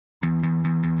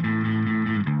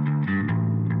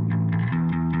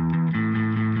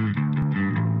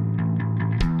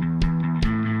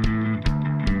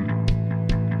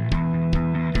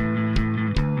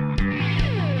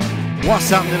What's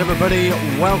happening, everybody?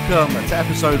 Welcome to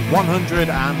episode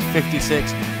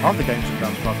 156 of the Games and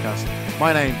Graps podcast.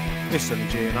 My name is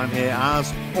Trilogy, and I'm here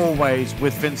as always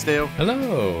with Finn Steele.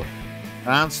 Hello.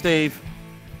 And Steve.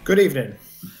 Good evening.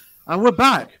 And we're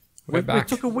back. We're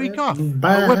back. We took a week off,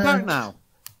 but we're back now.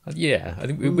 Yeah, I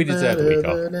think we deserve a week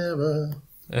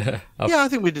off. Yeah, I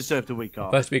think we deserved a week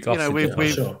off. First week off. You know, we've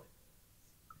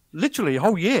literally a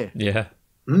whole year. Yeah.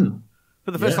 For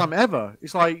the first time ever.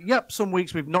 It's like, yep, some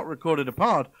weeks we've not recorded a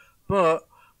pod, but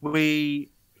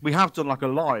we have done like a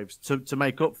live to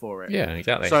make up for it. Yeah,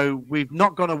 exactly. So we've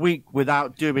not gone a week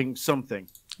without doing something.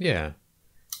 Yeah.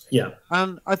 Yeah.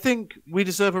 And I think we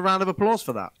deserve a round of applause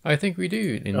for that. I think we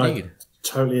do, indeed. I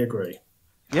totally agree.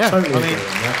 Yeah. Totally agree I mean, on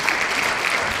that.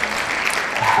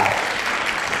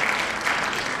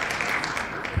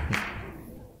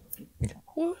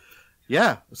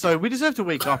 yeah. So we deserved a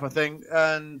week off, I think.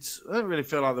 And I don't really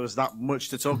feel like there was that much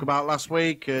to talk about last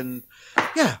week. And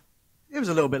yeah, it was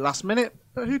a little bit last minute,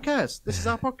 but who cares? This is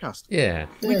our podcast. Yeah.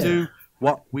 We do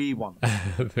what we want.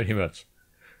 Pretty much.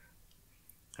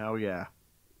 Hell yeah.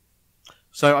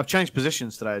 So I've changed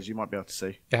positions today, as you might be able to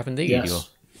see. You have indeed. Yes.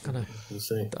 You're kind We'll of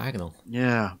see. diagonal.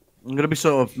 Yeah. I'm going to be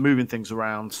sort of moving things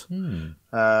around.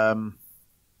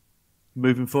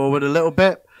 Moving forward a little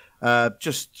bit.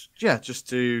 Just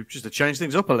to change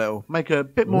things up a little. Make a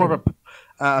bit more of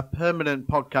a permanent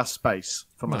podcast space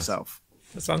for myself.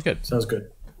 That sounds good. Sounds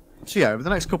good. So yeah, over the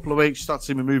next couple of weeks, start to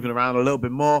see me moving around a little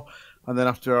bit more. And then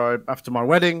after my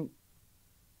wedding,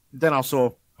 then I'll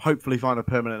sort of hopefully find a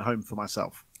permanent home for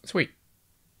myself. Sweet.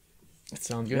 That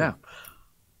sounds good. Yeah,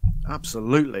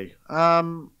 absolutely.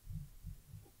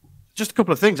 Just a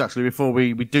couple of things, actually, before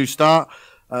we do start.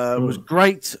 It was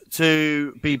great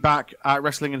to be back at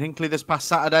Wrestling in Hinckley this past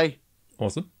Saturday.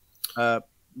 Awesome.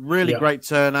 Really great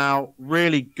turnout.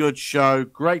 Really good show.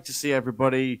 Great to see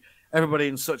everybody. Everybody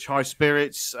in such high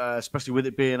spirits, especially with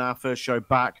it being our first show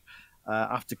back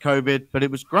after COVID. But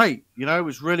it was great. You know, it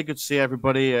was really good to see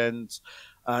everybody, and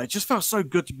it just felt so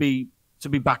good to be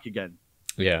back again.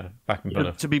 Yeah, back in front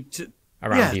of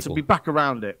around people. To be back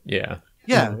around it. Yeah.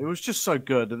 Yeah, it was just so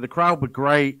good, and the crowd were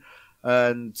great,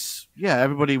 and yeah,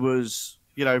 everybody was,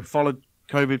 followed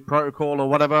COVID protocol or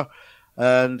whatever,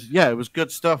 and yeah, it was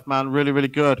good stuff, man. Really, really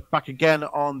good. Back again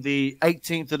on the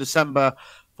 18th of December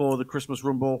for the Christmas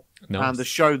Rumble, and the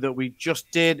show that we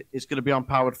just did is going to be on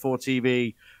Powered 4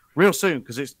 TV real soon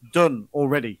because it's done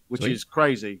already, which is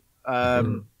crazy.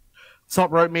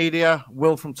 Top Rope Media,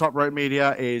 Will from Top Rope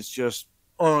Media is just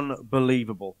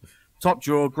unbelievable. Top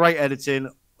drawer, great editing,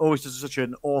 always does such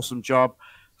an awesome job.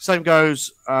 Same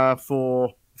goes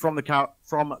from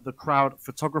the crowd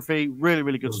photography. Really,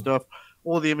 really good stuff.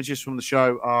 All the images from the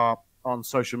show are on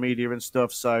social media and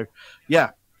stuff. So, yeah,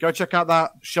 go check out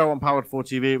that show on Powered 4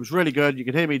 TV. It was really good. You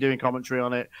could hear me doing commentary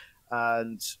on it.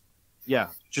 And, yeah,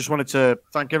 just wanted to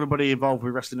thank everybody involved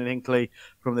with Wrestling in Hinckley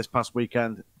from this past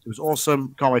weekend. It was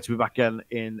awesome. Can't wait to be back again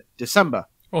in December.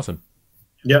 Awesome.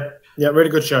 Yep. Yeah,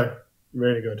 really good show.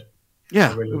 Really good.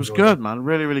 Yeah, really it was good, man.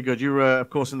 Really, really good. You were, of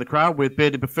course, in the crowd with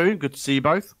Bearded Buffoon. Good to see you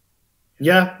both.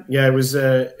 Yeah, it was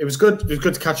good. It was good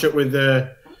to catch up with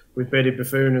Bearded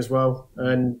Buffoon as well,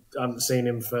 and I haven't seen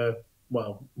him for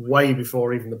way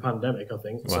before even the pandemic, I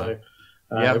think. Wow. So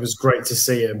it was great to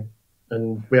see him,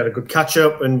 and we had a good catch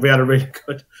up, and we had a really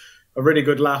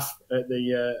good laugh at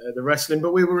the wrestling,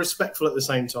 but we were respectful at the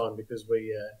same time because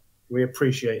we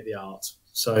appreciate the art.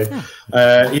 So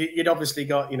you'd obviously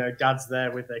got dads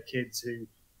there with their kids who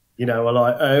are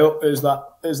like, hey, is that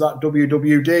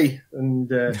WWD? And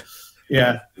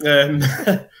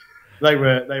they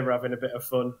were having a bit of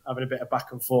fun, having a bit of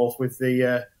back and forth with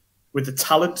the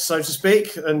talent, so to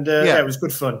speak. And it was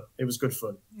good fun. It was good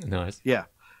fun. Nice. Yeah.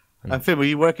 And Finn, were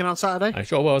you working on Saturday? I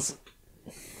sure was.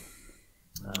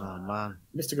 Oh man,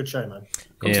 missed a good show, man.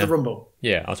 Come to the Rumble.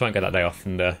 Yeah, I'll try and get that day off,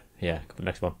 and come to the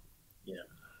next one.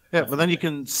 Yeah, but then you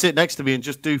can sit next to me and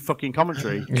just do fucking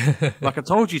commentary like I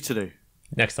told you to do.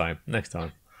 Next time.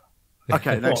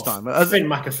 Okay, next time. Finn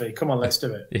McAfee, come on, let's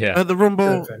do it. Yeah. At the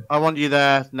Rumble, I want you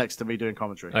there next to me doing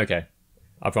commentary. Okay,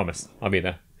 I promise. I'll be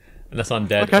there. Unless I'm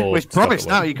dead. Okay, or it's promised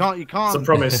now. You can't. It's a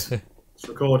promise. It's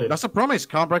recorded. That's a promise.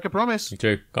 Can't break a promise.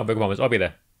 True. Can't break a promise. I'll be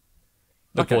there.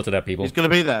 Look forward to that, people. He's going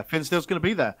to be there. Finn Steele's going to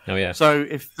be there. Oh, yeah. So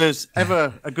if there's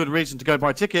ever a good reason to go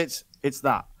buy tickets, it's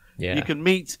that. Yeah. You can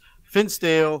meet Finn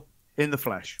Steele in the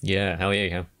flesh. Yeah, hell yeah, you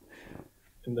can.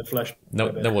 In the flesh. No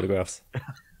autographs.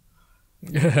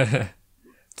 He'll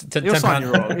sign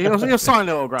your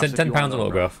autographs. £10 an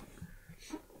autograph.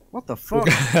 What the fuck?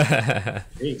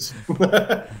 Jeez.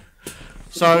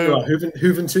 So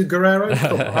Juventud Guerrero.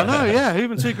 I know, yeah,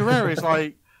 Juventud Guerrero is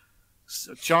like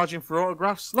charging for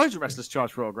autographs. Loads of wrestlers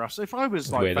charge for autographs. If I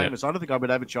was like Weird, famous, I don't think I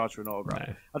would ever charge for an autograph.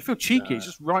 No. I'd feel cheeky. It's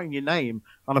just writing your name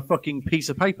on a fucking piece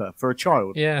of paper for a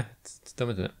child. Yeah, it's dumb,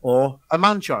 isn't it? Or a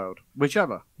man-child,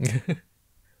 whichever.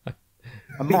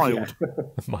 A mild.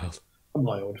 Mild.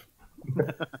 Mild.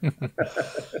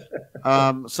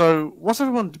 So what's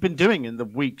everyone been doing in the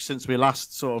week since we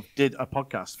last sort of did a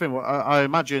podcast? Finn, I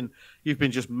imagine you've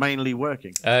been just mainly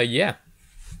working. Yeah.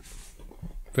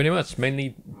 Pretty much.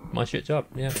 Mainly my shit job.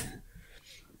 Yeah.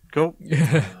 Cool.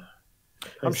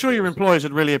 I'm sure your employers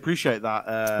would really appreciate that.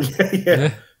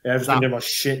 Yeah, I've just been doing my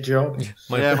shit job.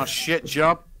 My shit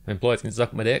job. My employers can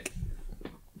suck my dick.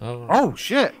 Oh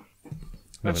shit.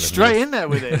 Straight in there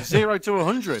with it. 0 to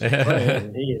 100.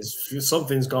 He is.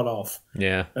 Something's gone off.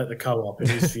 Yeah. At the co-op, and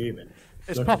he's fuming.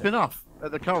 It's popping off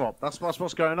at the co-op. That's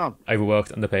what's going on.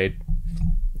 Overworked, underpaid.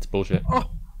 It's bullshit.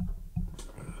 Oh.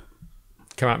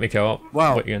 Come at me, co-op.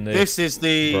 Well, what you gonna do? this is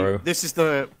the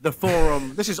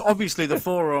forum. This is obviously the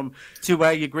forum to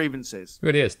air your grievances. It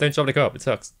really is. Don't shop at the co-op. It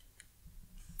sucks.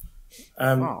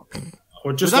 Well,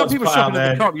 just Without like to people put out shopping at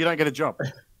there, the co-op, you don't get a job.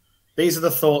 these are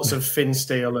the thoughts of Finn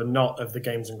Steele and not of the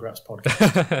Games and Graps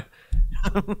podcast.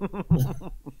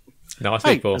 No, I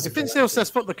speak for. If Finn Steele says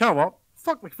fuck the co-op,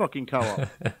 fuck the fucking co-op.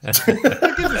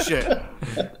 Who gives a shit?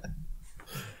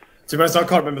 To be honest, I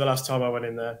can't remember the last time I went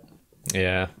in there.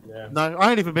 Yeah. No,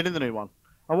 I ain't even been in the new one.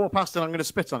 I walk past and I'm going to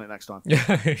spit on it next time.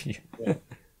 Yeah.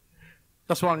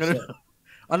 That's what I'm going to do.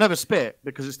 I never spit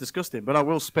because it's disgusting, but I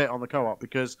will spit on the co-op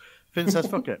because Finn says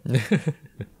fuck it.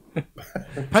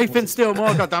 Pay Finn Steele more,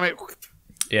 goddammit.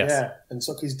 Yes. Yeah, and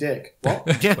suck his dick.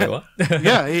 What? Yeah. Wait, what?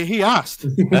 Yeah, he asked.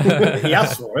 He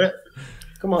asked for it.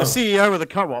 Come on. The CEO of the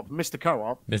co-op, Mr.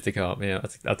 Co-op. Mr. Co-op, yeah,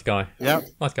 that's the guy. Yeah.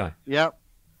 Nice guy. Yeah.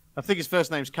 I think his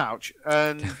first name's Couch.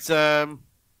 And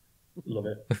Love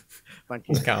it. thank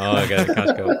you. Oh, I get it.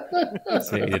 Catch Co-op.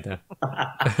 See what you did there.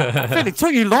 Finn, it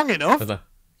took you long enough.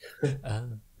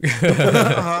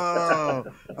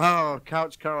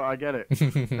 Couch Co-op, I get it.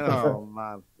 Oh,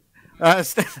 man.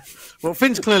 Well,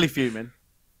 Finn's clearly fuming.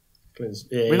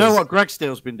 We know what Greg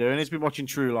Steele's been doing. He's been watching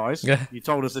True Lies. Yeah. You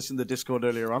told us this in the Discord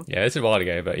earlier on. Yeah, it's a while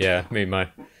ago, but yeah, me and my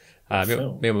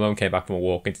mum came back from a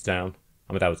walk into town,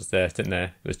 and my dad was just there, sitting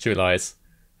there. It was True Lies,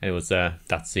 and it was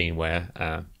that scene where,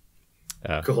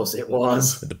 Of course it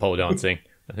was. the pole dancing.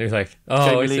 And he was like, "Oh,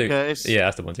 Jamie Lee Curtis. Yeah,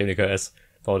 that's the one, Jamie Lee Curtis,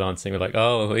 pole dancing." We're like,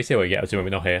 "Oh, you see what you get up to when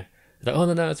we're not here." He's like,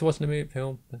 "Oh no, it's watching the movie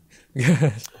film."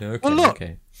 Okay, Well, look,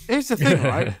 okay. here's the thing,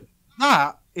 right?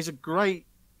 That is a great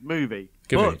movie.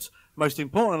 Good but movie. most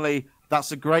importantly,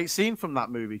 that's a great scene from that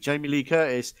movie. Jamie Lee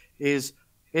Curtis is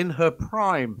in her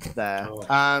prime there.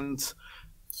 And,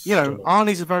 you know,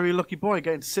 Arnie's a very lucky boy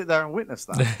getting to sit there and witness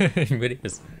that. He really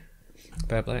is.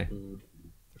 Fair play. Do you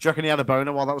reckon he had a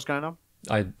boner while that was going on?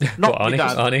 Not Arnie.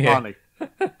 Arnie, yeah.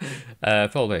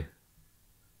 Arnie. Probably.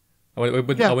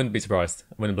 I wouldn't be surprised.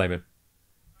 I wouldn't blame him.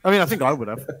 I mean, I think I would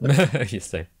have. You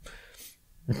say.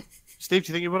 Steve, do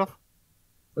you think you would have?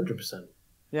 100%.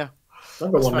 Yeah. I've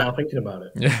got one now thinking about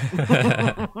it.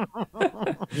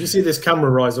 You see this camera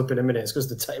rise up in a minute. It's because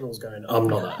the table's going. I'm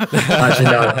not that.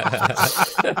 Actually,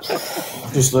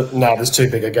 no. Just look. No, there's too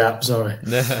big a gap. Sorry.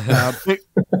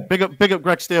 Big up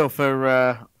Greg Steele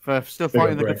for still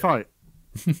fighting the good fight.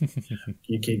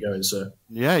 You keep going, sir.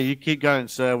 Yeah, you keep going,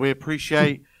 sir. We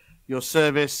appreciate your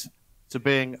service to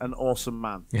being an awesome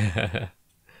man.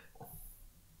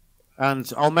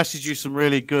 And I'll message you some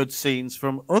really good scenes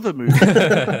from other movies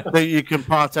that you can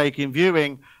partake in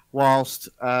viewing whilst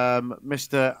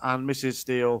Mr. and Mrs.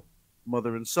 Steele,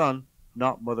 mother and son,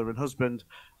 not mother and husband,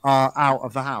 are out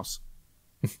of the house.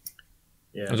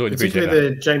 Yeah, really particularly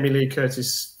the Jamie Lee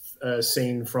Curtis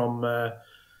scene from. I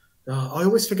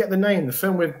always forget the name. The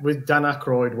film with Dan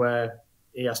Aykroyd where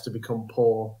he has to become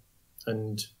poor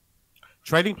and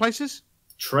Trading Places?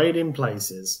 Trading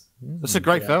Places. That's a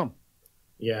great film.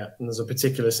 Yeah, and there's a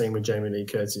particular scene with Jamie Lee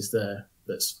Curtis there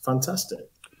that's fantastic.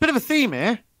 Bit of a theme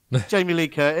here. Jamie Lee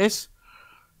Curtis.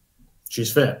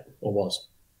 She's fit, or was.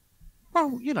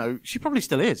 Well, you know, she probably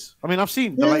still is. I mean, I've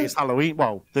seen the latest Halloween.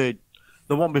 Well, the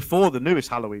one before the newest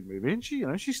Halloween movie, and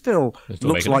she still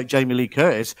looks like Jamie Lee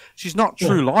Curtis. She's not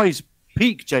True Lies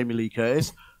peak Jamie Lee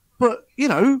Curtis, but you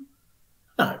know,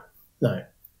 no.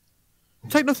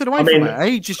 Take nothing away from her.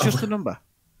 Age is just a number.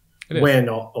 We're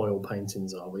not oil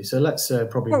paintings, are we? So let's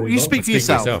probably. Well, you speak for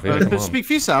yourself. Speak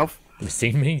for yourself. Have you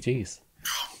seen me? Jeez.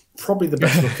 Probably the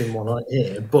best looking one right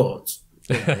here, but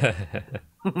you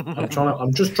know,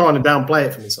 I'm just trying to downplay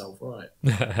it for myself, right?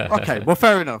 Okay, well,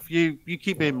 fair enough. You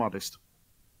keep being modest.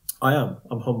 I am.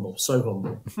 I'm humble. So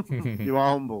humble. You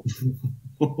are humble.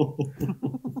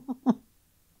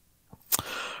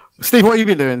 Steve, what have you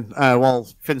been doing while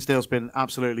Finn Steele's been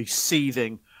absolutely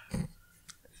seething?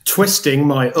 Twisting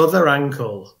my other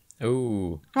ankle.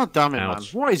 Ooh. God damn it,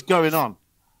 Ouch. man. What is going on?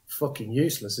 Fucking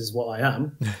useless is what I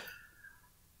am.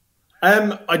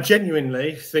 I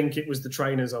genuinely think it was the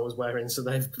trainers I was wearing, so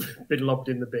they've been lobbed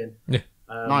in the bin. Yeah.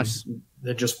 Nice.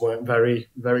 They just weren't very,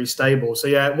 very stable. So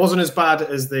yeah, it wasn't as bad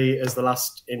as the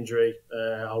last injury.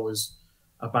 I was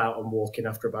about and walking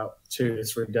after about 2 to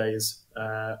 3 days.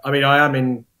 I mean, I am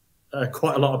in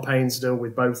quite a lot of pain still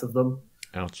with both of them.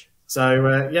 Ouch.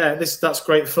 So yeah, that's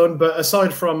great fun. But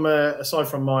aside from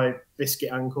my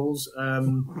biscuit ankles,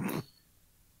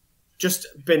 just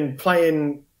been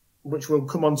playing, which we'll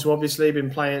come on to. Obviously, been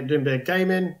doing a bit of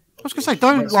gaming. I was going to say,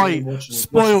 don't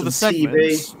spoil the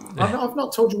segments. I've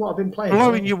not told you what I've been playing.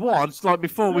 Blowing your wads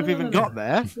before we've even got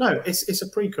there. No, it's a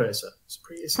precursor.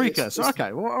 It's precursor.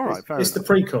 Okay, well, all right, fair enough. The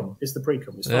pre-cum. It's the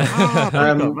pre-cum. It's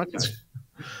pre-cum. Okay.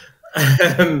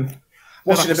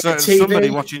 Watching a bit of TV. Somebody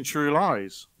watching True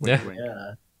Lies. Yeah.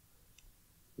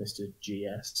 Mr.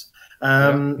 GS.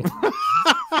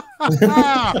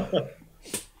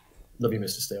 Love you,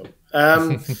 Mr. Steele.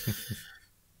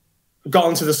 Got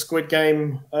onto the Squid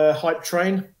Game hype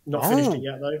train. Not finished it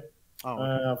yet though.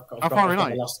 How far in?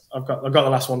 I've got the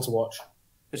last one to watch.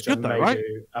 It's good though, right?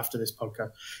 After this podcast.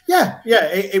 Yeah.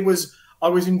 It was. I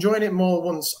was enjoying it more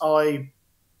once I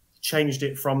changed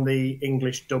it from the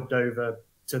English dubbed over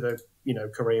to the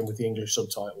Korean with the English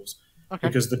subtitles. Okay.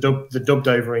 Because the dubbed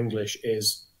over English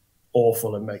is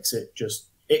awful and makes it just.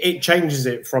 It changes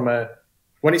it from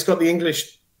when it's got the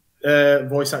English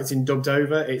voice acting dubbed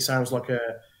over. It sounds like a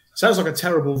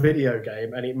terrible video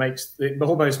game, and it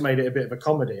almost made it a bit of a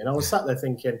comedy. And I was sat there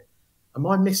thinking, am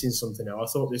I missing something now? I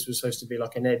thought this was supposed to be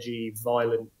like an edgy,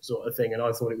 violent sort of thing, and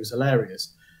I thought it was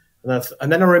hilarious.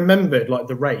 And then I remembered like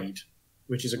The Raid,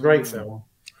 which is a great film.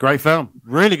 Great film,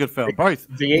 really good film. Both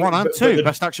 1 and 2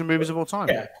 best action movies of all time.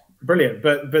 Yeah, brilliant.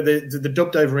 But the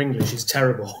dubbed over English is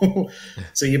terrible,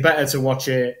 so you're better to watch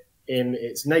it in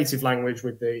its native language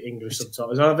with the English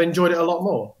subtitles. I've enjoyed it a lot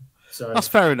more. So that's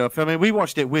fair enough. I mean, we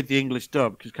watched it with the English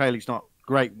dub because Kaylee's not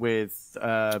great with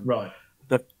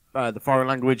the foreign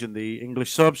language and the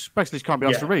English subs. Basically, she can't be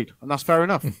asked to read, and that's fair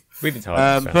enough. Reading's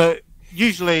hard. But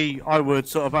usually, I would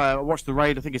sort of watch The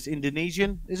Raid. I think it's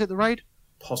Indonesian. Is it The Raid?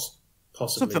 Possibly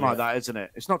something like that, isn't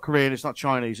it? It's not Korean. It's not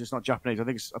Chinese. It's not Japanese. I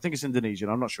think it's Indonesian.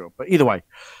 I'm not sure, but either way,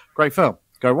 great film.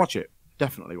 Go watch it.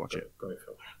 Definitely watch it. Great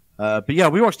film. But yeah,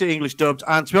 we watched it English dubbed,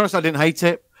 and to be honest, I didn't hate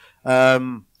it.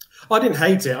 I didn't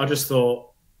hate it. I just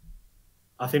thought,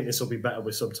 I think this will be better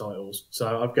with subtitles.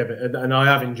 So I've given it, and I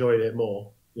have enjoyed it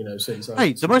more. Since.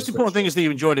 The most important thing is that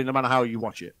you enjoyed it, no matter how you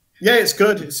watch it. Yeah, it's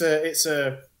good. It's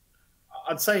a.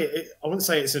 I'd say I wouldn't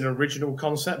say it's an original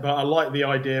concept, but I like the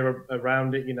idea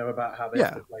around it. About how they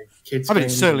play kids. I mean,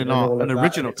 it's certainly not an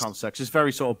original concept. It's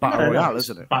very sort of battle royale,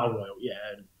 isn't it? Battle royale,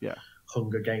 yeah.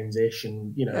 Hunger Games ish,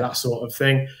 and that sort of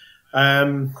thing.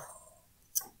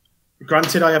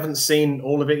 Granted, I haven't seen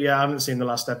all of it yet. I haven't seen the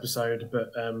last episode,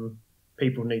 but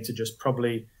people need to just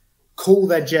probably cool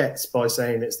their jets by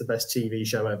saying it's the best TV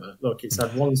show ever. Look, it's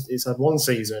had one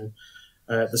season.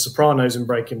 The Sopranos and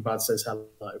Breaking Bad says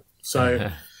hello.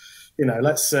 So,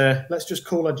 let's just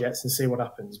cool our jets and see what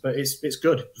happens. But it's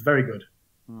good. It's very good.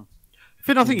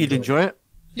 Finn, I think you'd enjoy it.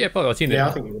 Yeah, probably. I've seen it.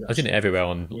 I think you would. I've seen it everywhere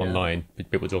online.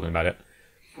 People talking about it.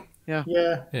 Yeah.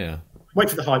 Wait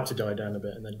for the hype to die down a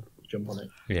bit and then jump on it.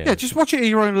 Yeah, just watch it at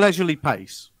your own leisurely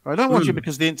pace. Right? Don't watch it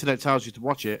because the internet tells you to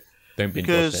watch it. Don't binge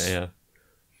watch it.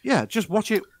 Yeah, just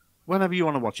watch it whenever you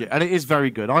want to watch it, and it is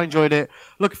very good. I enjoyed it.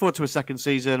 Looking forward to a second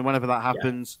season whenever that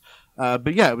happens.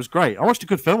 But yeah, it was great. I watched a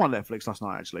good film on Netflix last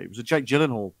night. Actually, it was a Jake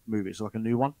Gyllenhaal movie. It's like a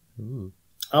new one. Ooh.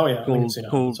 Oh yeah,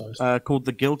 called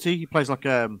The Guilty. He plays like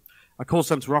a call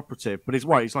center operative, but he's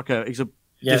like he's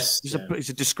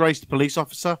a disgraced police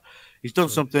officer. He's done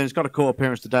something. He's got a court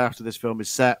appearance the day after this film is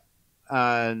set,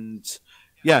 and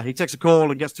yeah, he takes a call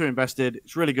and gets too invested.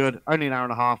 It's really good. Only an hour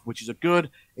and a half, which is a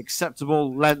good,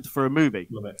 acceptable length for a movie.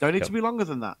 Don't need to be longer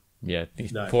than that. Yeah,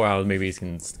 these 4-hour movies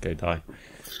can go die.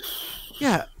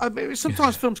 Yeah, I mean,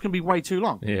 sometimes films can be way too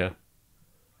long. Yeah.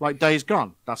 Like Days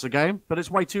Gone. That's a game, but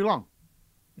it's way too long.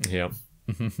 Yeah.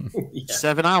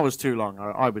 7 hours too long,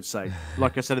 I would say.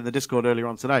 Like I said in the Discord earlier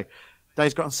on today.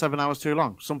 Days Gone 7 hours too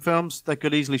long. Some films, they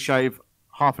could easily shave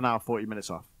half an hour, 40 minutes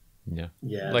off. Yeah.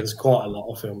 Yeah, there's quite a lot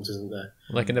of films, isn't there?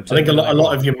 Like an I think a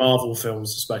lot of your Marvel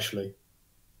films, especially.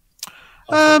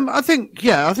 I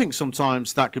think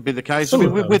sometimes that could be the case. I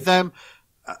mean, with them,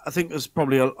 I think there's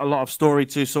probably a lot of story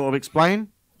to sort of explain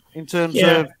in terms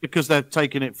of because they're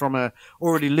taking it from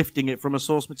already lifting it from a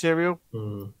source material.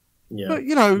 Yeah. But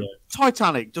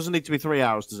Titanic doesn't need to be 3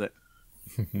 hours, does it?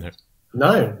 No.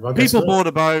 No, I guess People not. board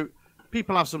a boat,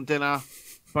 people have some dinner,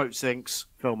 boat sinks,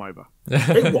 film over.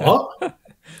 It what?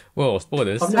 Whoa,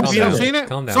 spoilers. I've never Have you not seen it?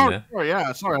 Calm down sorry, there. sorry,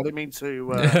 yeah, sorry. I didn't mean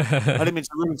to. I didn't mean to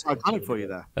ruin Titanic for you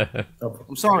there.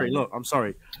 I'm sorry. Look, I'm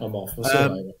sorry. I'm off. I'll see you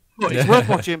later. Look, it's worth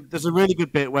watching. There's a really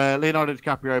good bit where Leonardo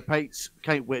DiCaprio paints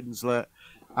Kate Winslet,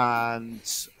 and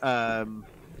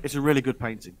it's a really good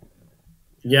painting.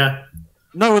 Yeah,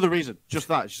 No other reason, just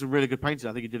that. It's just a really good painting.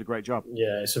 I think he did a great job.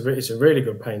 yeah. It's a really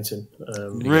good painting.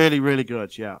 Really, really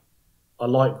good. Yeah. I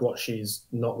like what she's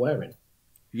not wearing.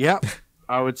 Yep.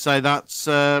 I would say that's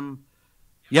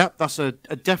that's a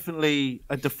definitely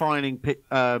a defining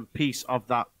piece of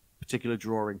that particular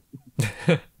drawing.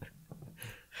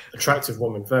 Attractive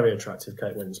woman, very attractive,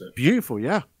 Kate Winslet. Beautiful,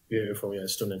 yeah. Beautiful, yeah,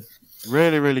 stunning.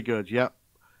 Really, really good. Yep.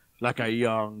 Like a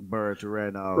young Burt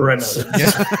Reynolds. Reynolds.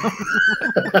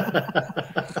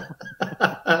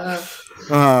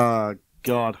 Oh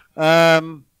God.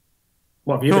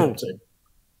 What have you been up to?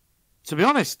 To be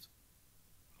honest,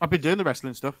 I've been doing the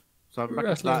wrestling stuff. So I'm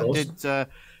back to that.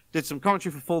 Did some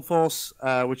commentary for Full Force,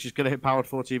 which is going to hit Powered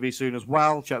 4 TV soon as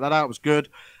well. Check that out. It was good.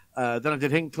 Then I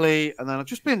did Hinkley, and then I've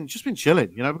just been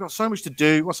chilling. You know, we've got so much to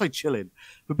do. Well, I say chilling.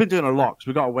 We've been doing a lot because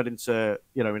we've got a wedding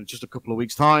in just a couple of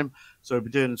weeks' time. So we've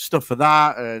been doing stuff for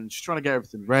that and just trying to get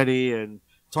everything ready. And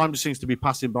time just seems to be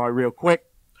passing by real quick.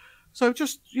 So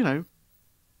just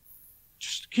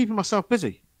keeping myself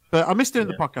busy. But I missed doing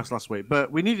the podcast last week.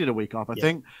 But we needed a week off. I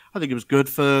think it was good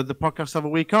for the podcast to have a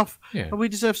week off, and we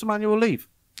deserve some annual leave.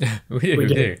 we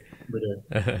do.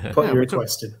 Put your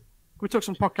request in. We took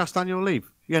some podcast annual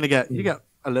leave. You get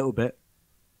a little bit.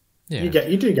 Yeah. You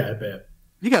do get a bit.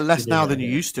 You get less now than you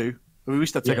used to. We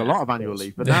used to take a lot of annual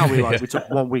leave, but now we took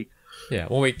 1 week. Yeah,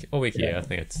 1 week. 1 week. Yeah, I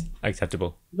think it's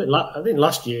acceptable. I think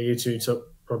last year you two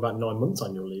took probably about 9 months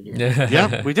annual leave.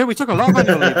 Yeah, we did. We took a lot of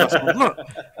annual leave last month. Look,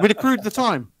 we'd accrued the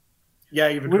time. Yeah,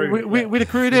 you've accrued we'd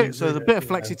accrued it, so there's a bit of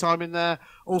flexi time in there.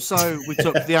 Also, we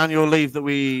took the annual leave that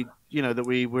we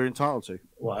were entitled to.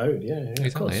 Wow, yeah,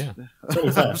 of course. Yeah. It's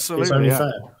only fair. Absolutely, it's only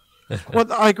fair.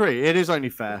 Well, I agree. It is only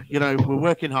fair. We're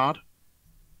working hard.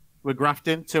 We're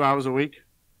grafting 2 hours a week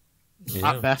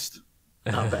at best.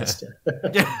 At best,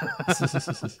 yeah.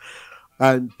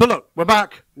 But look, we're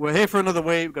back. We're here for another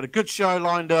week. We've got a good show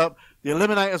lined up. The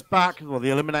Eliminator's back. Well,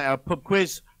 the Eliminator pub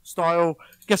quiz style.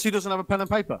 Guess who doesn't have a pen and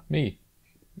paper? Me.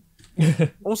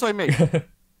 Also me.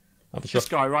 This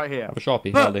guy right here. Have a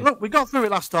Sharpie. But look, we got through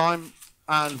it last time,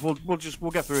 and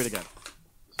we'll get through it again.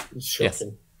 It's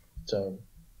shocking. So,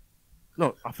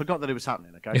 look, I forgot that it was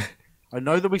happening. Okay, I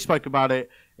know that we spoke about it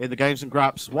in the Games and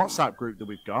Graps WhatsApp group that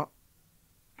we've got.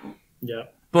 Yeah,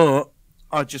 but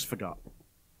I just forgot.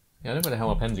 Yeah, I don't know where the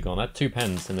hell my pens are gone. I had 2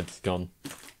 pens and it's gone.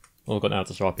 All got out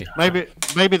to Sharpie.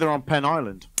 Maybe they're on Pen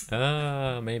Island.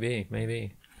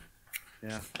 Maybe.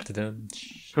 Yeah. Ta-dum.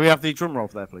 Can we have the drum roll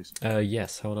for there, please?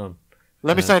 Yes, hold on.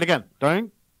 Let me say it again.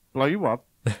 Don't blow you up.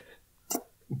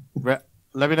 Let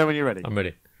me know when you're ready. I'm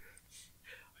ready.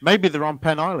 Maybe they're on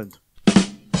Pen Island.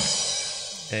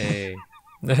 Hey.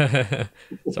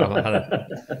 Sorry, I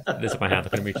had this in my hand. I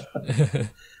couldn't reach.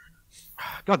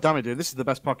 God damn it, dude. This is the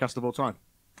best podcast of all time.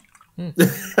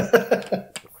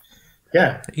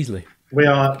 Yeah. Easily. We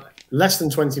are less than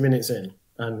 20 minutes in,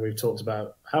 and we've talked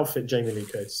about how fit Jamie Lee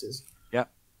Curtis is. Yep.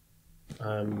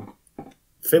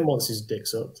 Finn wants his dick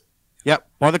sucked. Yep.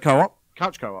 By the co-op.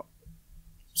 Couch co-op.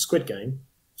 Squid Game.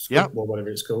 Yep. Or whatever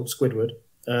it's called. Squidward.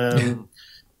 And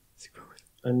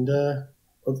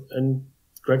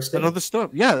Greg Steve. And other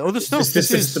stuff. Yeah, other stuff.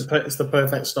 It's the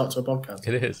perfect start to a podcast.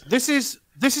 It is. This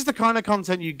is the kind of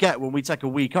content you get when we take a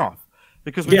week off.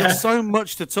 Because we've got so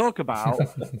much to talk about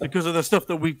because of the stuff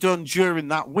that we've done during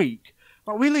that week.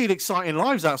 Like, we lead exciting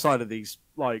lives outside of these,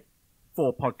 4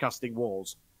 podcasting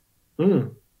walls.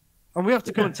 Mm. And we have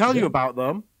to come and tell you about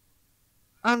them.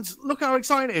 And look how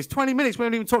exciting it is. 20 minutes, we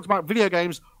haven't even talked about video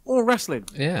games or wrestling.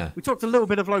 Yeah. We talked a little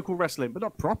bit of local wrestling, but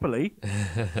not properly.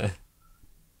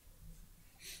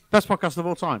 Best podcast of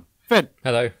all time. Finn.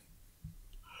 Hello.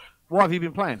 What have you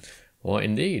been playing? What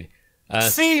indeed?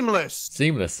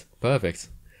 Seamless. Perfect.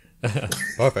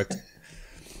 Perfect.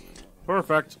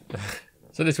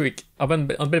 So this week, I've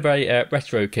been a bit of a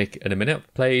retro kick in a minute.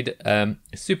 Played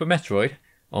Super Metroid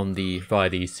via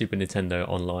the Super Nintendo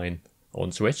Online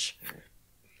on Switch.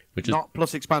 Which is not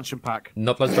plus expansion pack.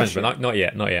 Not plus expansion, but not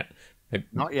yet. Not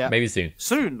yet. Maybe soon.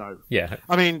 Soon, though. Yeah.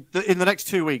 I mean, in the next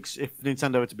 2 weeks, if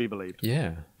Nintendo are to be believed.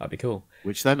 Yeah, that'd be cool.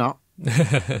 Which they're not.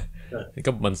 A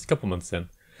couple months then.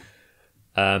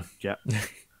 Yeah.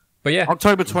 But yeah.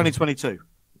 October 2022.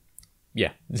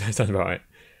 Yeah, sounds about right.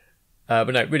 But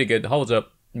no, really good. Holds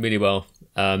up really well.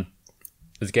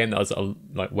 It's a game that was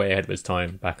way ahead of its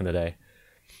time back in the day.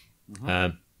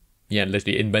 Yeah,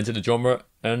 literally invented the genre,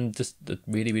 and just a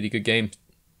really, really good game.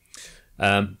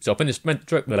 So I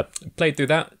played through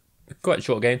that. Quite a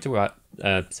short game, took about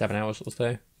 7 hours or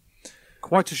so.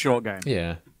 Quite a short game.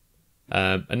 Yeah.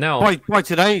 And now By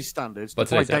today's standards, by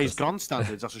Days standards. Gone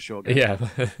standards, that's a short game. Yeah.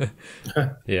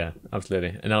 Yeah,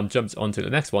 absolutely. And now I'm jumped onto the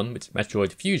next one, which is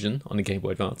Metroid Fusion on the Game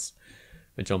Boy Advance,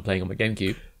 which I'm playing on my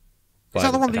GameCube. Is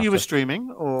that the one that you were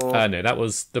streaming, or no, that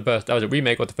was a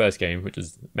remake of the first game, which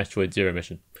is Metroid Zero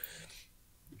Mission.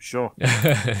 Sure.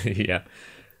 Yeah.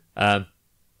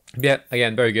 Yeah,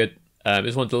 again, very good.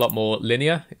 This one's a lot more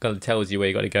linear. It kind of tells you where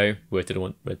you got to go, where to the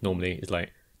one where normally it's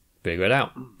like, figure it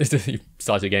out. You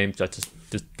start your game, just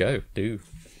go, do.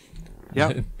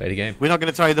 Yeah. Play the game. We're not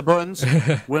going to tell you the buttons.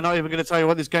 We're not even going to tell you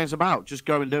what this game's about. Just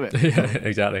go and do it. Yeah,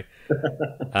 exactly.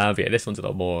 But yeah, this one's a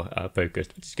lot more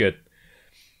focused, which is good.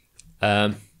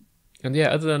 And yeah,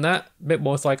 other than that, a bit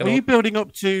more psychedelic. Are you building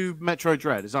up to Metroid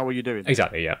Dread? Is that what you're doing?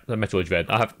 Exactly, yeah. The Metroid Dread.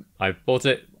 I bought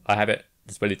it. I have it.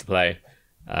 It's ready to play.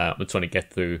 I'm trying to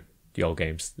get through the old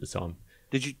games this time.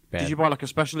 Did you buy like a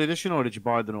special edition, or did you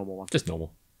buy the normal one? Just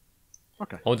normal.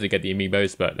 Okay. I wanted to get the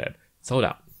amiibos, but they're sold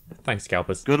out. Thanks,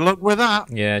 scalpers. Good luck with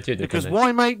that. Yeah, because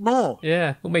why make more?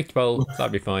 Yeah, we'll make 12.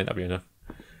 That'd be fine. That'd be enough.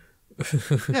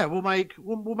 Yeah, we'll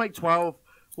make 12.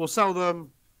 We'll sell them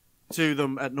to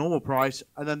them at normal price,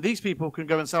 and then these people can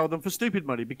go and sell them for stupid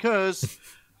money. Because,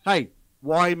 hey,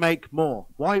 why make more?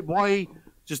 Why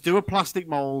just do a plastic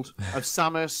mold of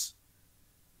Samus?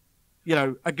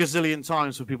 A gazillion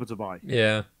times for people to buy.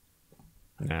 Yeah.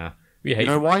 Nah. We hate.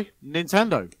 You know why?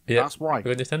 Nintendo. Yeah. That's why.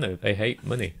 We're Nintendo. They hate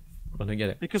money. I don't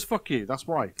get it. Because fuck you. That's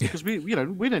why. Because we're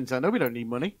Nintendo. We don't need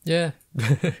money. Yeah.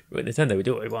 We're Nintendo. We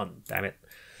do what we want. Damn it.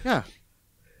 Yeah.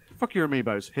 Fuck your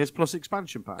amiibos. Here's plus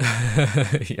expansion pack.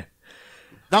 Yeah.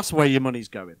 That's where your money's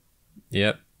going.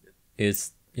 Yep.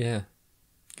 Yeah.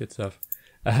 Good stuff.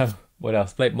 What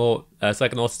else? Played more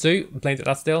Psychonauts 2. I'm playing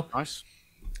that still. Nice.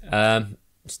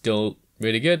 Still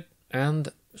really good. And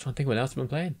I'm trying to think what else I've been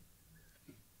playing.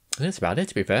 And that's about it,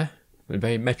 to be fair. Been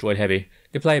very Metroid heavy.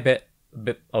 Did play a bit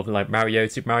of like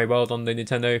Super Mario World on the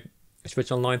Nintendo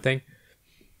Switch Online thing,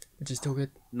 which is still good.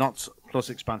 Not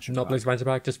plus expansion. Not pack. plus expansion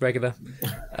pack, just regular.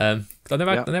 I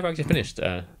never actually finished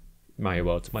Mario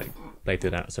World. Might play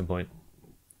through that at some point.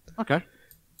 Okay.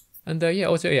 And I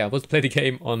was played the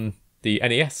game on the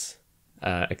NES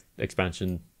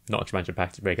expansion, not expansion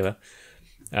pack, just regular.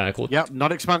 Called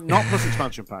not plus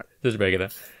expansion pack. Just regular.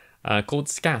 Called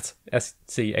S.C.A.T.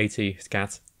 S.C.A.T.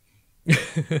 S.C.A.T.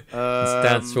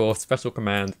 Stands for Special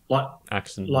Command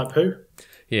Action. Like poo?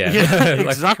 Yeah,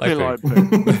 exactly like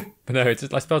poo. But no, it's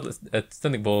just, I suppose it's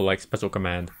something more like Special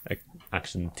Command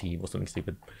Action Team or something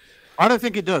stupid. I don't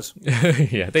think it does.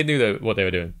 Yeah, they knew what they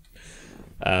were doing.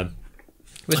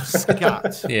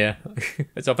 S.C.A.T. Yeah,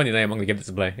 it's a funny name. I'm gonna give it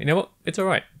to play. You know what? It's all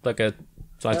right. Like a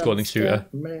side-scrolling shooter,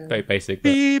 very basic.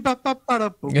 But...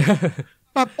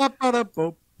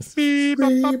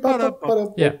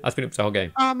 Yeah, that's been up to the whole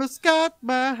game. I'm a scat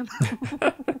man.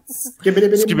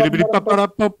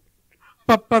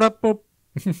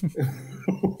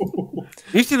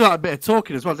 He used to do like a bit of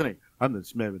talking as well, didn't he? I'm the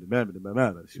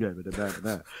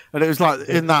and it was like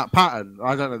in that pattern.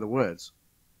 I don't know the words.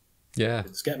 Yeah.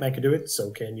 Scatman can do it, so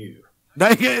can you.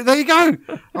 There you go.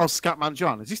 Oh, Scatman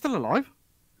John. Is he still alive?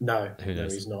 No, Who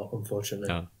knows? he's not, unfortunately.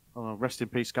 No. Oh, rest in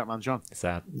peace, Scatman John.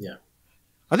 Sad. Yeah.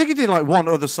 I think he did like one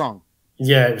other song.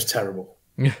 Yeah, it was terrible.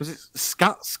 Was it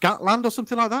Scatland or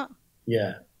something like that?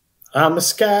 Yeah. I'm a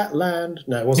Scatland.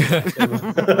 No, it wasn't.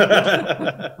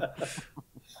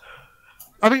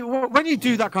 I mean, when you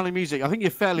do that kind of music, I think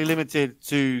you're fairly limited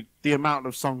to the amount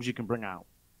of songs you can bring out.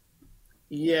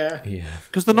 Yeah. Yeah.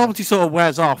 Because the novelty sort of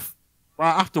wears off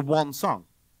after one song.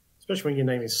 Especially when your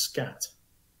name is Scat.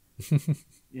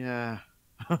 Yeah.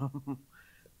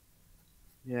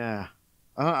 Yeah.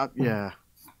 Yeah.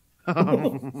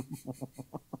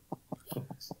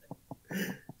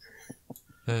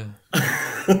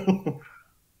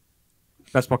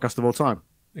 Best podcast of all time.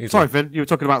 Easily. Sorry, Finn, you were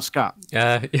talking about Scat.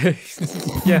 Yeah,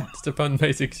 just a fun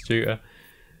basic shooter.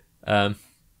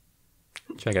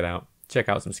 Check it out. Check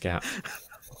out some Scat.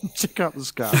 Check out the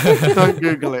Scat. Don't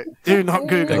Google it. Do not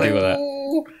Google Don't it. Google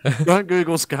that. Don't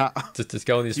Google Scat. Just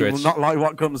go on your You Switch. will not like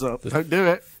what comes up. Don't do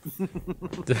it.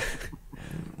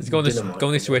 Just go on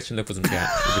your Switch and look for some Scat.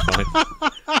 You'll be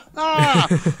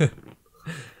fine.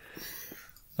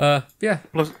 Yeah.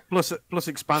 Plus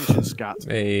expansion Scat.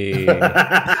 Hey.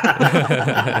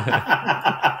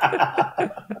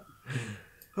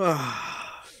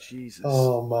 Jesus.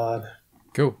 Oh, man.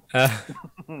 Cool. I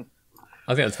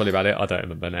think that's funny about it. I don't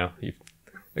remember now.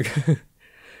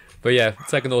 But yeah,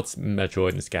 Psychonauts,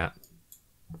 Metroid, and Scat.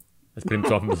 Let's put him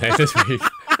top and play this week.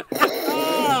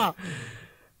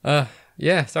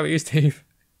 Yeah, so you, Steve,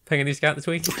 playing any S.C.A.T this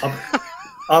week?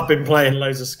 I've been playing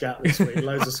loads of S.C.A.T this week,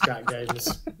 loads of S.C.A.T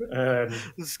games.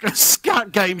 S.C.A.T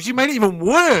games, you made it even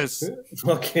worse.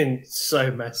 Fucking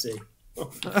so messy.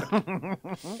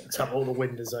 Tap all the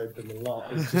windows open a lot.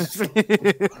 It's just...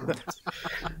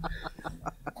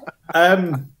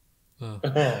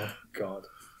 oh God.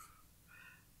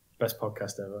 Best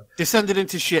podcast ever. Descended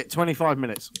into shit, 25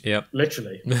 minutes. Yep.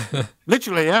 Literally.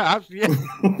 Literally, yeah.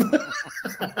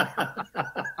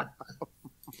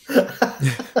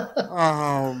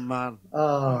 Oh, man.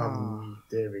 Oh,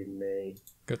 dearie me.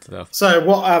 Good stuff. So,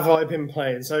 what have I been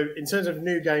playing? So, in terms of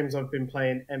new games, I've been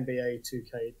playing NBA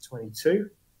 2K22.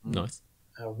 Nice.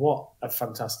 What a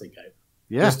fantastic game.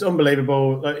 Yeah. Just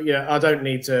unbelievable. I don't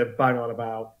need to bang on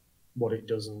about what it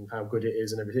does and how good it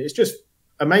is and everything. It's just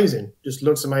amazing. Just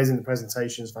looks amazing. The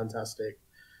presentation's fantastic.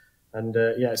 And,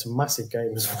 it's a massive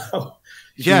game as well.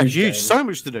 Huge. Game. So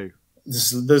much to do.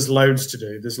 There's loads to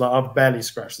do. I've barely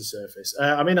scratched the surface.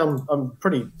 I'm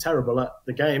pretty terrible at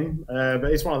the game, but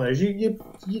it's one of those you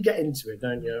get into it,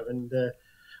 don't you? And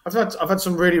I've had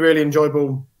some really really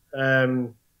enjoyable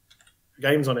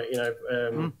games on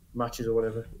it. Matches or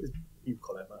whatever you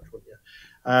call it, match, wouldn't you?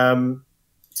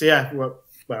 So yeah,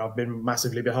 where I've been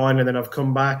massively behind, and then I've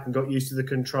come back and got used to the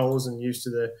controls and used to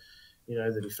the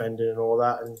the defending and all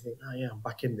that, and you think, oh yeah, I'm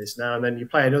back in this now. And then you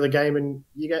play another game and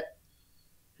you get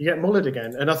mullered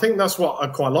again. And I think that's what I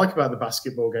quite like about the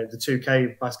basketball game, the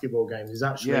 2K basketball games, is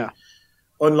actually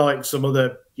unlike some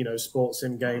other, sports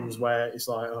sim games where it's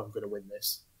like, oh, I'm going to win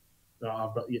this. No,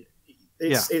 I've got.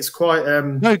 It's quite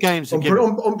no games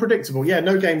unpredictable. Yeah,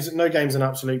 no games an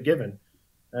absolute given.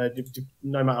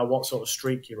 No matter what sort of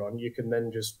streak you're on, you can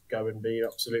then just go and be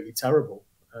absolutely terrible.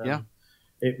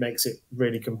 It makes it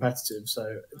really competitive.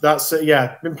 So that's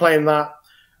been playing that.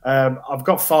 I've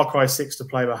got Far Cry 6 to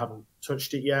play, but I haven't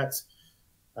touched it yet.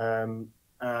 And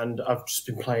I've just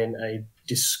been playing a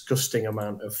disgusting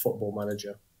amount of Football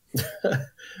Manager.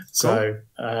 So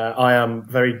I am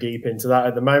very deep into that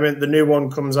at the moment. The new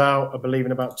one comes out, I believe,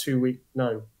 in about 2 weeks.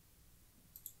 No.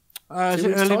 Is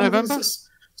it early November?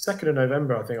 2nd of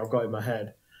November, I think I've got in my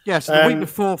head. Yeah, so the week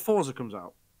before Forza comes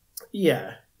out.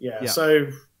 Yeah. So,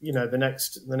 the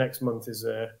next month is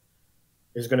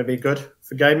going to be good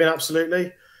for gaming,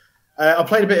 absolutely. I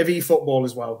played a bit of eFootball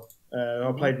as well.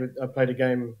 I played a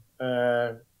game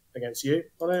against you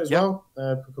on it as well.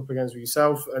 A couple of games with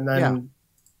yourself, and then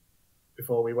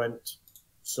before we went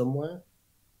somewhere.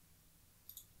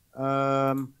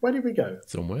 Where did we go?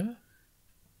 Somewhere.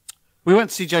 We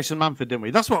went to see Jason Manford, didn't we?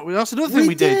 That's another thing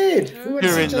we did. We went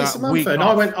to see Jason Manford. And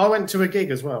I went to a gig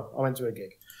as well. Look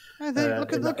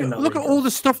at all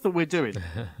the stuff that we're doing.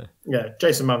 Yeah,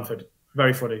 Jason Manford,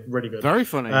 very funny, really good. Very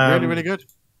funny, really, really good.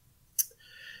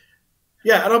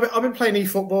 Yeah, and I've been playing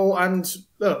eFootball, and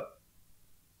look,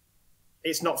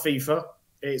 it's not FIFA,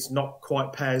 it's not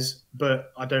quite PES,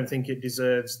 but I don't think it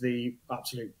deserves the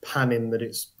absolute panning that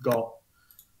it's got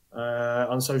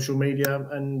on social media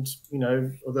and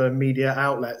other media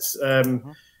outlets.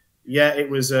 Yeah, it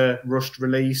was a rushed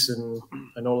release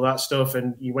and all that stuff.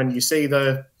 And when you see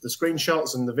the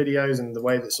screenshots and the videos and the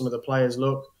way that some of the players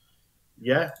look,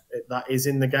 that is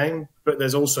in the game. But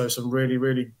there's also some really,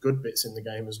 really good bits in the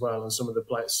game as well. And some of the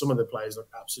players look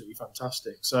absolutely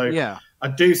fantastic. So I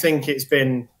do think it's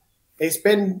been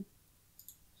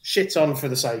shit on for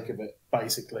the sake of it,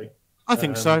 basically. I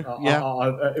think so.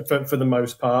 For the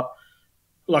most part.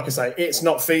 Like I say, it's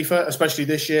not FIFA, especially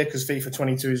this year, because FIFA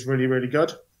 22 is really, really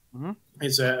good. Mm-hmm.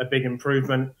 It's a big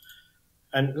improvement.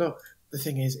 And look, the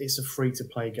thing is, it's a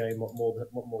free-to-play game. What more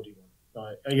do you want?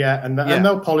 Right? And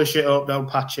they'll polish it up, they'll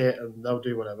patch it, and they'll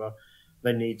do whatever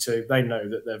they need to. They know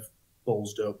that they've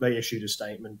ballsed up. They issued a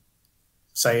statement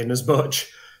saying as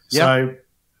much. So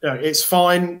it's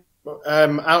fine.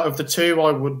 Out of the two,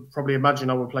 I would probably imagine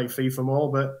I would play FIFA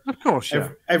more, but of course,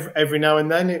 every now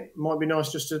and then it might be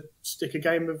nice just to stick a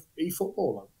game of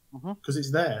eFootball on because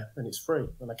it's there and it's free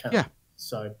and I can. Yeah.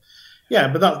 So,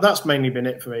 but that's mainly been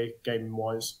it for me gaming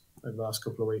wise over the last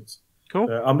couple of weeks. Cool.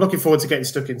 I'm looking forward to getting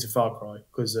stuck into Far Cry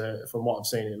because from what I've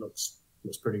seen, it looks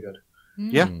pretty good.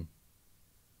 Yeah.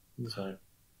 So.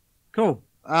 Cool.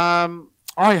 I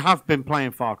have been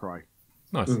playing Far Cry.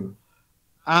 Nice.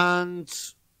 And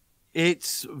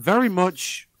it's very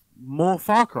much more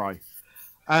Far Cry.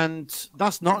 And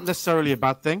that's not necessarily a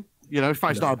bad thing. In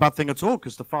fact, it's not a bad thing at all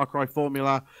because the Far Cry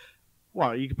formula,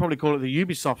 you could probably call it the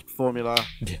Ubisoft formula,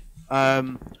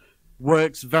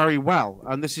 works very well.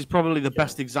 And this is probably the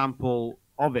best example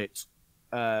of it,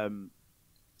 in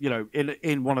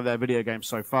one of their video games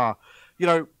so far.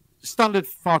 standard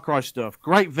Far Cry stuff.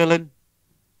 Great villain,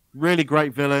 really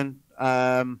great villain,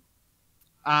 and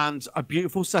a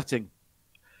beautiful setting.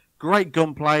 Great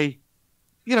gunplay,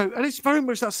 and it's very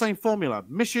much that same formula.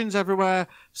 Missions everywhere,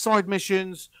 side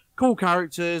missions, cool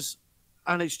characters,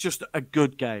 and it's just a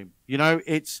good game.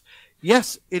 It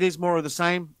is more of the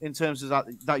same in terms of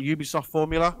that Ubisoft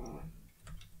formula.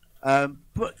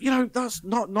 But that's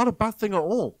not a bad thing at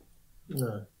all.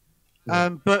 No.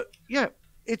 But yeah,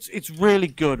 it's really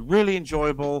good, really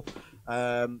enjoyable.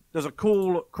 There's a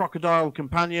cool crocodile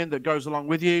companion that goes along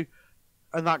with you,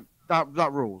 and that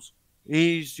rules.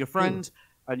 He's your friend,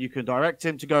 and you can direct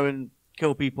him to go and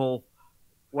kill people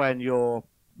when you're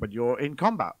in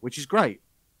combat, which is great.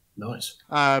 Nice.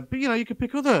 But you can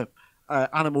pick other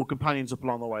animal companions up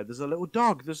along the way. There's a little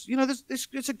dog.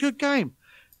 It's a good game.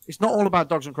 It's not all about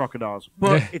dogs and crocodiles,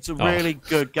 but it's a really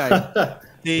good game.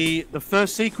 The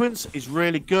first sequence is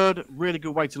really good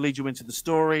way to lead you into the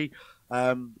story.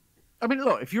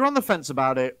 Look, if you're on the fence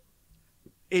about it,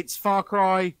 it's Far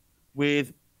Cry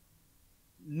with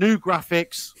new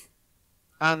graphics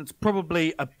and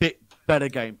probably a bit better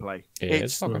gameplay.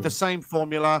 It's the same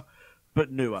formula,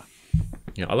 but newer.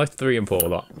 Yeah, I liked 3 and 4 a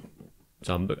lot.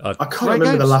 So I can't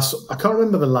remember the last. I can't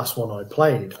remember the last one I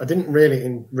played. I didn't really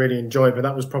enjoy it, but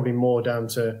that was probably more down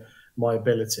to my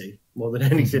ability more than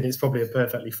anything. It's probably a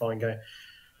perfectly fine game.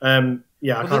 I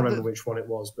can't remember which one it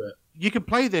was, but you can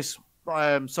play this.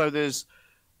 So there's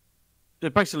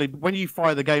basically when you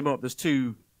fire the game up, there's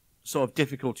 2 sort of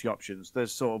difficulty options.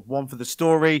 There's sort of one for the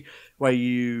story where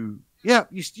you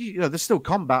there's still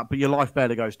combat, but your life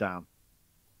barely goes down.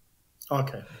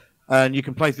 Okay. And you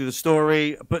can play through the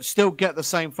story, but still get the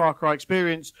same Far Cry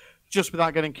experience just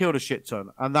without getting killed a shit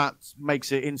ton. And that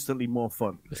makes it instantly more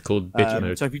fun. It's called bitch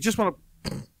mode. So if you just want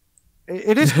to...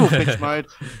 It is called bitch mode.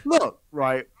 Look,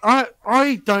 right,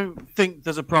 I don't think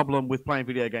there's a problem with playing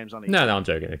video games on easy. No, I'm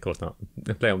joking. Of course not.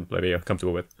 Play on whatever you're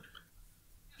comfortable with.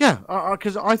 Yeah,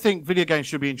 because I think video games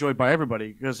should be enjoyed by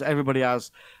everybody because everybody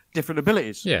has different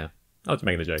abilities. Yeah, I was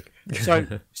making a joke.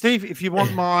 So, Steve, if you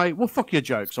want well, fuck your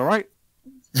jokes, all right?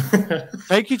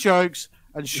 Take your jokes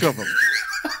and shove them.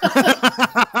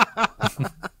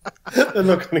 The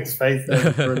look on his face there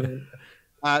is brilliant.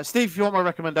 Steve, if you want my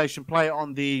recommendation, play it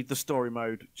on the story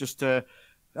mode. Just to,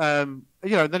 then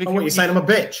if what, you're saying I'm a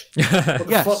bitch? What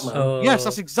the fuck, man? Yes,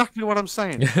 that's exactly what I'm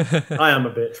saying. I am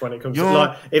a bitch when it comes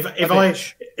to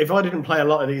if I didn't play a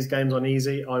lot of these games on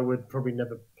easy, I would probably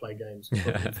never play games.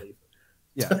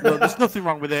 Yeah, well, there's nothing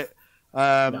wrong with it.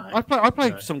 I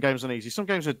play some games on easy. Some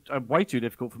games are way too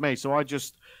difficult for me, so I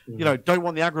just don't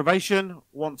want the aggravation.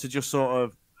 Want to just sort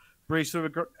of breeze through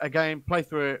a game, play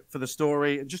through it for the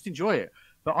story, and just enjoy it.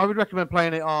 But I would recommend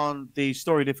playing it on the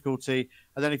story difficulty,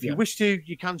 and then if you wish to,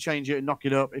 you can change it and knock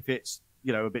it up if it's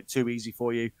a bit too easy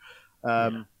for you.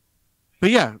 But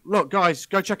yeah, look, guys,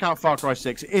 go check out Far Cry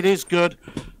 6. It is good.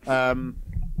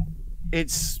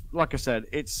 It's like I said,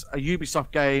 it's a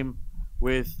Ubisoft game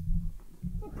with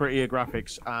prettier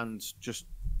graphics and just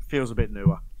feels a bit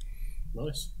newer.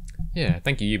 Nice. Yeah,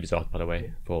 thank you Ubisoft, by the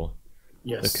way, for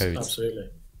the codes. Absolutely.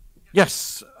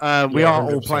 Yes, we are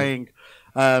 100%. All playing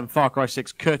Far Cry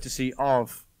 6 courtesy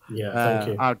of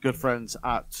our good friends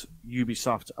at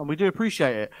Ubisoft, and we do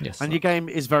appreciate it. Yes, and your game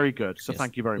is very good, so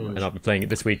thank you very much. And I'll be playing it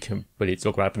this week, but it's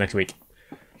talk about it for next week.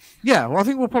 Yeah, well, I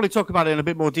think we'll probably talk about it in a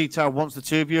bit more detail once the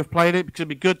 2 of you have played it, because it'd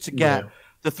be good to get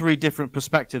the 3 different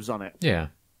perspectives on it. Yeah.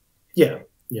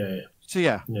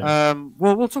 So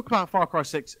we'll talk about Far Cry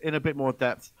 6 in a bit more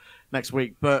depth next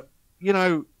week. But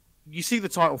you see the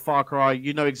title Far Cry,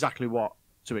 you know exactly what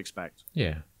to expect.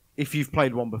 Yeah. If you've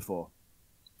played one before.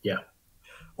 Yeah.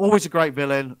 Always a great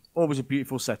villain, always a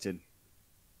beautiful setting.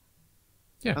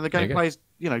 Yeah. And the gameplay is,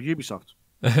 Ubisoft.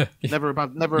 Never a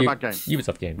bad game.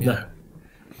 Ubisoft game. Yeah.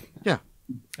 No.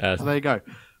 Yeah. So there you go.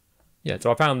 Yeah.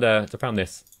 So I found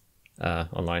this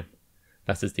online.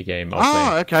 That's just the game.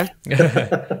 Okay.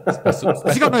 Has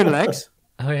he got no legs?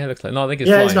 Oh yeah, it looks like. No, I think it's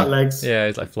flying. He's got legs. Yeah,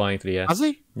 he's like flying through the air. Has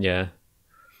he? Yeah.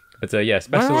 But special.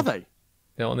 Where are they?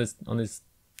 They're on his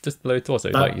just below torso.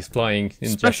 Like he's flying in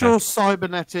special jetpack.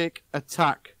 cybernetic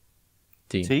attack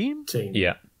team.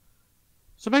 Yeah.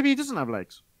 So maybe he doesn't have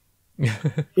legs.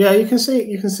 Yeah, you can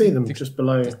see them just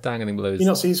below. Just dangling below. You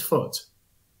not see his foot?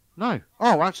 No.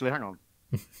 Oh, actually, hang on.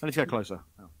 I need to get closer.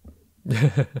 Oh.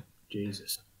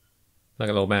 Jesus. Like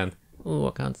an old man. Oh,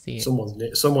 I can't see it.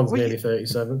 Someone's nearly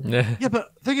 37. Yeah,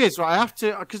 but the thing is, right, I have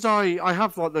to, because I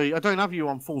have I don't have you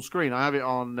on full screen. I have it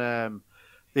on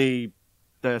the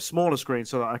smaller screen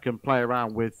so that I can play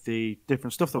around with the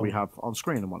different stuff that we have on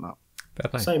screen and whatnot.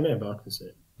 Same here, but I can see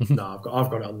it. No, I've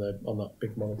got it on that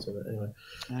big monitor. But anyway,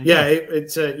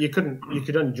 it's you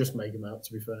could only just make them out.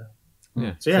 To be fair,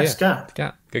 Yeah. So yeah, S.C.A.T.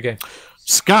 S.C.A.T. Good game.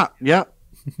 S.C.A.T, yeah.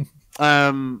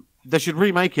 They should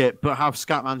remake it, but have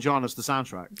Scatman John as the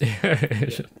soundtrack.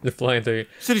 They're flying through.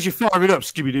 As soon as you fire it up,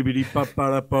 skibby dibby dee ba ba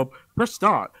da bub. Press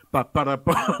start, ba ba da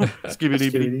bub. Skibby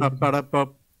dibby dee ba ba da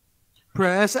bub.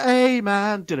 Press A,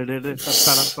 man. That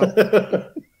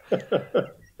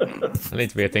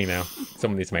needs to be a thing now.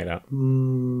 Someone needs to make that.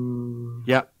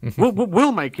 Yeah,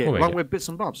 we'll make it We'll make along it. with bits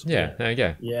and bobs. Yeah, there you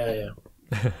go. Yeah.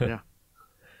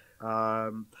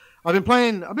 I've been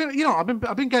playing. I've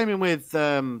been gaming with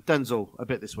Denzel a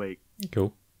bit this week.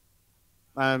 Cool.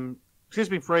 He's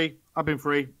been free. I've been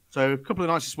free. So a couple of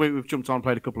nights this week, we've jumped on,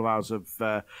 played a couple of hours of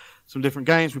some different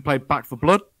games. We played Back for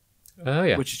Blood, Oh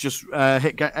yeah. which has just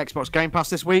hit Xbox Game Pass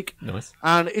this week, Nice.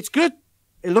 and it's good.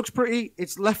 It looks pretty.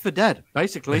 It's Left 4 Dead,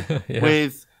 basically, Yeah.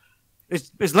 with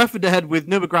it's Left 4 Dead with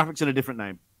newer graphics and a different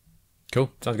name,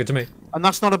 Cool. Sounds good to me. and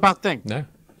that's not a bad thing. No.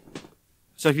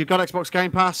 So if you've got Xbox Game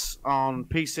Pass on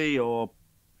PC or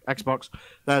Xbox,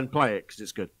 then play it because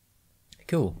it's good.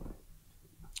 Cool.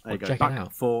 There you go. check it Back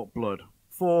out. for Blood.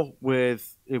 4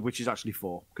 with, which is actually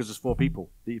 4 because there's 4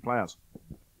 people that you play as.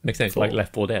 Makes sense. Like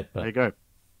Left 4 Dead. There you But go.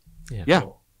 yeah. Yeah,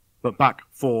 but Back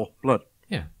for Blood.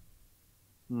 Yeah.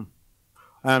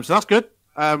 So that's good.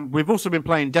 We've also been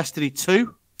playing Destiny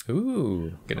 2.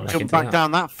 Ooh. Getting back Jump into back that.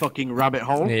 down that fucking rabbit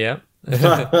hole. Yeah.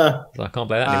 So I can't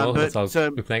play that anymore. but, That's what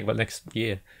I'll be playing about next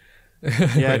year. Yeah,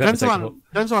 Maybe that's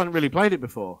Denzel hadn't really played it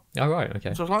before. Oh right.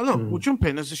 Okay. So I was like, look, we'll jump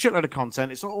in. There's a shitload of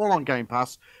content. It's all on Game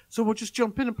Pass. So we'll just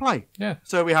jump in and play. Yeah.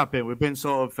 So we have been. We've been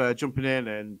sort of jumping in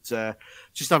and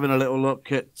just having a little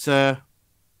look at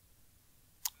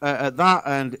that,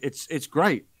 and it's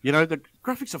great. You know, the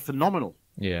graphics are phenomenal.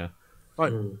 Yeah.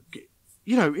 Like,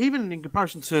 you know, even in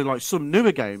comparison to like some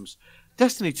newer games,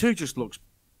 Destiny 2 just looks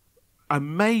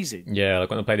amazing. Yeah. Like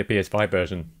when I played the PS5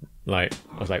 version, like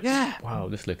I was like, Yeah. wow,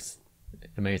 this looks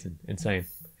amazing, insane.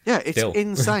 Yeah, it's Still.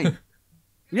 insane.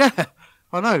 Yeah,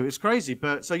 I know, it's crazy.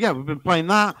 But so yeah, we've been playing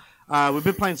that. We've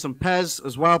been playing some PES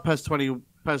as well. PES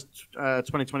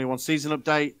 2021 season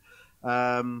update.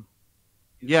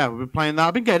 Yeah, we've been playing that.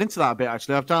 I've been getting into that a bit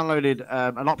actually. I've downloaded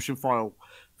an option file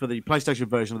for the PlayStation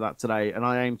version of that today, and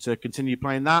I aim to continue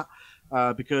playing that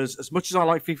because as much as I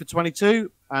like FIFA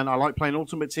 22 and I like playing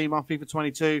Ultimate Team on FIFA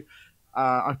 22,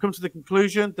 I've come to the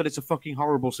conclusion that it's a fucking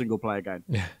horrible single player game.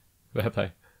 Yeah. Fair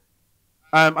play.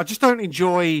 I just don't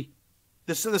enjoy.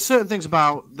 There's certain things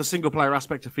about the single player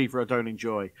aspect of FIFA I don't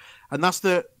enjoy, and that's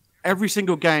that every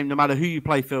single game, no matter who you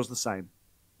play, feels the same.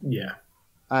 Yeah.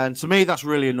 And to me, that's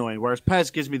really annoying. Whereas PES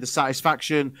gives me the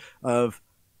satisfaction of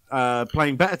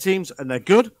playing better teams and they're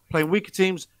good, playing weaker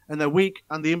teams and they're weak,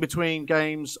 and the in between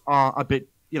games are a bit,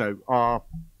 are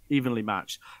evenly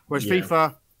matched. Whereas Yeah.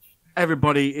 FIFA,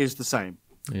 everybody is the same.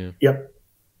 Yeah. Yep.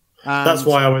 And That's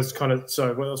why I was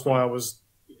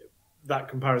that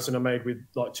comparison I made with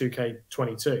like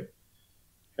 2K22,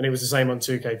 and it was the same on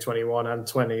 2K21 and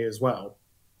 20 as well.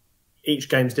 Each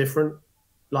game's different.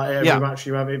 Like every match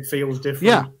you have, it feels different.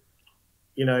 Yeah.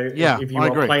 You know, Yeah, if you I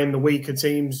are agree. playing the weaker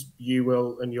teams, you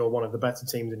will, and you're one of the better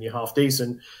teams and you're half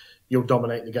decent, you'll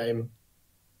dominate the game.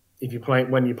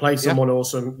 When you play someone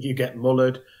awesome, you get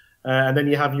mullered. And then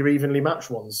you have your evenly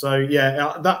matched ones. So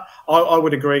yeah, that I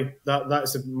would agree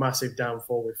that's a massive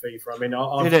downfall with FIFA. I mean,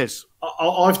 it is.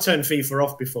 I've turned FIFA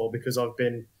off before because I've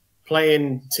been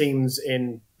playing teams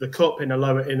in the cup in a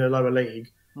lower league,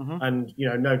 and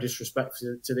no disrespect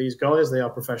to these guys, they are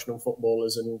professional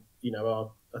footballers and are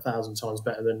 1,000 times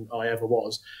better than I ever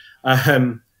was.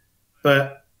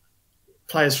 But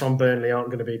players from Burnley aren't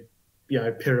going to be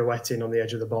pirouetting on the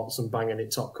edge of the box and banging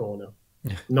it top corner.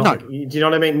 No. Do you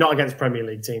know what I mean? Not against Premier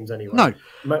League teams anyway.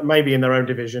 No. Maybe in their own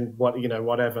division,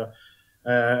 whatever.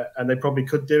 And they probably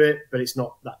could do it, but it's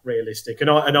not that realistic.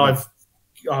 Well,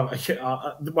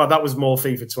 that was more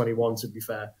FIFA 21 to be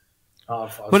fair.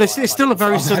 But it's still a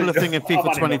very similar thing in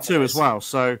FIFA 22 as well.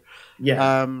 So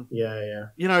to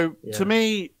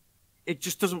me, it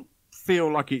just doesn't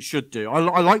feel like it should do.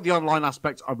 I like the online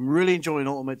aspect. I'm really enjoying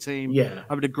Ultimate Team. Yeah.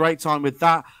 Having a great time with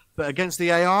that. But against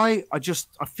the AI, I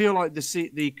feel like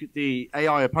the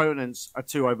AI opponents are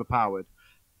too overpowered,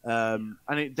 and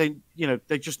they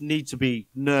just need to be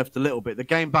nerfed a little bit. The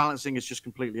game balancing is just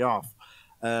completely off.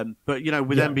 But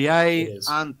with NBA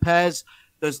and PES,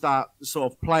 there's that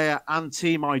sort of player and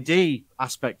team ID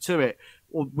aspect to it,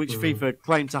 which FIFA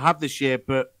claimed to have this year,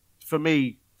 but for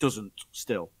me doesn't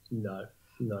still. No,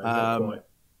 not quite.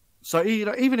 So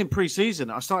even in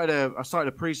pre-season, I started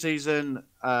a pre-season.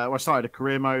 I started a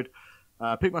career mode.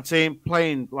 Picked my team,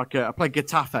 playing I played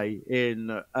Getafe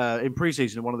in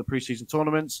pre-season in one of the pre-season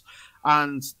tournaments,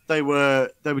 and they were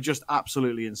just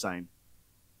absolutely insane.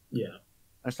 Yeah.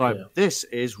 It's like, Yeah. this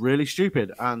is really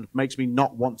stupid and makes me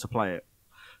not want to play it.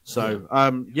 So,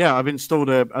 I've installed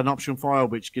an option file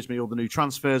which gives me all the new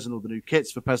transfers and all the new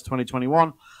kits for PES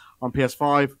 2021 on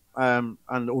PS5,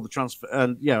 and all the transfer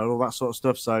and all that sort of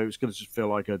stuff. So it's going to just feel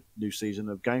like a new season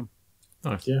of game.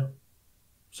 Nice. Yeah.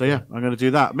 So I'm going to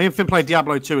do that. Me and Finn played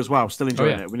Diablo 2 as well. Still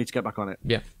enjoying yeah. it. We need to get back on it.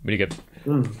 Yeah, really good.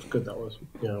 It's good that was.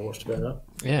 Yeah, I watched a bit of that.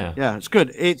 Yeah. Yeah, it's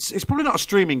good. It's probably not a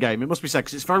streaming game. It must be said,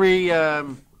 'cause it's very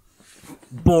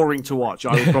boring to watch.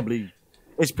 I would probably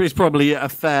it's probably a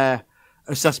fair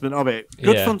assessment of it.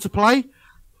 Good fun to play,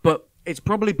 but it's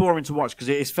probably boring to watch because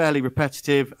it is fairly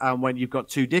repetitive. And when you've got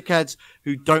two dickheads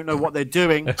who don't know what they're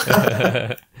doing,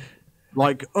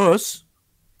 like us,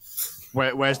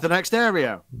 where's the next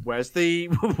area? Where's the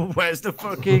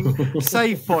fucking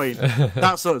save point?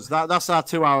 That's us. That's our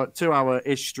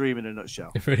 2-hour-ish stream in a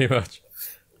nutshell. Pretty much.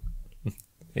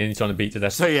 And he's trying to beat to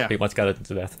death. So, yeah. Beat my skeleton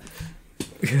to death.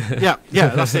 yeah,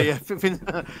 that's it. Yeah.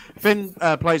 Finn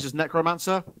plays as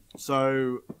Necromancer,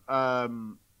 so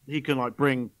he can like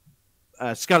bring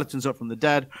skeletons up from the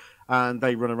dead, and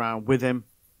they run around with him.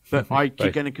 But I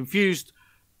keep getting confused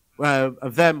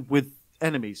of them with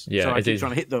enemies. Yeah, so I keep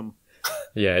trying to hit them.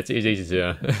 Yeah, it's easy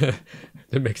to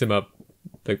mix them up.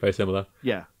 Look very similar.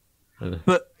 Yeah,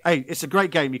 but hey, it's a great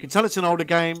game. You can tell it's an older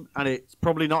game, and it's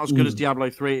probably not as good as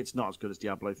Diablo 3. It's not as good as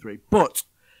Diablo 3, but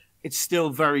it's still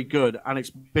very good, and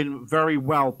it's been very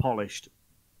well polished.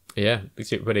 Yeah, it's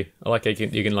super pretty. I like it.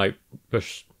 You can like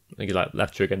push, I think you like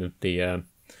left trigger and the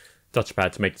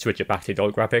touchpad to switch it back to the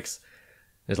old graphics.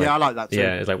 It's like, I like that too.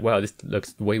 Yeah, it's like, wow, this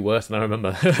looks way worse than I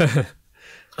remember.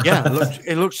 Yeah,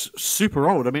 it looks super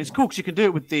old. I mean, it's cool because you can do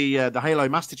it with the Halo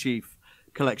Master Chief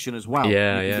collection as well.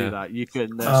 Yeah, you can do that. You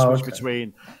can switch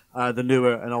between the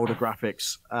newer and older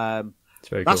graphics. It's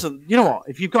very cool. You know what?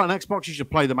 If you've got an Xbox, you should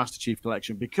play the Master Chief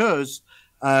collection because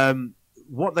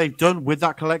what they've done with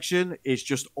that collection is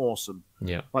just awesome.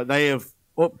 Yeah, like they have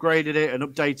upgraded it and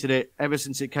updated it ever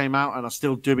since it came out, and are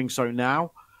still doing so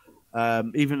now.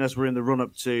 Even as we're in the run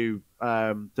up to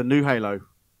the new Halo.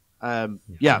 And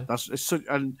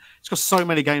it's got so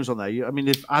many games on there. I mean,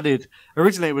 they've added.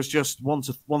 Originally, it was just 1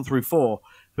 through 4,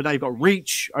 but now you've got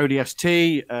Reach,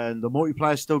 ODST, and the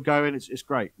multiplayer's still going. It's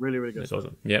great, really, really good. It's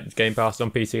awesome. Yeah, it's Game Pass on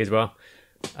PC as well.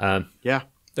 Yeah,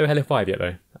 no Halo 5 yet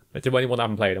though. It's the only one I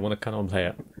haven't played. I want to kind of play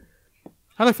it.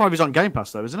 Halo 5 is on Game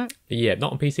Pass though, isn't it? Yeah,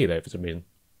 not on PC though for some reason.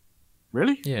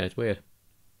 Really? Yeah, it's weird.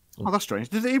 Oh, that's strange.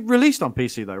 Did it released on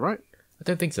PC though, right? I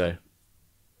don't think so.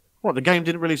 What, the game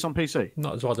didn't release on PC?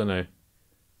 Not as well, I don't know.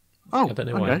 Oh, I don't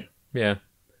know okay. why. Yeah.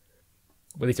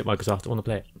 Released at Microsoft. I want to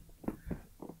play it.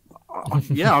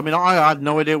 Yeah, I mean, I had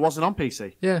no idea it wasn't on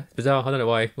PC. Yeah, it's bizarre. I don't know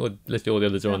why. Literally all the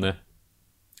others are on there.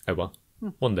 Oh well.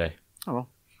 One day. Oh well.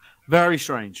 Very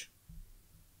strange.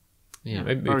 Yeah,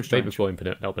 maybe before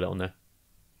Infinite, I'll put it on there.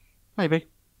 Maybe.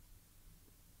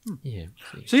 Yeah.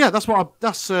 So yeah, that's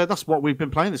what we've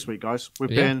been playing this week, guys.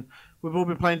 We've all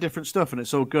been playing different stuff, and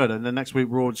it's all good. And then next week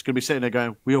we're all just going to be sitting there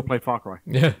going, "We all play Far Cry."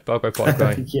 Yeah, Far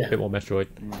Cry. Yeah. A bit more Metroid.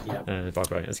 Far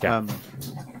Cry. Let's go.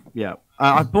 Yeah,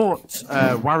 I bought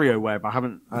WarioWare, but I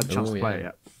haven't had a chance to play it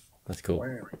yet. That's cool.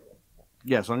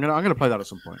 Yeah, so I'm gonna play that at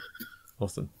some point.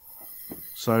 Awesome.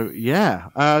 So yeah,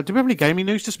 do we have any gaming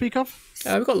news to speak of?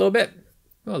 We've got a little bit.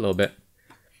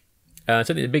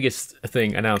 Certainly the biggest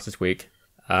thing announced this week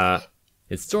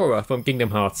is Sora from Kingdom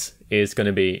Hearts is going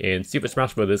to be in Super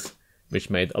Smash Bros., which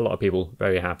made a lot of people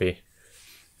very happy,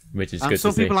 which is good to see.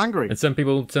 And some people angry. And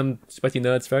some sweaty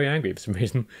nerds very angry for some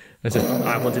reason. They said,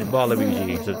 I wanted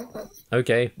Waluigi. I said,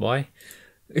 okay, why?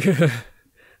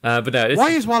 But no,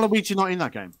 why is Waluigi not in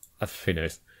that game? Who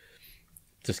knows?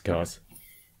 Just cars.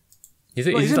 He's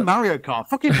in Mario Kart.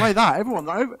 Fucking play that. Everyone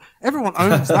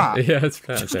owns that. Yeah, that's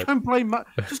fair. Just go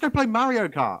play Mario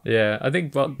Kart. Yeah, I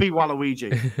think. Well, be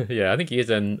Waluigi. Yeah, I think he is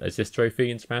an assist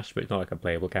trophy in Smash, but it's not like a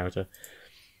playable character.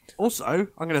 Also,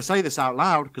 I'm going to say this out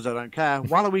loud because I don't care.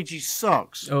 Waluigi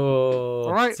sucks. Oh,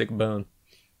 all right. Sick burn.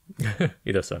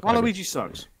 He does suck. Waluigi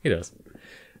sucks. He does.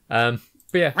 But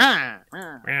yeah.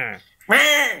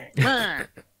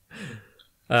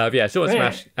 Sort of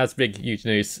Smash. That's big, huge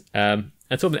news.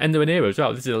 And sort of the end of an era as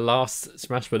well. This is the last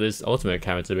Smash Brothers Ultimate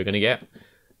character we're going to get.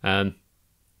 End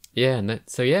of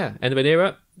an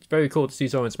era. It's very cool to see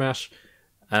Sora in Smash.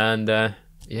 And I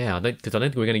don't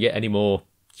think we're going to get any more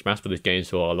Smash Brothers games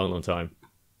for a long, long time.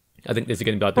 I think this is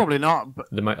going to be like probably not. But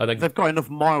I think they've got enough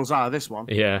miles out of this one.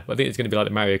 Yeah, I think it's going to be like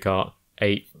the Mario Kart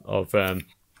 8 of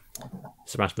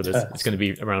Smash Brothers. It's going to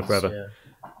be around forever.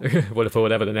 Yeah. For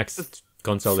whatever the next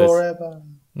console forever.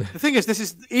 The thing is, this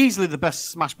is easily the best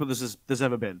Smash Brothers there's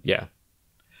ever been. Yeah.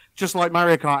 Just like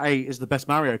Mario Kart 8 is the best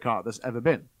Mario Kart there's ever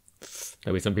been.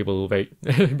 There'll be some people who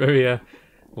very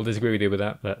will disagree with you with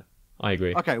that, but I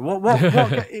agree. Okay,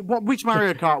 which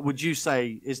Mario Kart would you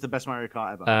say is the best Mario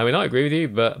Kart ever? I mean, I agree with you,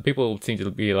 but people seem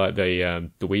to be like the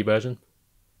Wii version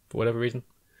for whatever reason.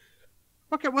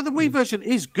 Okay, well, the Wii version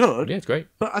is good. Yeah, it's great.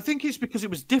 But I think it's because it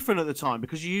was different at the time,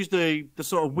 because you used the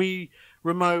sort of Wii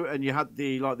remote and you had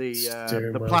the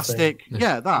plastic,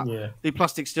 the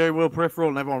plastic steering wheel peripheral,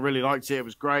 and everyone really liked it. It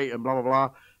was great and blah blah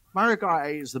blah. Mario Kart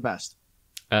 8 is the best.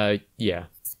 Yeah,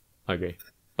 I agree.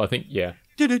 But I think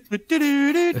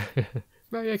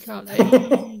Mario Kart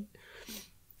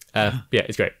 8. Yeah,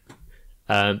 it's great.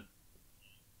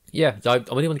 Yeah, so I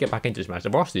really want to get back into Smash. The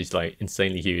roster is like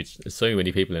insanely huge. There's so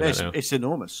many people in it now. It's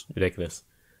enormous. Ridiculous.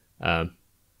 Yeah,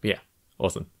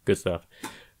 awesome. Good stuff.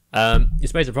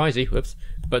 This may surprise you, whoops,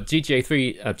 but the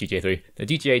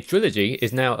GTA Trilogy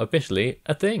is now officially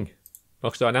a thing.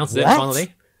 Rockstar announced it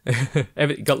finally.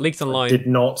 It got leaked online. Did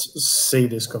not see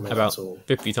this coming about at all.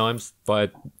 50 times via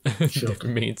different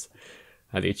means.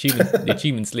 The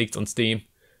achievements leaked on Steam.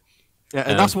 Yeah,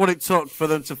 and that's what it took for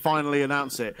them to finally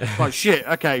announce it. Like, shit,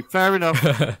 okay, fair enough.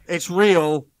 It's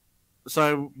real.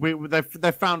 So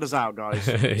they've found us out, guys.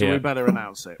 So we better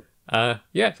announce it.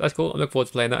 Yeah, that's cool. I look forward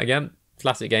to playing that again.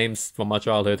 Classic games from my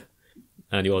childhood.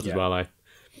 And yours as well, I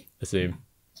assume.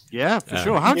 Yeah, for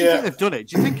sure. How do you think they've done it?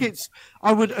 Do you think it's...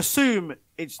 I would assume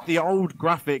it's the old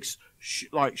graphics,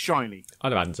 like, shiny.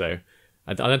 I'd imagine so.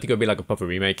 I don't think it'll be like a proper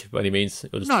remake by any means.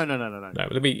 It'll just, No.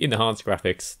 It'll be enhanced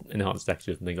graphics, enhanced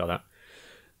textures and things like that.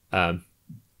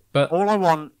 But all I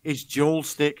want is dual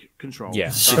stick control. Yeah.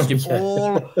 That's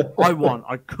all I want.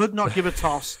 I could not give a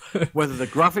toss whether the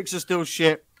graphics are still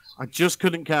shit. I just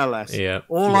couldn't care less. Yeah.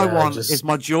 All I want is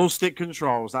my dual stick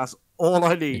controls. That's all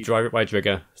I need. You drive it by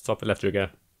trigger, stop it left trigger,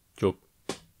 dual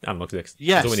analog sticks.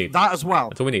 Yes, that's all we need. that as well.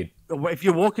 That's all we need. If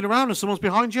you're walking around and someone's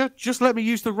behind you, just let me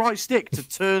use the right stick to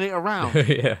turn it around.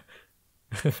 Yeah.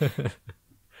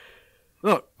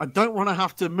 Look, I don't want to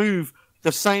have to move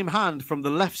the same hand from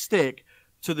the left stick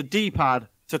to the D-pad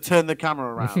to turn the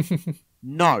camera around.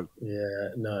 No. Yeah,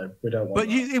 no, we don't want But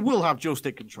that. it will have dual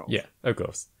stick controls. Yeah, of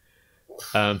course.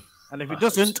 And if it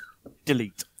doesn't,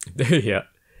 delete. Yeah.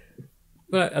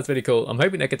 Well, that's really cool. I'm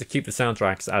hoping they get to keep the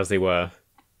soundtracks as they were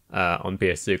on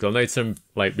PS2. Because I know some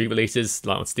like re-releases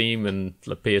like on Steam and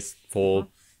like PS4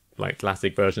 like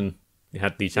classic version. They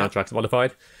had these soundtracks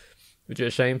modified, which is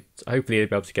a shame. So hopefully they'll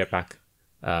be able to get back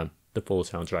the full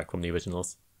soundtrack from the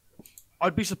originals.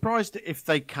 I'd be surprised if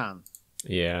they can.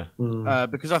 Yeah.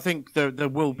 Because I think there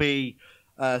will be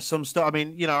some stuff. I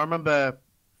mean, I remember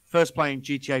first playing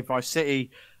GTA Vice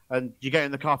City, and you get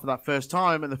in the car for that first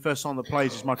time, and the first song that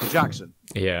plays is Michael Jackson.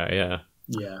 Yeah.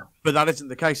 But that isn't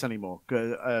the case anymore,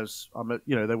 as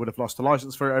they would have lost the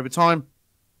license for it over time.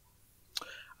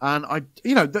 And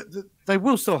they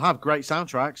will still have great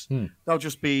soundtracks. They'll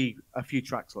just be a few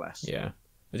tracks less. Yeah.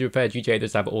 As you refer, GTA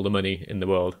does have all the money in the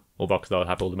world, or Rockstar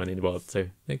have all the money in the world, so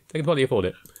they can probably afford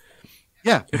it.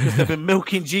 Yeah, because they've been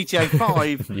milking GTA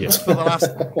 5 for the last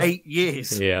 8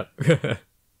 years. Yeah.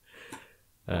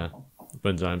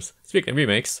 Fun times. Speaking of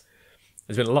remakes,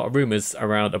 there's been a lot of rumours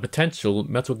around a potential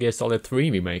Metal Gear Solid 3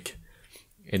 remake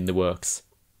in the works,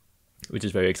 which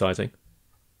is very exciting.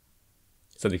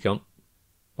 Sonny can't.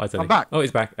 Bye, Sonny. I'm back. Oh,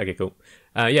 he's back. Okay, cool.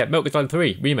 Yeah, Metal Gear Solid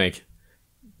 3 remake.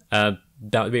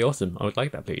 That would be awesome. I would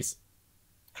like that, please.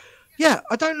 Yeah,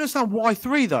 I don't understand why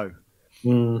 3, though.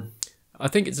 I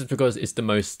think it's just because it's the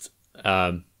most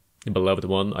beloved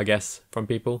one, I guess, from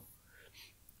people.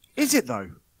 Is it, though?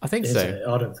 I think Is so. it?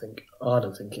 I don't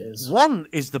think it is. 1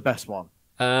 is the best one.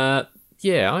 Yeah,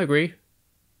 I agree.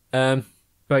 But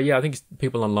yeah, I think it's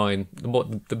people online. The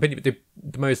one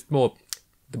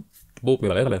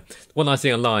I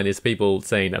see online is people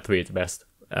saying that 3 is the best.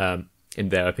 In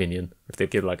their opinion, if they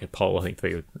give like a poll, I think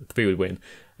 3 would win.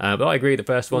 But I agree, the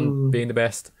first one being the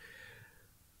best.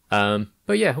 But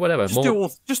yeah, whatever.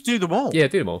 Just do them all. Yeah,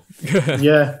 do them all.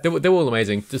 Yeah, they're all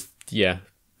amazing. Just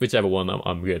whichever one,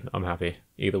 I'm good. I'm happy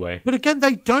either way. But again,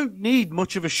 they don't need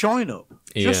much of a shine up.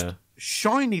 Just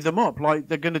shiny them up like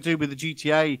they're going to do with the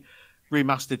GTA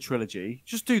remastered trilogy.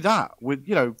 Just do that with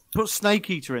put Snake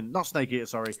Eater in, not Snake Eater,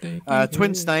 sorry,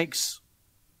 Twin Snakes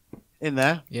in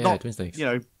there. Yeah, Twin Snakes.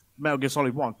 Metal Gear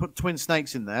Solid 1. Put Twin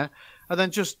Snakes in there, and then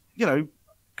just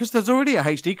because there's already a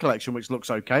HD collection which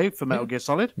looks okay for Metal Gear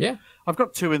Solid. Yeah, I've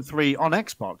got 2 and 3 on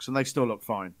Xbox, and they still look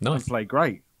fine. Nice. And play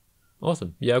great.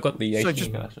 Awesome. Yeah, I've got the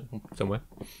HD collection somewhere.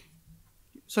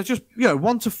 So just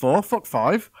 1 to 4, fuck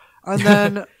 5, and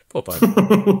then 4 or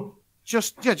 5.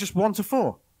 just 1 to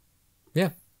 4. Yeah,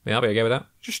 I'll be okay with that.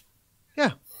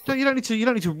 You don't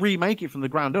need to remake it from the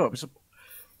ground up.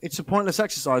 It's a pointless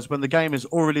exercise when the game is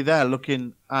already there,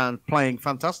 looking and playing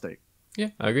fantastic. Yeah,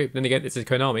 I agree. Then again, this is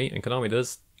Konami, and Konami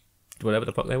does whatever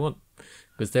the fuck they want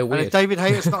because they're And weird. if David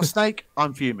Hayter's not a snake,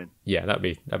 I'm fuming. Yeah, that'd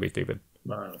be stupid.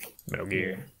 No. Metal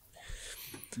Gear.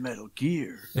 Metal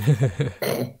Gear.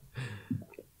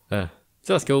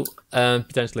 So that's cool,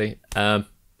 potentially.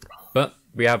 But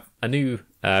we have a new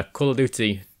Call of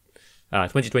Duty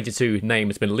 2022 name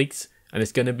has been leaked, and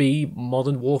it's going to be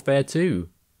Modern Warfare 2.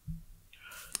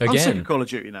 I'm sick Again. of Call of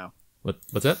Duty now.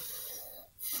 What's that?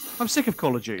 I'm sick of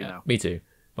Call of Duty now. Me too.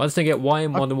 But I just don't get why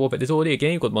Modern Warfare. There's already a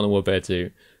game called Modern Warfare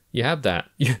 2. You have that.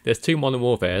 There's 2 Modern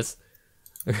Warfares.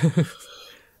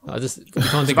 I just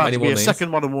can't think of any more Be a names. second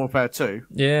Modern Warfare 2.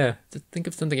 Yeah, just think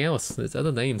of something else. There's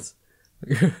other names.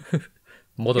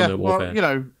 Modern Yeah, Warfare. well, you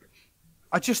know,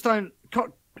 I just don't.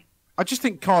 I just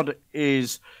think COD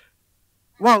is.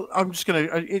 Well, I'm just gonna.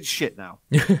 It's shit now.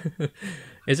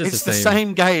 It's just It's the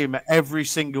same game every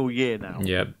single year now.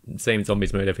 Yeah, same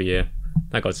zombies mode every year.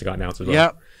 That got announced as well.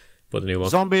 Yeah, For the new one.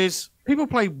 zombies. People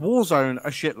play Warzone a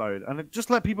shitload, and just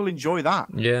let people enjoy that.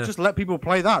 Yeah. Just let people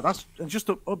play that. And just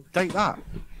update that.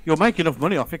 You'll make enough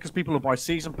money off it because people will buy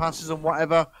season passes and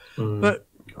whatever. But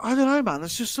I don't know, man.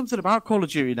 There's just something about Call of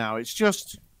Duty now. It's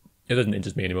just It doesn't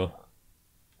interest me anymore.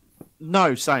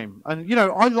 no, same. And you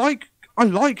know, I like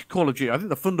Call of Duty. I think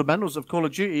the fundamentals of Call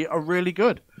of Duty are really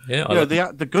good. Yeah, You know,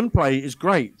 the gunplay is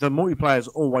great. The multiplayer is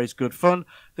always good fun.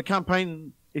 The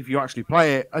campaign, if you actually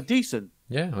play it, are decent.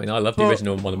 yeah. I mean, I love the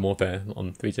original Modern Warfare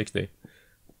on 360.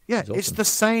 Yeah, It's it's awesome. the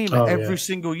same every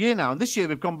single year now. And this year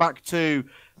we've gone back to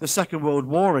the Second World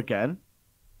War again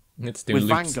It's doing with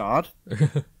loops. Vanguard.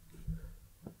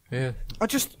 Yeah, I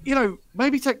just, you know,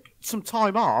 maybe take some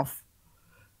time off,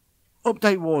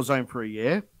 update Warzone for a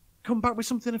year, come back with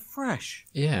something fresh.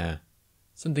 yeah.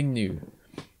 Something new.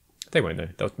 They won't know.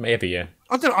 That was every year.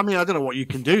 I don't know what you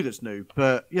can do that's new,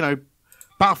 but you know,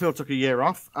 Battlefield took a year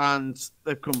off and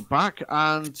they've come back,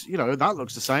 and you know that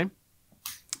looks the same.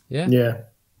 Yeah. Yeah.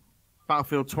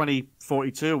 Battlefield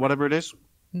 2042, whatever it is.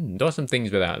 There are some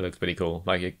things with that looks pretty cool.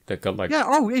 Like they've got like Yeah,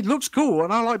 it looks cool,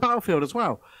 and I like Battlefield as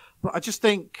well. But I just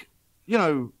think, you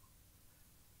know,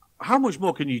 how much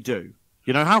more can you do?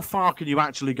 You know, how far can you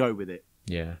actually go with it?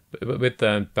 yeah. But with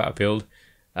Battlefield,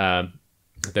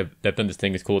 they've done this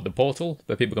thing. It's called the Portal,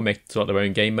 where people can make sort of their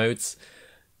own game modes.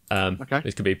 Okay.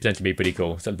 This could be potentially be pretty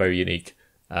cool. It's a very unique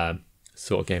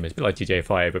sort of game. It's a bit like GTA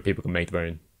 5, where people can make their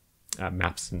own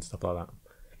maps and stuff like that.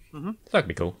 So that could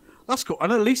be cool. That's cool,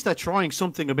 and at least they're trying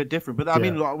something a bit different. But I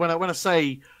mean, like, when I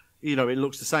say, you know, it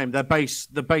looks the same, the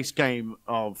base game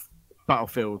of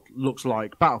Battlefield looks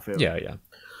like Battlefield. Yeah, yeah.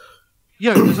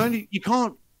 You know, there's only you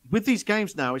can't with these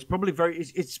games now. It's probably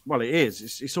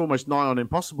it's almost nigh on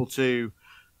impossible to,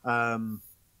 you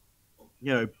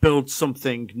know, build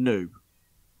something new.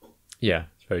 Yeah,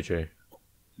 it's very true.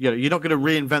 You know, you're not going to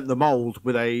reinvent the mold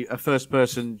with a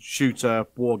first-person shooter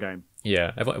war game.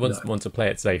 Yeah, everyone wants to play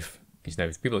it safe. Because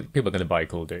you know, people are going to buy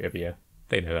Call of Duty every year.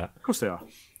 They know that. Of course they are.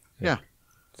 Yeah.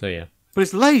 So yeah, But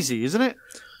it's lazy, isn't it?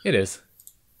 it is.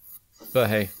 But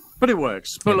hey, But it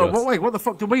works. But It look, does. wait, what the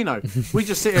fuck do we know? We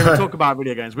just sit here and talk about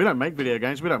video games. We don't make video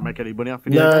games. We don't make any money off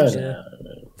video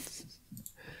games.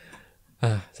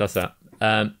 so that's that.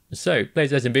 So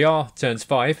PlayStation VR turns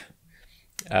 5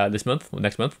 this month or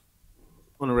next month.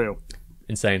 Unreal.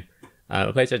 Insane.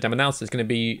 PlayStation have announced there's going to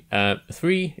be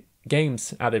 3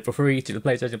 games added for free to the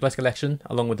PlayStation Plus collection,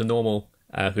 along with the normal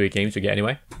 3 games we get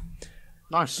anyway.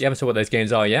 Nice. You haven't saw what those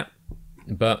games are yet,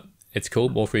 but it's cool.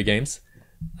 More free games.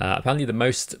 Apparently, the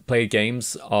most played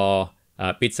games are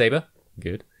Beat Saber.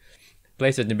 Good.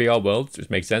 PlayStation VR World, which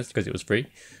makes sense because it was free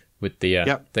with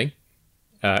the thing.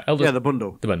 The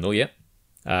bundle. The bundle, yeah.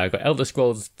 Got Elder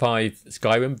Scrolls 5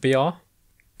 Skyrim VR.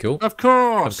 Cool. Of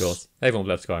course. Of course. Everyone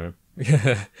loves Skyrim.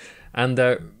 And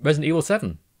Resident Evil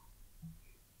 7.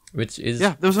 Which is...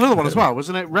 Yeah, there was another one as well,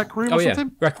 wasn't it? Rec Room or yeah.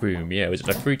 something? Rec Room, yeah. Which is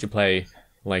a free-to-play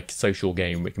like social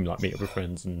game. We can like meet up with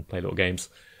friends and play little games.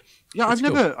 Yeah, It's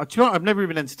I've never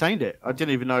even entertained it. I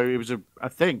didn't even know it was a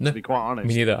thing, to be quite honest.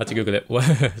 Me neither. I had to Google it. What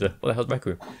the hell's Rec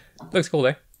Room? Looks cool,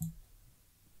 though.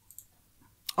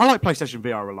 I like PlayStation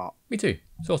VR a lot. Me too.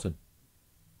 It's awesome.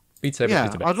 Beat Saber Yeah,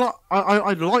 is the best.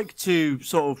 I'd like to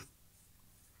sort of,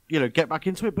 you know, get back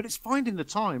into it, but it's finding the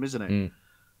time, isn't it?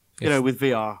 You know, with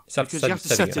VR, because you have to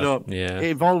set it up. Yeah. It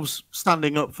involves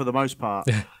standing up for the most part,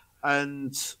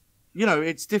 and you know,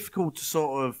 it's difficult to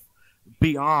sort of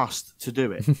be asked to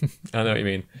do it. I know what you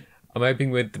mean. I'm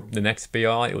hoping with the next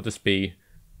VR, it'll just be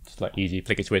just like easy,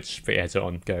 flick a switch, put your headset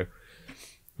on, go.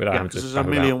 Without Yeah, having because to there's a faff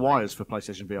million about. wires for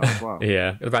PlayStation VR as well.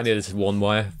 Yeah, apparently there's one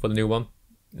wire for the new one.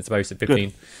 It's supposed to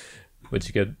 15, which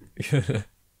is good.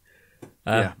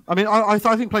 Yeah, I mean, I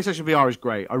think PlayStation VR is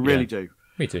great. I really do.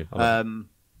 Me too. I like it.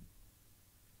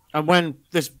 And when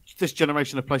this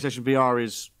generation of PlayStation VR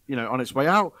is, on its way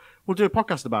out, we'll do a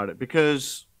podcast about it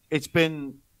because it's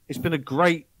been a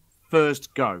great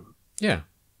first go. Yeah,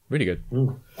 really good.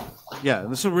 Yeah, and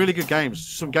there's some really good games.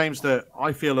 Some games that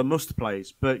I feel are must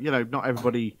plays, but not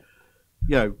everybody,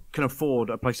 can afford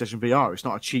a PlayStation VR. It's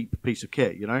not a cheap piece of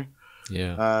kit,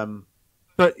 Yeah.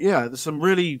 But yeah, there's some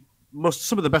really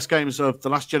some of the best games of the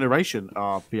last generation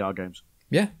are VR games.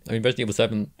 Yeah, I mean, Resident Evil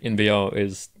 7 in VR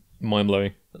is mind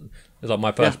blowing. It's like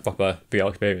my first proper VR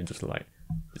experience. It's like,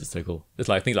 this is so cool. It's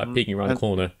like things like peeking around the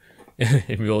corner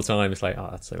in real time. It's like, oh,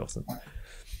 that's so awesome.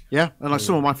 Yeah, and like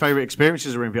some of my favourite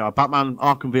experiences are in VR. Batman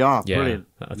Arkham VR, Yeah, brilliant.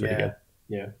 that's really good.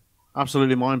 Yeah.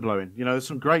 Absolutely mind blowing. There's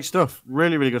some great stuff,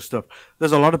 really, really good stuff.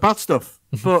 There's a lot of bad stuff,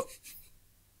 but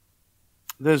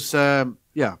there's a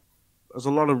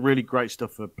lot of really great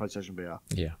stuff for PlayStation VR.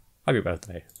 Yeah. Happy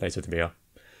birthday, PlayStation VR.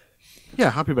 Yeah,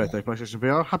 happy birthday, PlayStation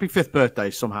VR. Happy 5th birthday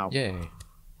somehow. Yay.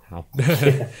 How?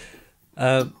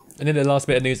 And then the last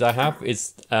bit of news I have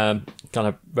is kind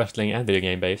of wrestling and video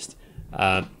game based.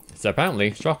 So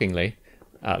apparently, shockingly,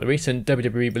 the recent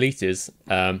WWE releases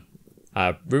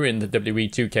ruined the WWE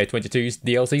 2K22's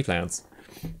DLC plans.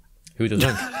 Who'd have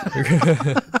thunk?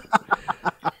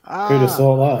 Who'd have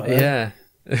thought that? Yeah.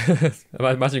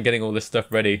 Imagine getting all this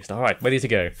stuff ready. It's like, all right, ready to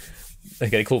go. I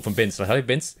get a call from Vince. Like, hello,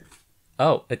 Vince.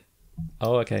 Oh,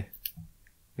 okay.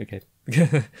 Okay.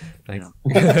 Thanks.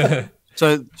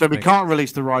 So we can't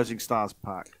release the Rising Stars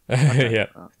pack. Okay. Yeah.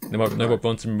 No more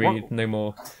Bronson Reed. No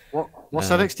more. What's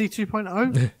NXT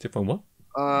 2.0?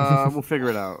 2.1? We'll figure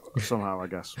it out somehow, I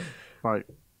guess. Right.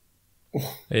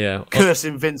 Yeah.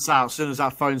 Cursing Vince out as soon as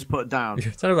that phone's put down.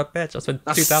 Son of a bitch. I spent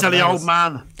That 2,000 silly hours. old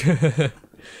man.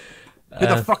 Who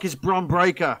the fuck is Bron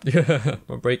Breaker?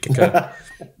 Bron Breaker.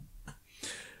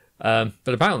 But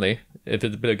apparently, it's a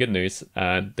bit of good news.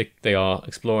 They are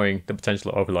exploring the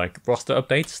potential of like roster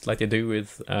updates, like they do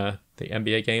with the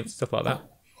NBA games, stuff like that.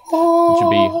 Which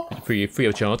would be free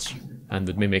of charge and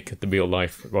would mimic the real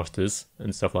life rosters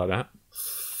and stuff like that.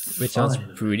 Which sounds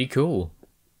pretty cool.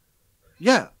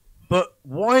 Yeah, but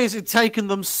why is it taking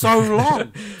them so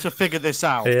long to figure this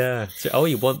out? Yeah. So,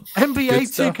 you want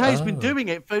NBA 2K's been doing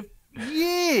it for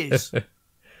years.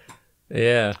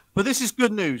 Yeah. But this is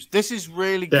good news. This is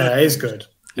really good. Yeah, it is good.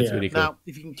 It's really cool. Now,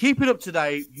 if you can keep it up to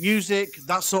date, music,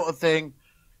 that sort of thing,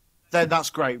 then that's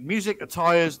great. Music,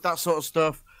 attires, that sort of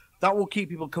stuff, that will keep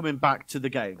people coming back to the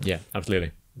game. Yeah,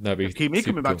 absolutely. That'd be Keep me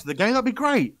coming back to the game, that'd be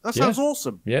great. That sounds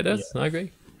awesome. Yeah, it does. Yeah. I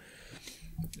agree.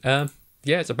 So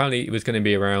apparently it was going to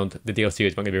be around, the DLC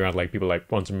was going to be around like people like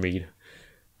Bronson Reed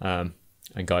and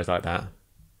guys like that.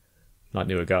 Like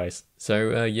newer guys. So,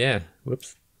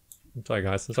 whoops. I'm sorry,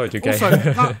 guys. I'm sorry,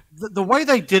 2K. Also, the way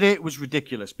they did it was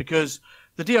ridiculous because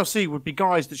the DLC would be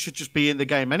guys that should just be in the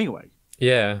game anyway.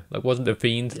 Yeah, like wasn't the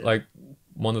Fiend like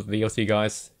one of the DLC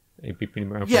guys? He'd been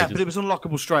around for ages. But it was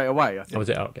unlockable straight away, I think. Oh, was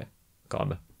it? Oh, okay. Can't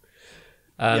remember.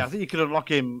 I think you could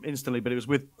unlock him instantly, but it was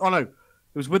with... Oh, no. It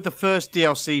was with the first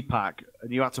DLC pack,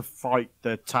 and you had to fight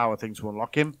the tower thing to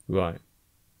unlock him. Right.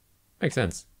 Makes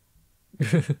sense.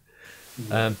 Something's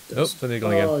gone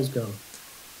again. Oh, he's gone.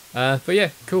 But yeah,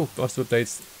 cool. Roster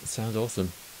updates. Sounds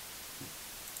awesome.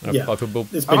 Yeah.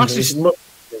 I'm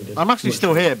actually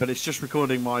still here, but it's just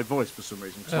recording my voice for some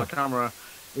reason because my camera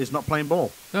is not playing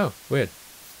ball. Oh, weird.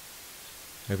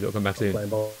 Hope it'll come back soon.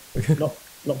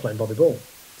 Not playing Bobby Ball.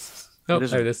 Oh,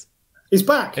 there it is. He's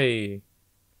back. Hey.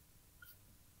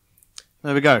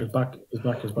 There we go. He's back.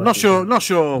 Not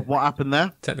sure what happened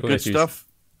there. Technical Good issues, stuff.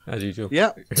 as usual.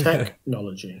 Yeah.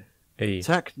 Technology. Hey.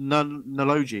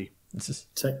 Technology.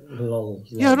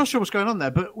 Technology. Yeah, I'm not sure what's going on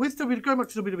there, but with going back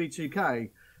to WWE 2K,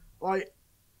 like,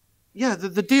 yeah,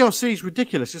 the DLC is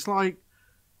ridiculous. It's like,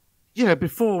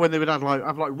 before when they would have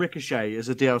like Ricochet as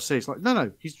a DLC, it's like,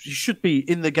 no, he should be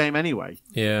in the game anyway.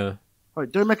 Yeah.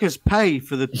 Like, don't make us pay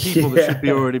for the people that should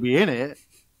already be in it.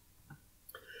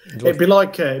 It'd be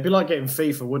like getting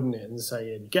FIFA, wouldn't it? And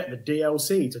saying, get the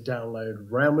DLC to download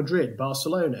Real Madrid,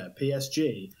 Barcelona,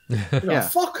 PSG. Like,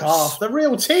 fuck off. The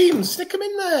real teams. Stick them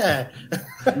in there.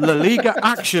 La Liga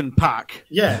Action Pack.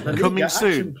 Yeah, La Liga coming Action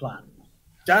soon. Plan.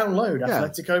 Download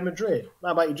Atletico Madrid.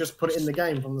 How about you just put it in the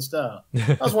game from the start?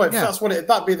 That's what.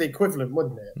 That'd be the equivalent,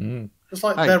 wouldn't it? Mm. It's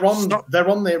like they're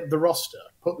on the roster.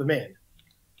 Put them in.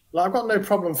 Like, I've got no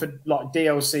problem for like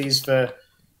DLCs for,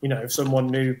 if someone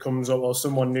new comes up or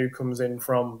someone new comes in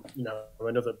from,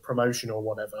 another promotion or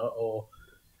whatever, or,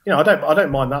 I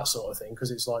don't mind that sort of thing because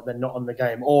it's like they're not on the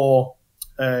game, or,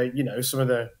 some of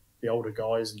the older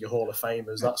guys, your Hall of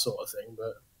Famers, that sort of thing.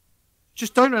 But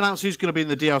just don't announce who's going to be in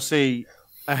the DLC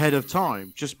ahead of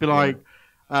time. Just be like,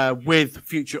 with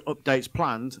future updates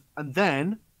planned, and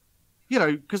then, you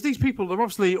know, because these people, they've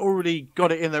obviously already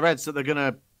got it in their heads that they're going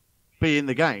to be in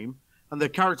the game, and their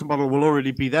character model will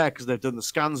already be there because they've done the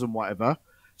scans and whatever.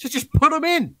 So just put them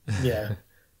in. Yeah.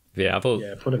 Yeah, I thought.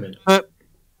 Yeah, put them in.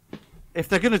 If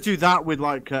they're going to do that with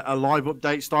like a live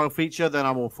update style feature, then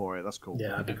I'm all for it. That's cool. Yeah,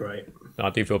 that'd be great. I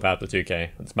do feel bad for 2K.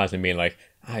 I just imagine being like,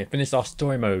 I finished our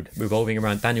story mode revolving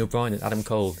around Daniel Bryan and Adam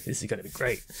Cole. This is going to be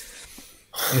great.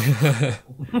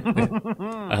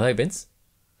 Hello, Vince.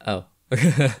 Oh.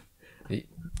 You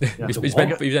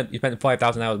spent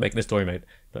 5,000 hours making the story mode,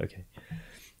 but okay.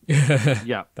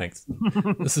 Yeah. Thanks.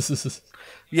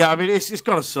 Yeah, I mean, it's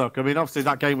got to suck. I mean, obviously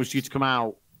that game was due to come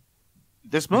out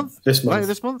this month? Later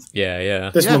this month? Yeah.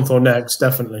 This month or next,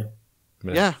 definitely.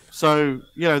 Yeah. So,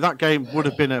 you know, that game would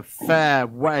have been a fair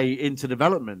way into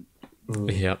development.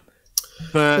 Yep.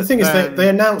 But the thing is, they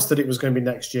announced that it was going to be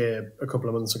next year a couple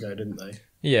of months ago, didn't they?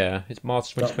 Yeah, it's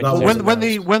March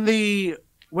 2020. When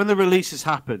the releases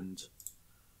happened,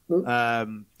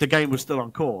 the game was still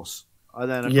on course. And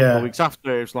then a couple of weeks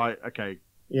after, it was like, okay.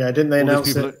 Yeah, didn't they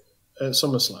announce it at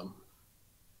SummerSlam?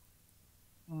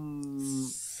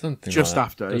 Something just like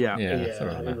after, that. yeah.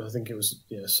 I think it was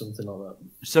something like that.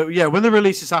 So yeah, when the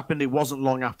releases happened, it wasn't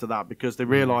long after that because they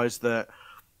realised that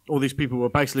all these people were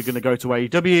basically going to go to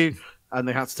AEW and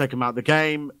they had to take them out of the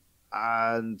game.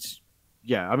 And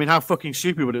yeah, I mean, how fucking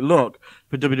stupid would it look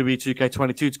for WWE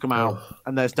 2K22 to come out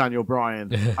and there's Daniel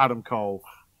Bryan, Adam Cole,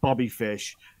 Bobby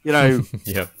Fish, you know,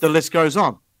 the list goes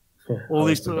on. All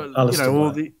these,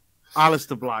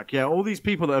 Aleister Black, all these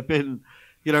people that have been,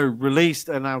 you know, released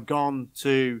and now gone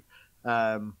to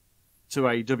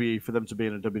AEW for them to be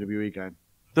in a WWE game.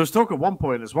 There was talk at one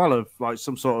point as well of like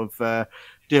some sort of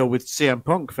deal with CM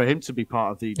Punk for him to be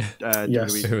part of the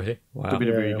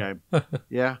WWE game.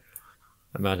 Yeah,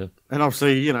 imagine. And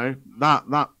obviously, you know,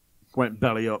 that went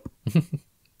belly up. I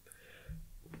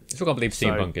still can't believe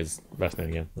CM Punk is wrestling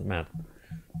again. It's mad.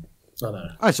 I know.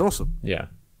 Oh, it's awesome. Yeah,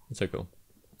 it's so cool.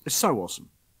 It's so awesome.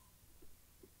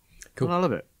 Cool. And I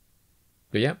love it.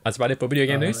 But yeah, that's about it for video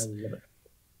game news.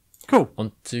 Cool.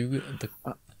 On to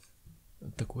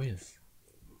the quiz.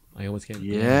 I always get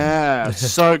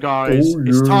So guys,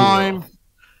 it's time.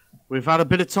 We've had a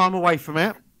bit of time away from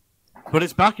it, but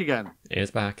it's back again.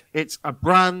 It's back. It's a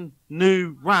brand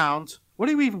new round. What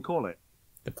do you even call it?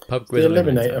 The pub quiz. The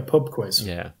Eliminator pub quiz.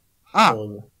 Yeah.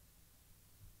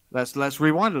 Let's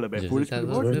rewind a little bit.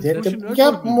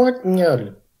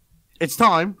 It's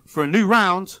time for a new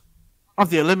round of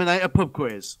the Eliminator pub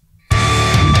quiz.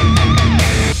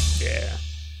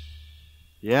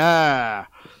 Yeah.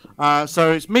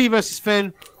 So it's me versus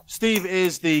Finn. Steve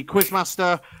is the quiz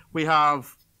master. We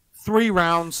have 3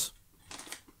 rounds,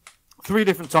 3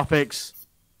 different topics.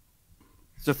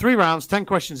 So 3 rounds, 10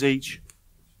 questions each,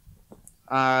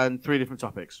 and 3 different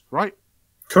topics, right?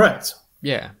 Correct.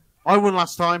 Yeah. I won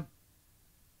last time.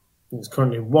 It's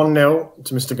currently 1-0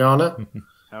 to Mr. Garner.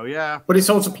 Hell yeah. But it's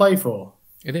all to play for.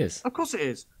 It is. Of course it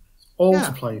is. All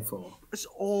to play for. It's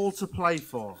all to play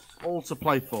for. All to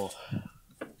play for.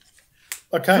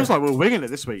 Okay. Feels like we're winging it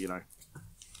this week, you know.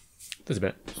 There's a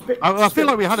bit. I feel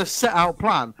like we had a set out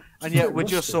plan, and yet we're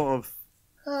just sort of.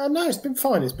 No, it's been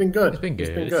fine. It's been good. It's been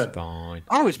good. It's fine.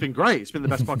 Oh, it's been great. It's been the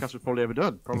best podcast we've probably ever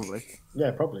done. Probably.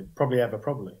 Yeah, probably. Probably ever.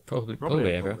 Probably. Probably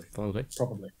ever. Probably.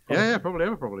 Yeah, probably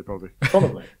ever. Probably. Probably.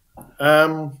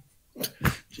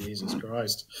 Jesus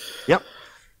Christ. Yep.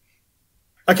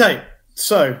 Okay,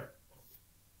 so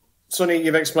Sonny,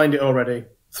 you've explained it already.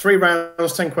 3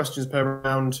 rounds, 10 questions per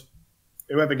round.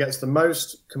 Whoever gets the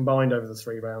most combined over the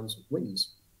 3 rounds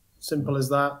wins. Simple as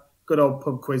that. Good old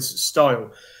pub quiz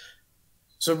style.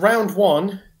 So round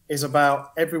 1 is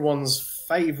about everyone's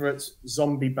favourite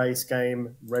zombie-based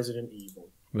game, Resident Evil.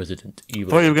 I thought you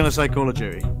were going to say Call of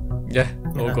Duty. Yeah,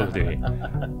 or Call of Duty.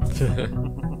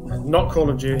 Not Call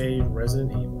of Duty,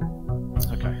 Resident Evil.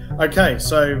 Okay,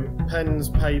 so pens,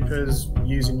 papers,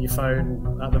 using your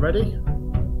phone at the ready?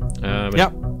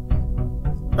 Yep.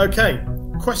 Okay,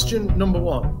 question number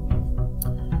 1.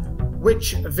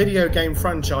 Which video game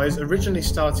franchise originally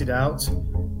started out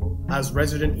as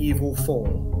Resident Evil 4?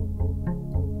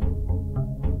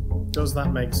 Does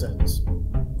that make sense?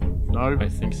 No. I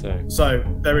think so. So,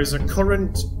 there is a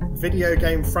current video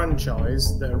game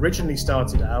franchise that originally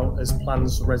started out as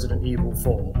plans for Resident Evil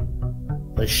 4.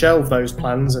 They shelved those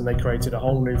plans and they created a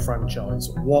whole new franchise.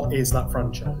 What is that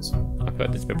franchise? I've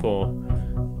heard this before. I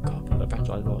can't remember what the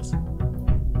franchise was.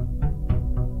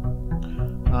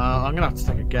 I'm going to have to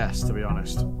take a guess, to be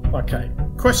honest. Okay.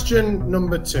 Question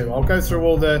number 2. I'll go through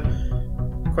all the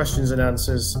questions and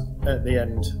answers at the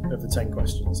end of the 10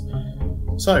 questions.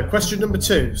 So, question number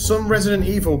 2. Some Resident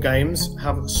Evil games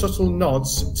have subtle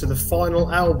nods to the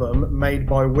final album made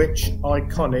by which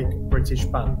iconic British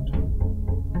band?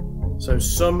 So,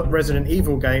 some Resident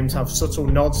Evil games have subtle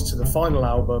nods to the final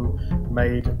album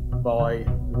made by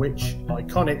which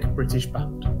iconic British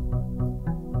band?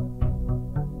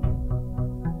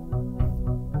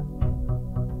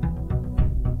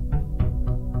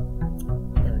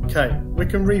 Okay, we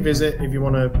can revisit if you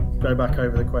want to go back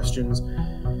over the questions.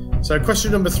 So,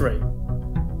 question number 3.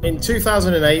 In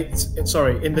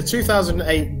the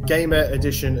 2008 Gamer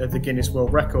edition of the Guinness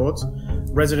World Records,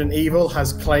 Resident Evil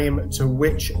has claim to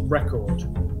which record?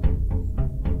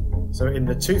 So, in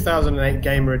the 2008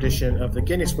 Gamer edition of the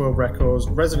Guinness World Records,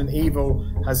 Resident Evil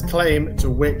has claim to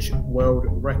which world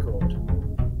record?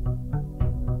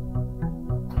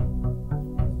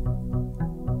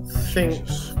 Think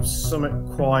something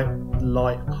quite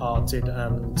light-hearted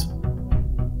and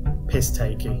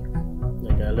piss-takey.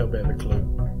 There you go, a little bit of a clue.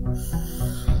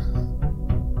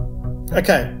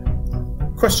 Okay,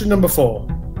 question number 4.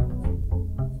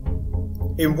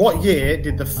 In what year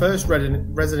did the first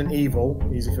Resident Evil,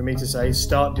 easy for me to say,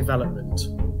 start development?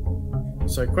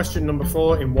 So question number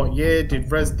 4, in what year did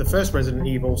the first Resident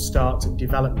Evil start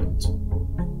development?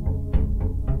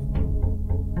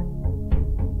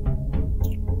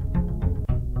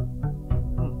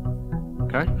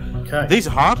 Okay. These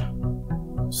are hard.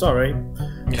 Sorry.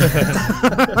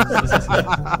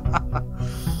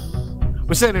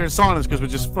 We're sitting here in silence because we're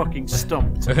just fucking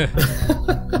stumped.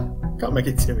 Can't make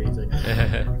it too easy.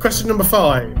 Question number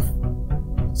 5.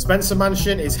 Spencer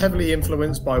Mansion is heavily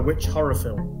influenced by which horror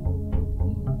film?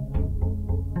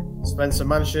 Spencer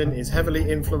Mansion is heavily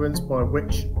influenced by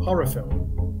which horror film?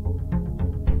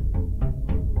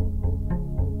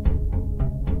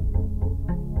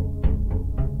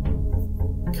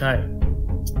 Okay,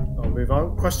 I'll move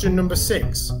on. Question number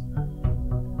 6.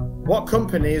 What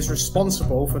company is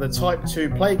responsible for the Type 2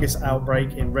 Plagueis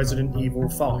outbreak in Resident Evil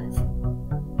 5?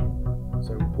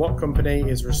 So, what company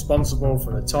is responsible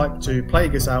for the Type 2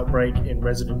 Plagueis outbreak in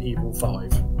Resident Evil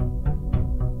 5?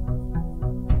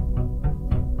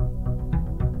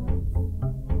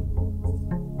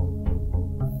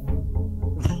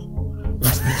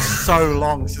 So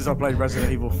long since I played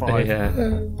Resident Evil 5. Yeah.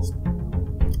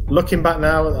 Looking back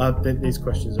now, I think these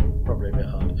questions are probably a bit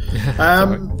hard.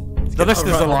 The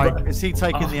listeners are like, is he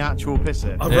taking the actual piss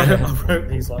here? I wrote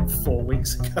these like 4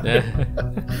 weeks ago.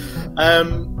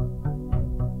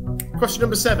 Question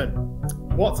number 7.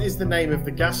 What is the name of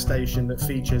the gas station that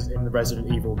features in the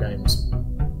Resident Evil games?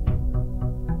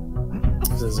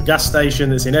 So there's a gas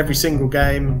station that's in every single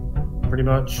game, pretty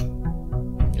much.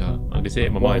 Yeah, I can see it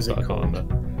in my mind, but I can't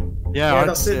remember. Yeah,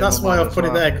 that's it. That's why I've put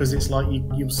it there, because it's like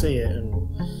you'll see it. And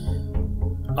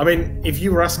I mean, if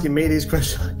you were asking me these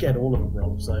questions, I'd get all of them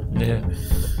wrong. So Yeah.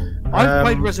 I've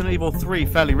played Resident Evil 3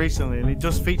 fairly recently, and it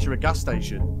does feature a gas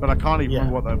station, but I can't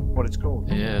even remember what it's called.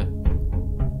 Yeah.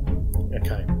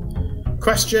 Okay.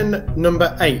 Question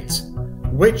number 8.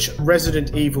 Which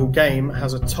Resident Evil game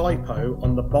has a typo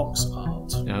on the box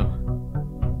art? No.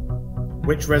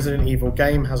 Which Resident Evil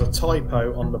game has a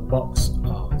typo on the box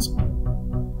art?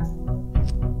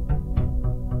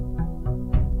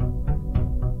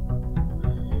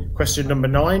 Question number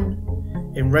 9.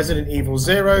 In Resident Evil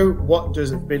 0, what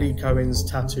does Billy Cohen's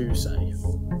tattoo say?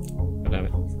 I don't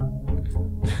know.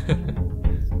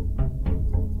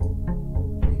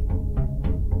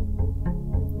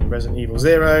 In Resident Evil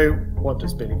 0, what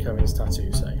does Billy Cohen's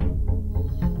tattoo say?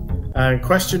 And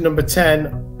question number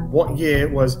 10. What year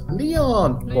was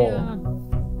Leon born?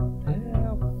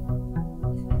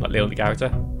 Like Leon the character?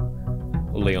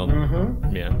 Or Leon?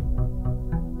 Mm-hmm. Yeah.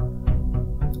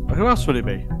 Who else would it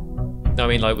be? No, I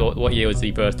mean, like, what year was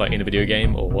he first, like, in a video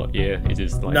game, or what year is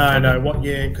his, like... No, what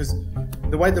year? Because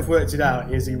the way they've worked it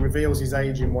out is he reveals his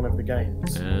age in one of the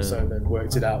games. So they've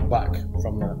worked it out back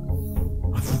from that.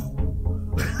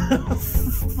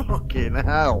 Fucking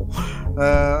hell.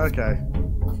 Okay.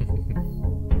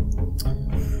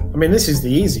 I mean, this is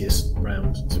the easiest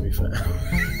round, to be fair.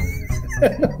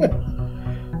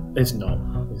 It's not.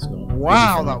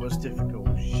 Wow, that was difficult.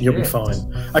 You'll be fine.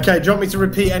 Okay, do you want me to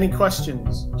repeat any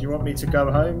questions? Do you want me to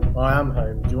go home? I am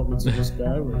home. Do you want me to just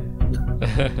go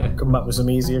and come back with some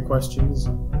easier questions?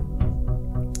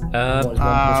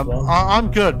 I'm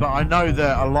good, but I know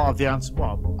that a lot of the answers...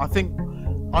 Well, I think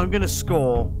I'm going to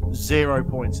score 0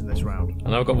 points in this round.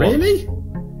 And I've got really?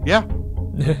 one. Yeah.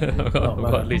 I've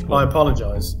got at least one. I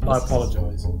apologise.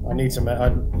 I need to make...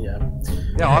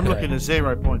 Yeah, I'm looking at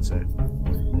 0 points here.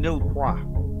 Nil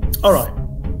point. All right.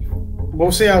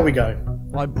 We'll see how we go.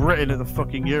 Like Britain at the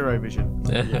fucking Eurovision.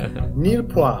 Nil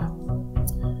point.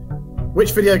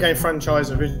 Which video game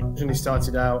franchise originally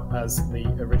started out as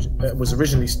was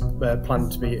originally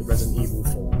planned to be Resident Evil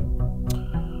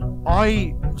 4?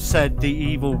 I said The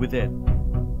Evil Within.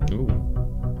 Ooh.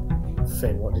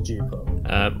 Finn, what did you put?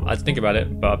 I had to think about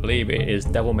it, but I believe it is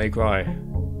Devil May Cry.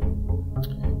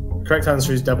 Correct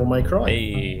answer is Devil May Cry.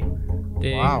 Hey.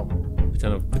 Ding. Wow.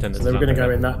 Pretend So they were going to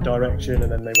go in that direction,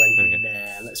 and then they went,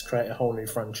 nah, let's create a whole new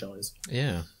franchise.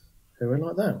 Yeah. Who went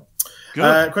like that?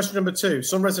 Good. Question number 2.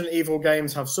 Some Resident Evil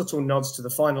games have subtle nods to the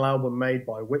final album made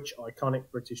by which iconic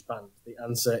British band? The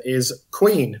answer is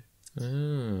Queen.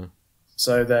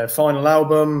 So their final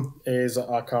album is,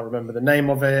 I can't remember the name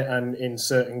of it, and in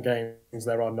certain games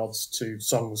there are nods to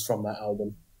songs from that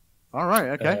album. All right,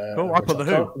 okay, cool. I put The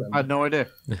Who. I had no idea.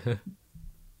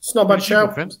 It's not a bad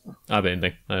shout. I don't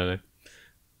know.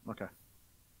 Okay.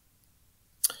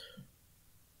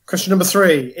 Question number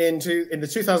 3. In the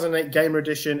 2008 Gamer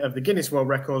edition of the Guinness World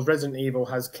Records, Resident Evil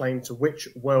has claimed to which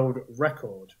world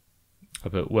record? I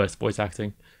put worst voice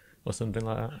acting or something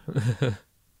like that.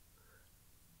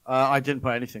 I didn't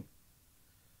put anything.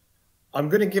 I'm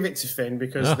going to give it to Finn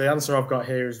because the answer I've got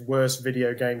here is worst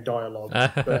video game dialogue,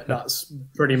 but that's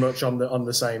pretty much on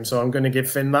the same. So I'm going to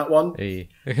give Finn that one. Hey.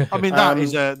 I mean, that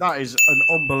is an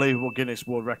unbelievable Guinness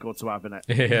World Record to have in it.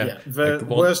 Yeah. The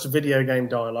worst video game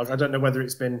dialogue. I don't know whether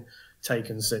it's been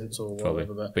taken since or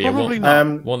whatever. But yeah, probably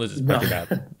not. One is just pretty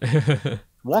bad.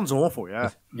 One's awful, yeah.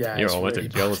 Yeah, You're it's almost really a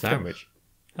Joel sandwich.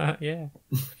 Yeah.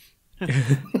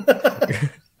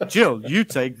 Jill, you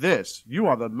take this. You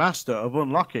are the master of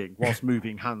unlocking whilst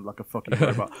moving hand like a fucking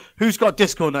robot. Who's got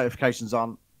Discord notifications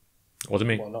on? Wasn't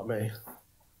me. Well, not me.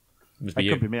 Must It be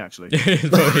you. could be me, actually. Yeah,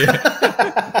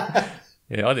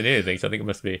 I didn't hear anything, so I think it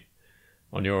must be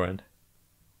on your end.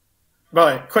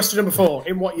 Right, question number 4.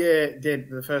 In what year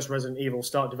did the first Resident Evil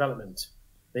start development?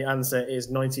 The answer is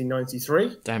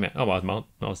 1993. Damn it. Oh, I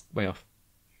was way off.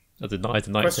 I did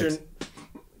 96.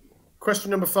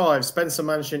 Question number 5. Spencer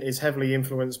Mansion is heavily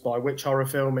influenced by which horror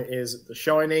film? It is The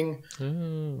Shining.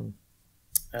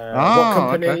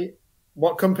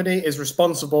 What company is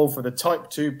responsible for the Type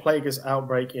 2 Plagueis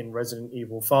outbreak in Resident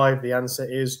Evil 5? The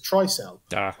answer is Tricell.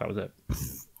 That was it.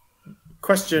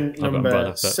 Question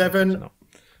number 7.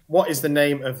 What is the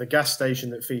name of the gas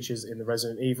station that features in the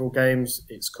Resident Evil games?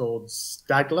 It's called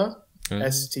Stagla.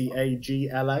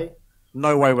 S-T-A-G-L-A.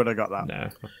 No way would I got that. No.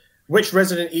 Which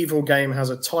Resident Evil game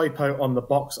has a typo on the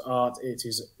box art? It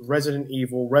is Resident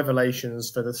Evil Revelations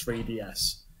for the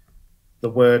 3DS. The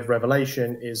word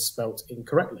revelation is spelt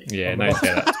incorrectly. Yeah, no,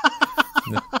 say that.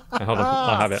 Hold on,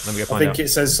 I'll have it. Let me go find out. I think it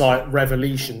says like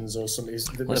Revelations or something. Is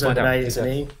an A is an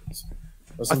E?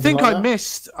 I think I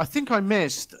missed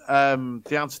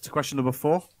the answer to question number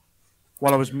 4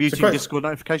 while I was muting Discord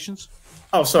notifications.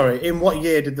 Oh, sorry. In what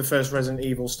year did the first Resident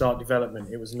Evil start development?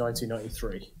 It was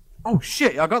 1993. Oh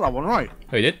shit! I got that one right.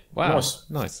 Oh, you did? Wow,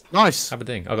 Nice. Have a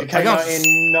ding. It came out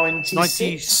in 96.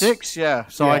 96, yeah.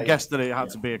 So I guessed that it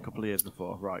had to be a couple of years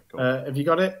before. Right, cool. Have you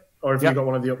got it? Or have you got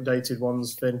one of the updated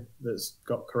ones, Finn, that's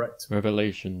got correct?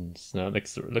 Revelations. No,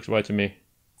 it looks right to me.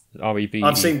 R-E-V-E.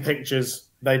 I've seen pictures.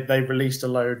 They released a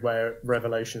load where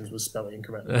Revelations was spelled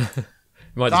incorrectly.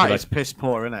 That is piss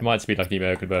poor, isn't it? Might be like the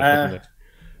American version.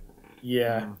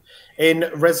 Yeah. In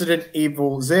Resident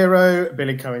Evil 0,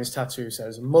 Billy Cohen's tattoo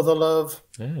says Mother Love.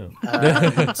 Oh.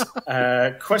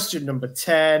 And, question number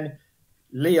 10.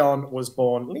 Leon was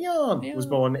born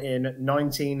in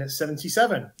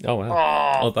 1977. Oh,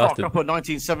 wow. Oh, fuck, I put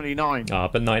 1979. Ah,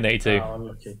 but 1982. Oh,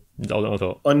 unlucky. I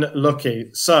thought. Unlucky.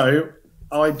 So,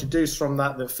 I deduced from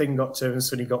that Finn got 2 and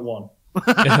Sonny got 1.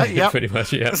 Pretty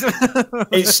much, yeah.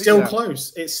 It's still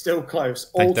close. It's still close.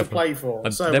 All to play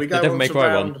for. So we go Devil on May to Cry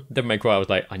round... one. Devil May Cry, I was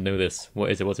like, I know this. What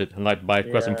is it? What's it? And like by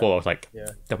question 4, I was like,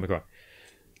 Devil May Cry.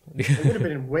 It would have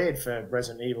been weird for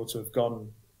Resident Evil to have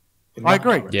gone. I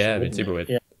agree. Yeah, it's super weird.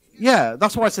 Yeah,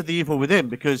 that's why I said The Evil Within,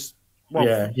 because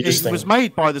it was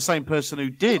made by the same person who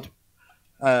did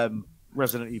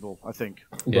Resident Evil, I think.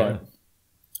 Yeah. Right.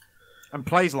 And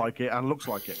plays like it and looks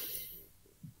like it.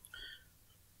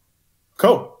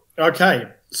 Cool. Okay,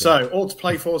 so all to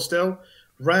play for still.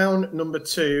 Round number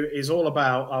 2 is all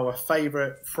about our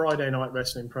favourite Friday night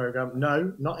wrestling program.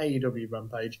 No, not AEW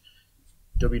Rampage,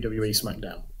 WWE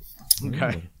SmackDown.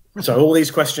 Okay. So all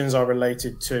these questions are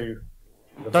related to...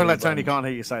 Don't let Tony Khan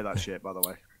hear you say that shit, by the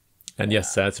way. And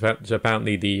yes, so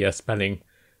apparently the spelling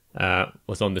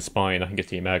was on the spine. I think it's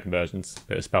the American versions.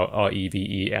 But it was spelled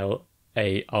Revelaitons.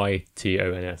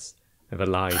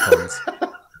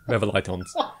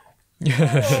 Revelaitons.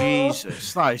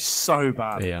 Jesus, that is so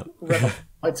bad. Yeah.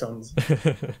 Revelaitons.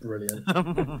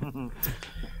 Brilliant.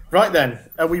 Right then,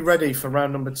 are we ready for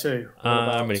round number 2?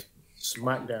 I'm ready.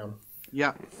 SmackDown.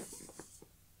 Yeah.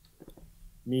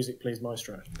 Music, please,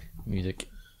 Maestro. Music.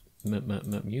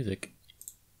 Music.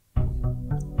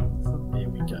 Here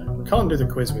we go. We can't do the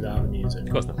quiz without the music.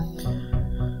 Of course not.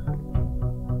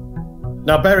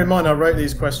 Now, bear in mind, I wrote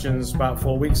these questions about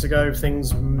 4 weeks ago.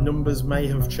 Numbers may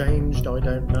have changed. I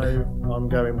don't know. I'm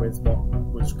going with what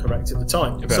was correct at the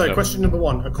time. So, question number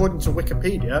 1. According to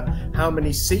Wikipedia, how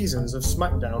many seasons of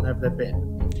SmackDown have there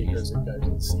been? Because it goes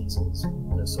in seasons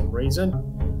for some reason.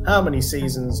 How many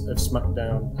seasons of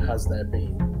SmackDown has there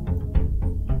been?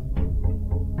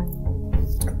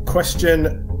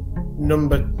 Question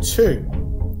number 2.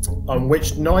 On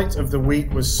which night of the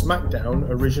week was SmackDown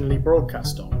originally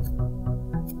broadcast on?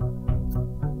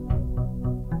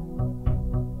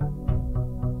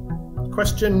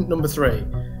 Question number 3.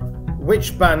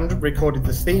 Which band recorded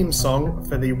the theme song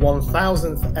for the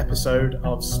 1000th episode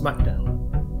of SmackDown?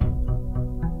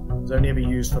 It was only ever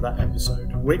used for that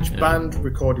episode. Which band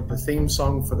recorded the theme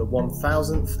song for the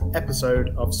 1000th episode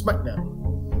of SmackDown?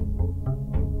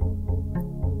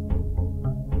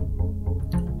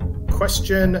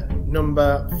 Question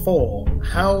number 4.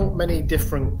 How many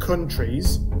different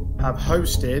countries have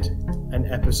hosted an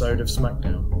episode of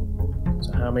SmackDown?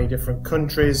 So how many different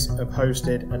countries have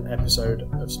hosted an episode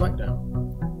of SmackDown?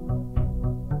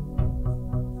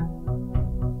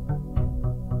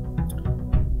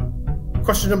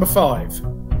 Question number 5.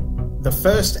 The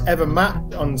first ever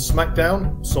match on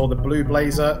SmackDown saw the Blue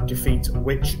Blazer defeat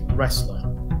which wrestler?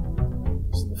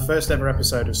 So the first ever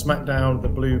episode of SmackDown, the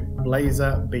Blue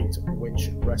Blazer beat which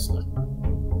wrestler?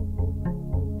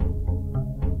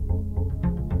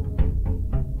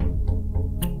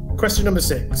 Question number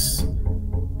 6.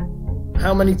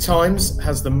 How many times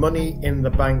has the Money in the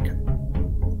Bank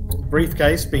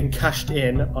briefcase been cashed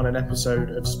in on an episode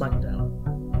of SmackDown?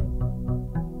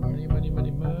 Money, money,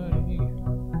 money, money.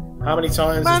 How many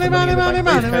times has the Money in the Bank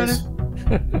briefcase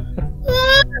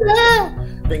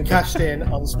been cashed in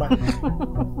on SmackDown?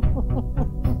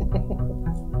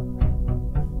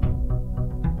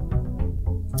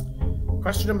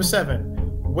 Question number 7.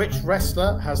 Which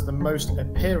wrestler has the most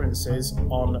appearances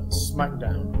on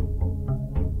SmackDown?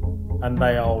 And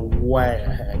they are way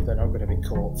ahead. They're not going to be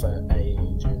caught for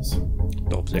ages.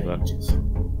 Dolph Ziggler.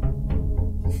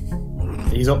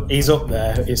 He's up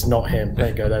there. It's not him. There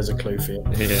you go. There's a clue for you.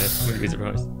 Yeah, wouldn't be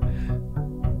surprised.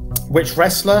 Which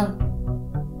wrestler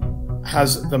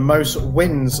has the most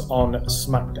wins on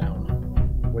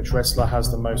SmackDown? Which wrestler has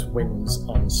the most wins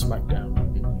on SmackDown?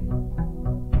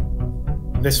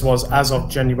 This was as of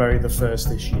January the 1st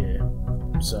this year.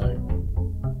 So,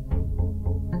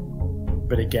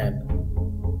 but again,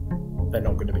 they're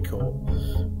not going to be caught.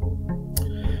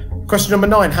 Question number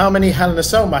 9. How many Hell in a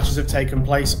Cell matches have taken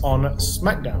place on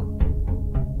SmackDown?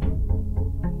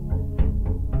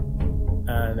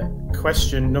 And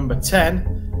question number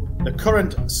 10. The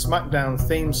current SmackDown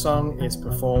theme song is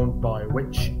performed by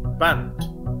which band?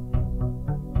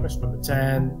 Question number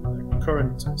 10. The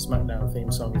current SmackDown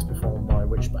theme song is performed by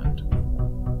which band?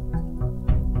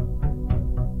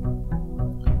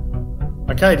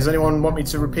 Okay, does anyone want me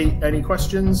to repeat any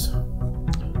questions?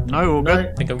 No, all good.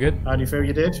 I think I'm good. How do you feel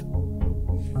you did?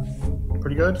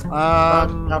 Pretty good?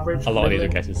 Average? A lot of these are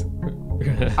maybe? guesses.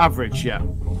 Average, yeah.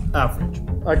 Average.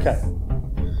 Okay.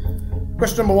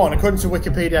 Question number 1. According to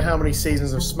Wikipedia, how many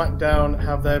seasons of SmackDown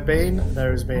have there been?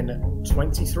 There has been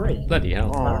 23. Bloody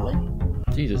hell. Apparently.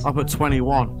 Jesus. I put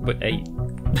 21. But 8.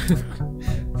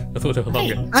 I thought they were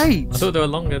longer. 8? I thought they were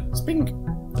longer. It's been...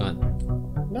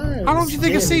 No. How long do you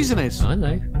think a season is? I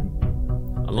know.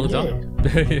 A long time.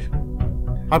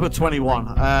 I put 21.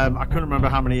 I couldn't remember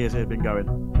how many years it had been going.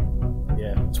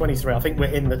 Yeah, 23. I think we're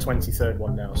in the 23rd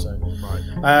one now. So, Right.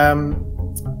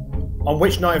 On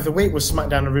which night of the week was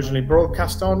SmackDown originally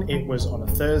broadcast on? It was on a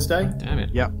Thursday. Damn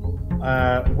it. Yep.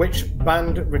 Which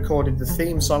band recorded the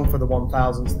theme song for the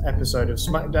 1000th episode of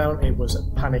SmackDown? It was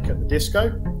Panic at the Disco.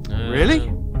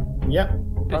 Really? Yep.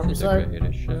 Apparently so.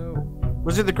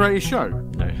 Was it The Greatest Show?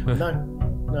 No.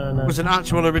 No. It was an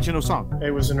actual original song. It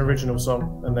was an original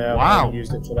song, and they Wow.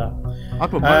 used it for that. I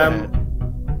put mine.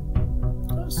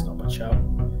 That's not a bad shout.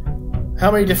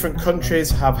 How many different countries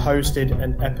have hosted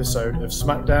an episode of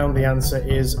SmackDown? The answer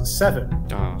is 7.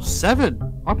 Oh, 7.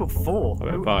 I put 4. I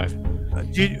bet 5.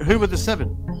 Who were the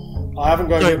 7? I haven't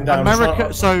got it So written down.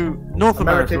 America. So North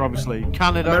America, America- obviously.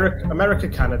 Canada. America,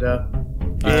 Canada,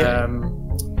 Yeah.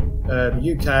 the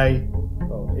UK,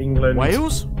 England,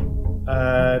 Wales.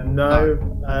 no,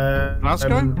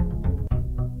 Glasgow.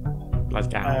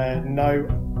 Glasgow. no.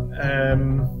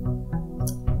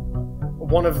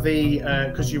 One of the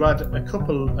because you had a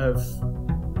couple of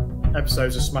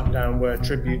episodes of SmackDown were a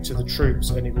tribute to the troops,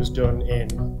 and it was done in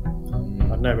I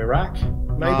don't know, Iraq.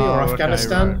 maybe, or okay,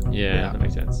 Afghanistan. right. Yeah, that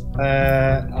makes sense.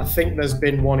 I think there's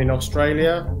been one in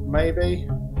Australia, maybe.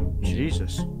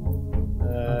 Jesus.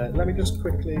 Let me just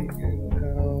quickly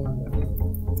Google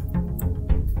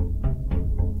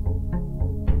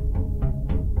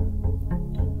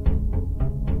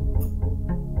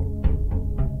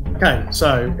Okay,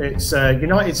 so it's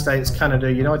United States,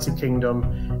 Canada, United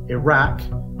Kingdom, Iraq,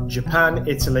 Japan,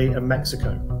 Italy, and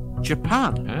Mexico.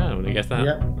 Japan. Ah, I would have guessed that.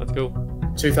 Yeah. That's cool.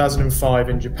 2005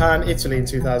 in Japan, Italy in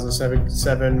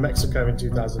 2007, Mexico in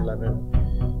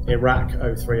 2011, Iraq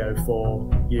 0304,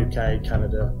 UK,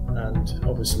 Canada, and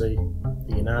obviously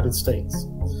the United States.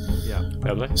 Yeah.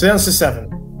 Lovely. So the answer's 7.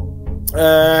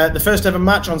 The first ever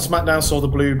match on SmackDown saw the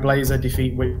Blue Blazer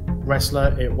defeat which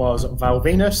wrestler? It was Val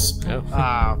Venus. Oh.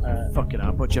 Fucking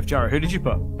hell. But Jeff Jarrett, who did you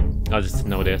put? I just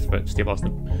no idea, but Steve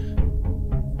Austin.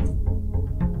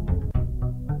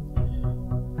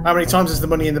 How many times has the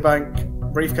Money in the Bank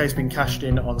briefcase been cashed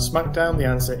in on SmackDown? The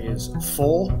answer is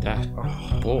 4.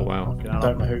 Oh wow.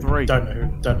 Don't know who. 3. Don't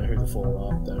know who the 4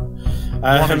 are. Don't.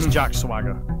 One is Jack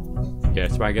Swagger. Yeah,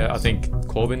 Swagger. I think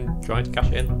Corbin tried to cash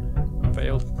it in,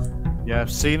 failed. Yeah,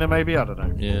 Cena maybe. I don't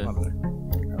know. Yeah. I don't know.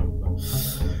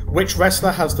 Which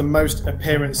wrestler has the most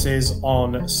appearances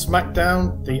on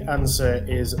SmackDown? The answer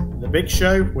is The Big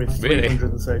Show with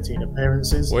 313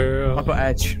 appearances. Well, I put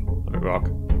Edge. I put Rock.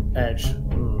 Edge.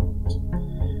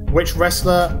 Which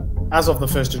wrestler, as of the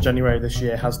 1st of January this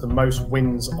year, has the most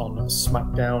wins on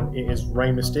SmackDown? It is Rey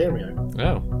Mysterio.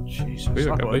 Oh, Jesus. We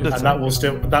were I put complete. Undertaker.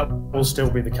 And that will still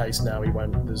be the case now. He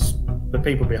won't. There's the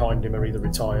people behind him are either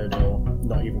retired or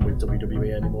not even with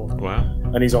WWE anymore. wow.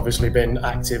 And he's obviously been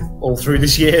active all through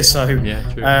this year. So, Yeah,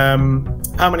 true.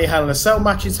 how many Hell in a Cell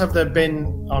matches have there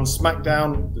been on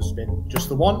SmackDown? There's been just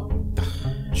the one.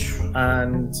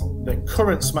 And the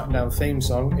current SmackDown theme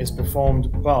song is performed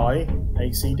by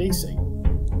AC/DC.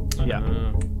 Yeah.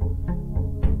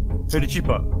 Who did you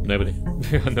put? Nobody.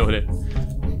 No idea.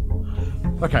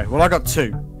 Okay, well I got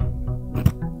 2.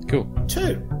 Cool.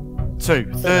 2. 2.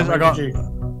 Who Thursday, I got did you...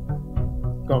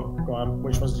 Go on.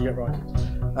 Which ones did you get right?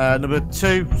 number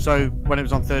 2. So when it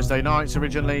was on Thursday nights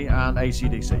originally, and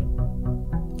AC/DC.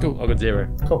 Cool. I got 0.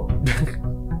 Cool.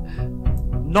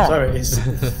 Not. So it is.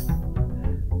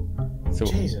 So,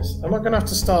 Jesus, am I going to have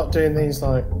to start doing these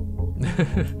like?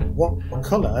 What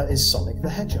colour is Sonic the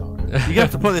Hedgehog? You're gonna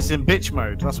have to put this in bitch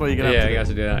mode. That's what you're gonna yeah, have you to have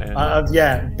to do that. Yeah.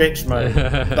 Yeah, bitch mode.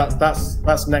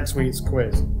 That's next week's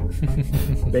quiz.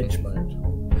 Bitch mode.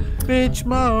 do. Bitch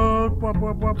mode. Wah,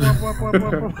 wah, wah, wah, wah, wah, wah,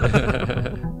 wah.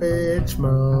 Bitch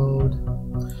mode.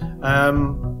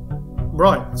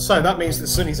 Right, so that means that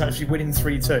Sunny's actually winning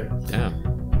 3-2. Damn.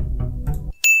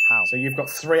 How? So you've got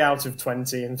 3 out of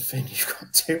 20, and Finn, you've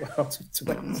got 2 out of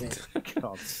 20.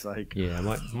 God's sake. Yeah,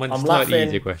 mine I'm slightly laughing.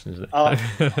 easier questions.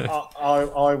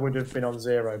 I would have been on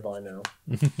 0 by now.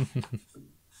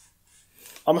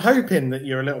 I'm hoping that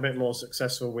you're a little bit more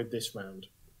successful with this round.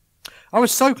 I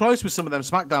was so close with some of them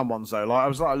SmackDown ones though. Like I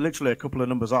was like literally a couple of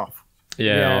numbers off.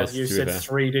 Yeah, You said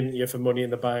 3, didn't you, for Money in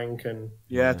the Bank? And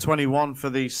Yeah, 21 for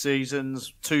these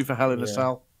seasons, 2 for Hell in a Yeah.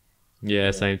 Cell.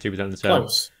 Yeah, same 2% of the cell.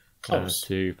 Close.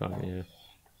 2, 5, yeah.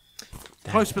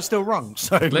 Close but still wrong.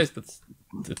 So Close,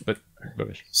 but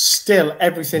rubbish. Still,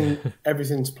 everything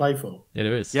to play for. Yeah,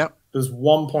 there is. yep. There's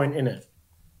 1 point in it.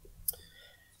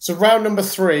 So round number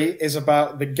 3 is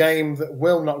about the game that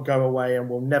will not go away and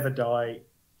will never die,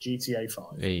 GTA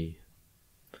 5. Hey.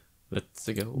 Let's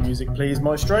go. Music, please,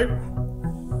 Maestro.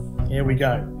 Here we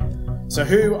go. So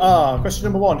question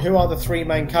number 1, who are the 3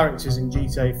 main characters in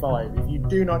GTA 5? If you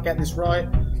do not get this right,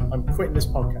 I'm quitting this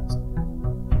podcast.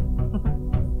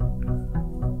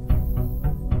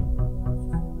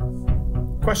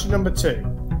 Question number 2,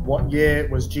 what year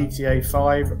was GTA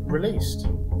 5 released?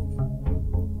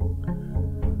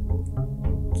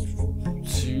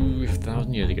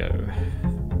 2,000 years ago.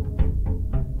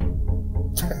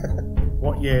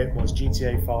 What year was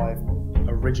GTA 5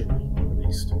 originally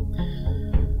released?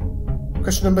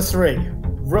 Question number 3.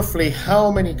 Roughly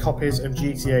how many copies of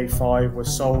GTA 5 were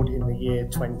sold in the year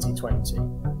 2020?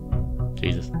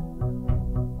 Jesus.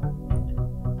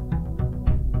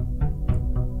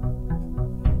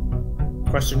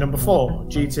 Question number 4.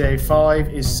 GTA 5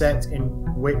 is set in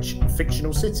which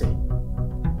fictional city?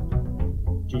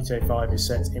 GTA 5 is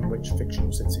set in which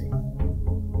fictional city?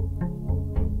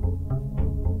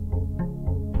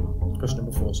 Question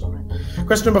number 4, sorry.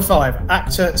 Question number 5.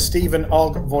 Actor Stephen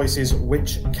Ogg voices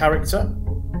which character?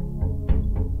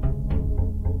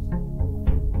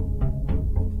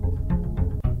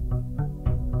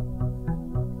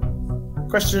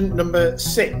 Question number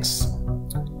 6.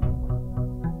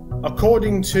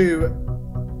 According to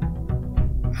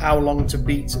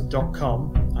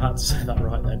howlongtobeat.com, I had to say that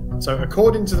right then. So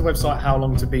according to the website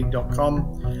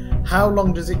howlongtobeat.com, how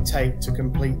long does it take to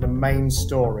complete the main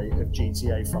story of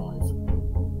GTA 5?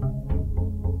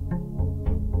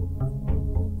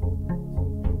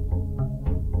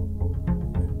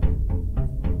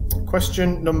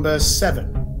 Question number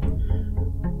 7.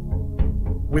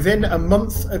 Within a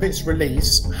month of its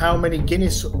release, how many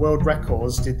Guinness World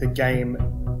Records did the game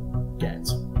get?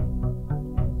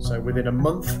 So within a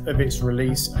month of its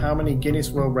release, how many Guinness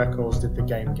World Records did the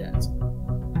game get?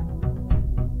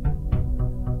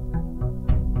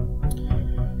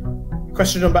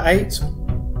 Question number 8.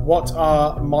 What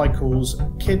are Michael's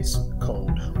kids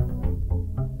called?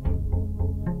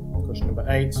 Question number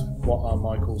 8. What are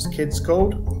Michael's kids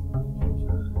called?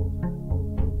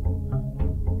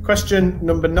 Question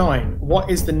number 9. What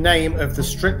is the name of the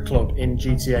strip club in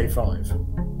GTA 5?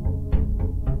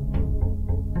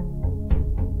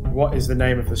 What is the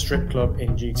name of the strip club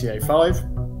in GTA 5?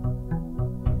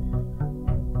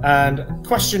 And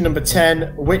question number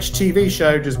 10. Which TV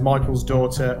show does Michael's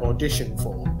daughter audition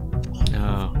for?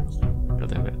 Oh, God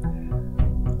damn it.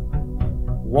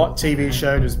 What TV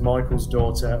show does Michael's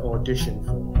daughter audition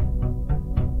for?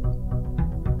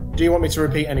 Do you want me to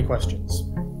repeat any questions?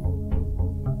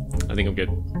 I think I'm good.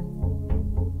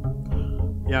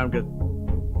 Yeah, I'm good.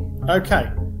 Okay.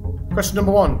 Question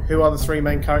number 1. Who are the 3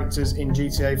 main characters in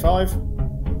GTA 5?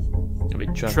 It'll be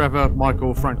Trevor,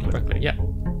 Michael, Franklin. Franklin, yeah.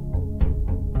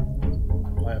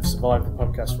 I have survived the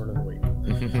podcast for another week.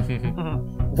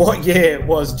 What year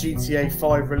was GTA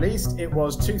 5 released? It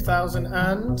was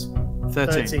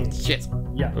 2013. Shit.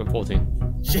 Yeah. Or 14.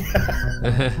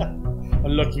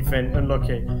 Unlucky, Finn.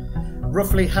 Unlucky.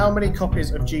 Roughly how many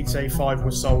copies of GTA 5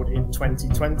 were sold in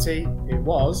 2020? It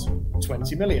was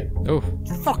 20 million. Oh,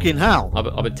 Fucking hell.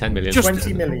 I'll bet 10 million.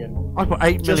 20 million. I put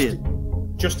 8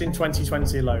 million. Just in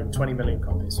 2020 alone, 20 million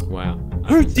copies. Wow.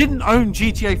 Who didn't own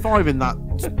GTA 5 in that?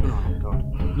 Oh, God.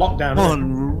 Lockdown. isn't it?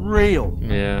 Unreal.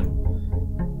 Yeah.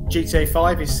 GTA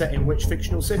 5 is set in which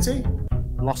fictional city?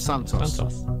 Los Santos.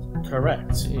 Santos.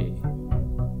 Correct. Gee.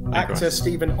 Actor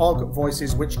Stephen Ogg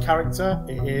voices which character?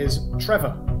 It is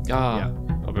Trevor. Ah, Yeah.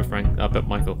 I'll bet Frank. I'll bet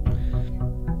Michael.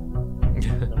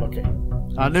 Lucky.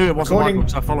 I knew it wasn't According- Michael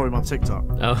because I follow him on TikTok.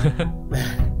 Oh.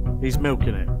 He's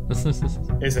milking it.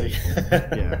 Is he?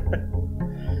 Yeah.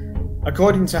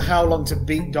 According to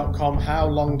howlongtobeat.com, how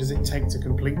long does it take to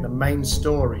complete the main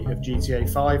story of GTA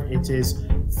 5? It is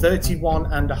 31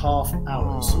 and a half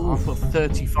hours. Oh, I put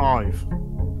 35.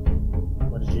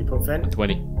 What did you put, Finn?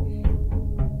 20.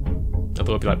 I thought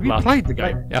it'd be like Have you played the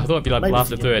game? Yeah, I thought it'd be like Maybe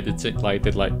blasted for through it.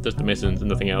 Did like just the missions and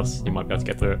nothing else. You might be able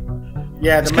to get through it.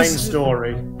 Yeah, the It's main 'cause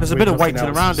story. There's a with bit of nothing waiting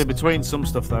else. around in between some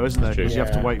stuff, though, isn't there? True. Because you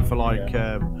have to Yeah. wait for like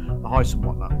the heist and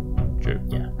whatnot. True.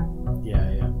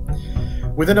 Yeah.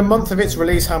 Within a month of its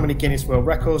release, how many Guinness World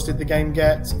Records did the game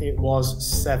get? It was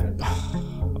 7.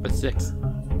 I bet 6.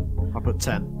 I put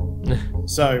 10.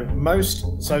 So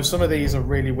some of these are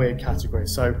really weird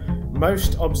categories. So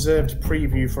most observed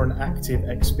preview for an active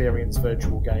experience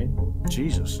virtual game.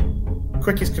 Jesus.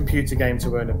 Quickest computer game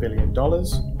to earn $1 billion.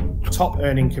 Top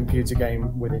earning computer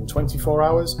game within 24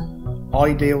 hours.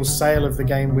 Ideal sale of the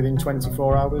game within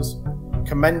 24 hours.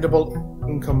 Commendable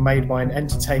income made by an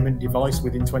entertainment device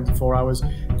within 24 hours.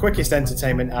 Quickest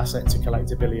entertainment asset to collect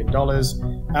 $1 billion.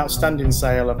 Outstanding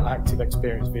sale of active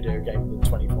experience video game within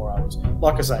 24 hours.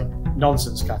 Like I say,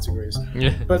 nonsense categories.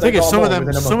 Yeah. But The thing they is, got some of all within a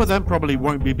them, month. some of them probably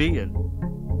won't be beaten.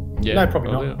 Yeah. No,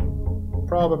 probably not.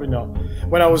 Probably not.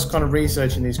 When I was kind of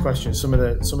researching these questions, some of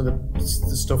the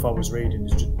stuff I was reading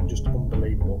is just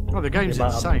unbelievable. Oh, the game's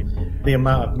amount of- insane. The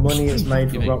amount of money it's made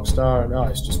for You think? Rockstar, and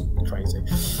it's just crazy.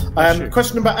 Shit.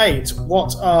 Question number 8: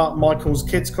 what are Michael's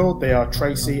kids called? They are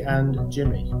Tracy and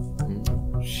Jimmy.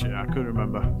 Shit, I couldn't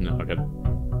remember. No, okay.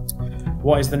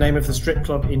 What is the name of the strip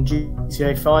club in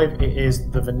GTA 5? It is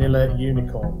the Vanilla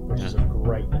Unicorn, which is a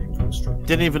great name for a strip club.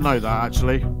 Didn't even know that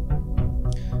actually.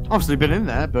 Obviously been in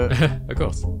there, but Of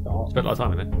course. Spent a lot of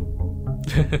time in it.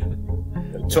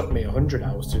 It took me 100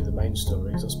 hours to do the main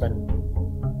story, so I spent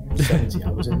 70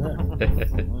 hours in there.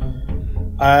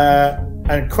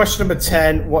 And question number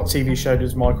 10: what TV show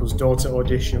does Michael's daughter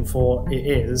audition for? It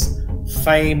is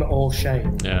Fame or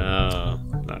Shame. No.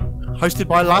 hosted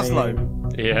by Laszlo.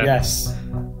 Yeah. Yes.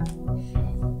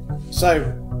 So,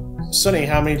 Sonny,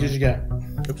 how many did you get?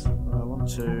 Oops. 1,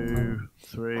 2,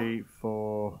 3,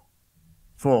 4.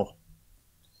 4.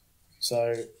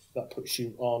 So that puts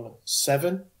you on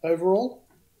 7 overall.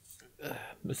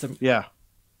 Yeah.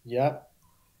 Yeah.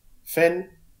 Finn,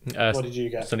 what did you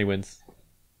get? Sonny wins.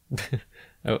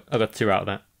 Oh, I got 2 out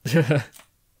of that.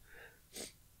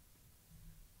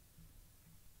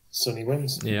 Sonny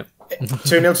wins. Yep.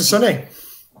 2-0 to Sonny.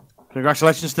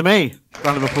 Congratulations to me.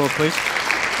 Round of applause, please.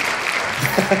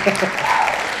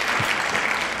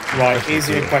 Right,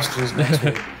 easier questions next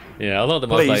week. Yeah, a lot of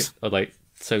them are like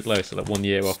so close, like 1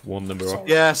 year off, one number off.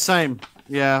 Yeah, same.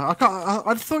 Yeah,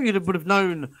 I thought you would have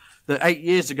known that 8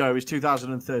 years ago is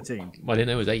 2013. Well, I didn't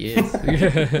know it was 8 years.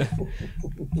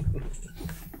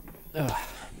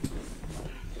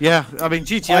 Yeah, I mean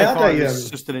GTA 5 is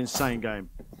just an insane game.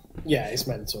 Yeah, it's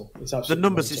mental. It's absolutely the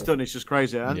numbers mental. it's done is just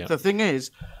crazy. And the thing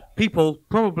is, people,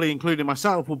 probably including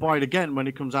myself, will buy it again when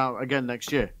it comes out again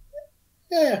next year.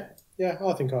 Yeah,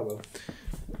 I think I will.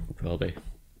 Probably.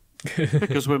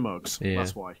 Because we're mugs. Yeah.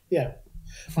 That's why. Yeah.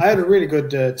 I had a really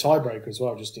good tiebreaker as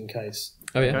well, just in case.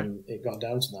 Oh, yeah? It got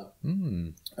down to that.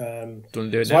 Do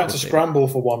do it So now, I had to scramble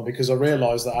for one because I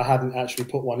realised that I hadn't actually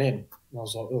put one in. And I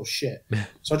was like, oh, shit.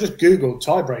 So I just Googled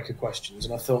tiebreaker questions,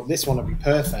 and I thought this one would be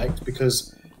perfect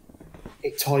because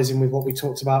it ties in with what we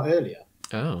talked about earlier.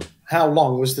 Oh. How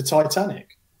long was the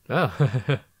Titanic?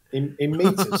 Oh. In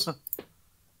meters.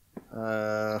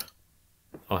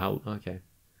 Okay.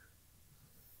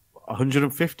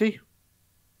 150?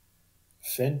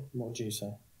 Finn, what would you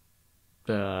say?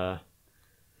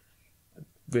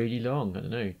 Really long. I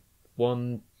don't know.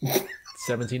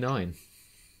 179.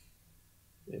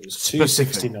 It was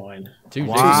 269.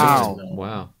 269.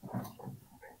 Wow.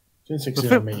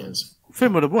 269 meters.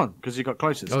 Finn would have won because he got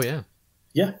closest. Oh yeah.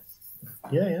 Yeah.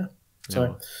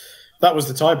 So that was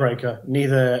the tiebreaker.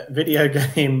 Neither video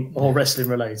game or wrestling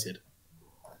related.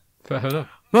 Fair enough.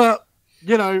 But,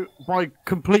 you know, by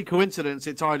complete coincidence,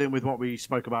 it tied in with what we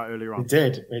spoke about earlier on. It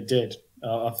did.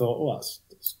 I thought, oh, that's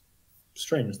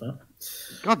strange, that.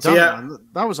 God damn, man.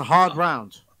 That was a hard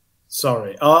round.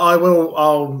 Sorry.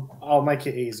 I'll make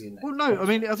it easy next. Well, no, I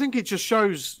mean, I think it just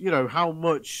shows, you know, how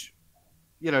much,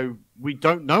 you know, we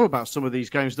don't know about some of these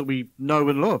games that we know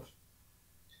and love.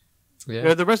 Yeah. You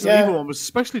know, the Resident Evil one was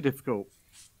especially difficult.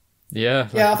 Yeah.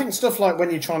 Yeah, I think stuff like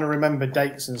when you're trying to remember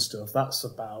dates and stuff, that's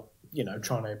about, you know,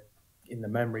 trying to, in the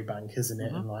memory bank, isn't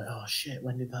it? And like, oh, shit,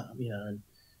 when did that, you know,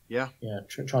 and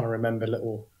trying to remember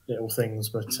little things.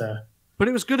 But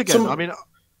it was good again. I mean,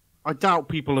 I doubt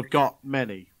people have got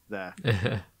many there.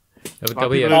 I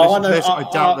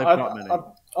doubt they've got many.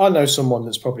 I know someone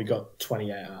that's probably got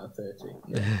 28 out of 30.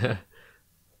 Yeah.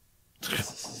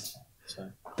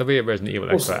 There'll be a Resident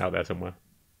Evil expert out there somewhere.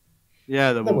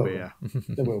 Yeah, there will be. Yeah,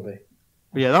 there will be.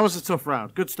 But yeah, that was a tough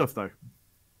round. Good stuff, though.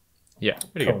 Yeah,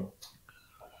 really good.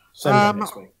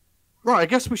 Next week. Right, I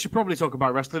guess we should probably talk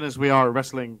about wrestling as we are a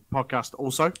wrestling podcast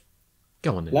also.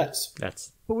 Go on then. Let's.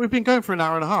 But we've been going for an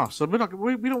hour and a half, so we don't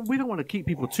want to keep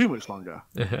people too much longer.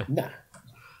 Nah.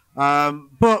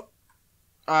 But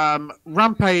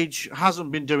Rampage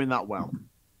hasn't been doing that well.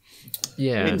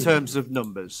 Yeah. In terms of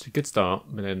numbers. It's a good start,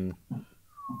 but then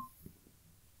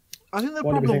I think the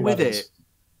problem with it.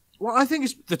 Well, I think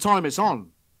it's the time it's on.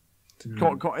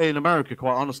 In America,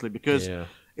 quite honestly, because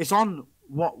it's on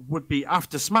what would be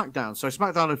after SmackDown. So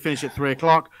SmackDown would finish at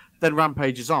 3:00, then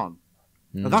Rampage is on.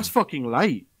 And that's fucking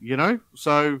late, you know?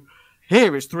 So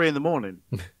here it's 3 a.m.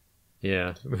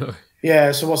 Yeah.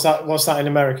 Yeah, so what's that in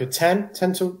America? 10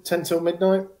 till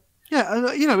midnight?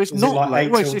 Yeah, you know, it's Is not it like late.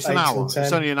 8 Well, till- it's an 8 hour. till 10?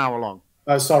 It's only an hour long.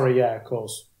 Oh, sorry, yeah, of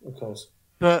course.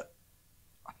 But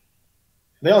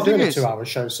they are doing a 2-hour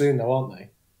show soon, though, aren't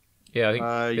they? Yeah, I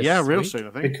think. real soon,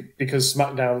 I think. Because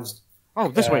SmackDown's...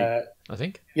 this week. I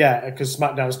think. Yeah, because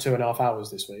SmackDown's 2.5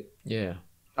 hours this week. Yeah.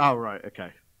 Oh, right,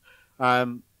 okay.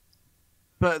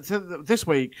 But this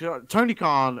week, Tony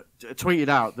Khan tweeted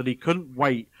out that he couldn't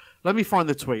wait. Let me find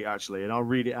the tweet, actually, and I'll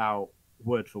read it out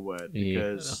word for word.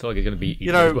 Because I feel like it's going to be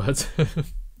eating those words.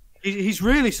 he's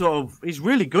really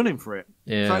gunning for it.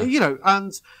 Yeah. So, you know,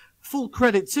 and full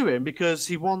credit to him because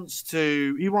he wants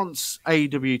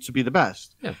AEW to be the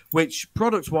best. Yeah. Which,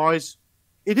 product-wise,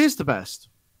 it is the best.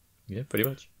 Yeah, pretty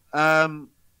much.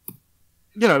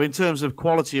 You know, in terms of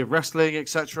quality of wrestling,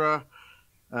 etc.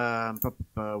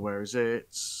 Where is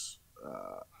it?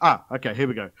 Okay, here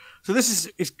we go. So this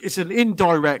is it's an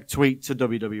indirect tweet to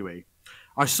WWE.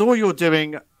 I saw you're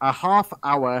doing a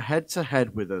half-hour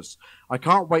head-to-head with us. I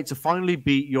can't wait to finally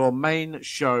beat your main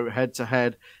show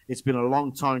head-to-head. It's been a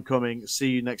long time coming.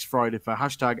 See you next Friday for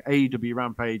hashtag AEW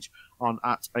Rampage on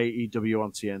 @AEW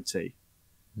on TNT.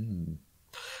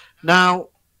 Now,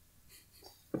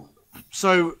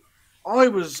 so I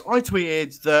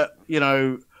tweeted that, you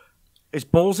know, it's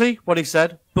ballsy what he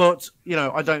said, but, you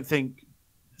know, I don't think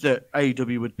that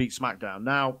AEW would beat SmackDown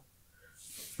now,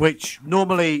 which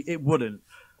normally it wouldn't.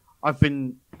 I've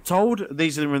been told,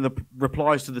 these are in the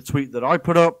replies to the tweet that I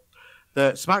put up,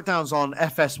 that SmackDown's on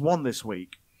FS1 this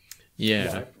week.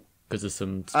 Yeah, because of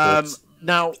some sports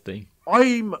Now, thing.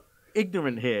 I'm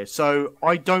ignorant here, so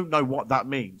I don't know what that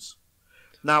means.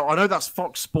 Now, I know that's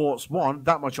Fox Sports 1.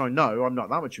 That much I know. I'm not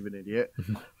that much of an idiot.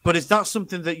 But is that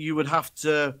something that you would have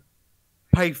to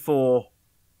pay for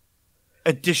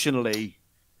additionally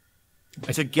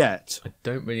to get? I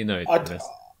don't really know.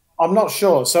 I'm not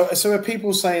sure. So are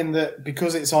people saying that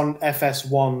because it's on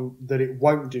FS1 that it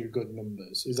won't do good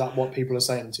numbers? Is that what people are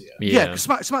saying to you? Yeah, because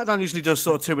SmackDown usually does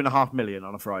sort of 2.5 million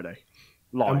on a Friday.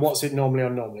 Live. And what's it normally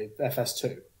on?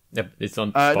 FS2? Yeah, it's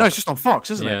on. No, it's just on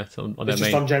Fox, isn't it? Yeah, it's on It's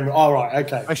just on general. Oh, right,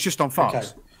 okay. It's just on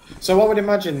Fox. Okay. So I would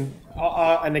imagine,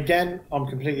 and again, I'm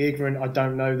completely ignorant. I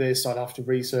don't know this. I'd have to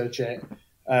research it.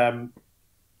 I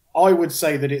would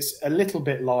say that it's a little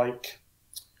bit like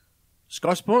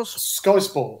Sky Sports? Sky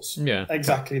Sports. Yeah.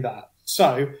 Exactly that.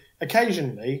 So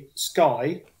occasionally,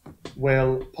 Sky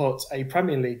will put a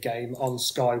Premier League game on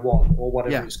Sky One or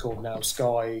whatever it's called now.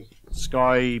 Sky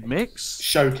Mix?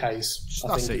 Showcase,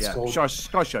 I think it's called.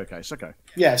 Sky Showcase, okay.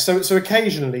 Yeah, so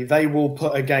occasionally they will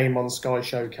put a game on Sky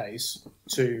Showcase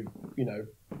to,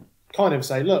 kind of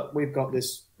say, look, we've got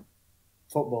this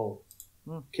football,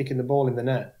 kicking the ball in the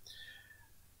net.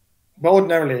 But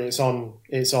ordinarily it's on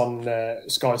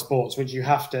Sky Sports, which you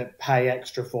have to pay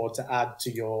extra for to add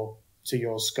to your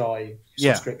Sky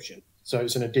subscription. So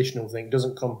it's an additional thing. It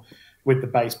doesn't come with the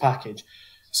base package.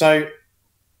 So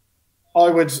I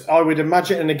would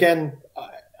imagine, and again,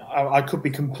 I could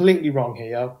be completely wrong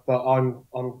here, but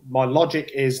my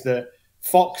logic is that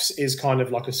Fox is kind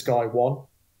of like a Sky One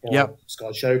or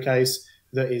Sky Showcase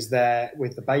that is there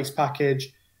with the base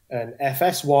package, and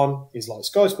FS1 is like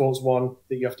Sky Sports 1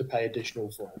 that you have to pay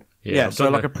additional for. Yeah, so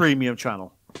like a premium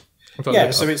channel.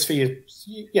 Yeah, so it's for you.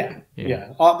 Yeah.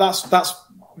 That's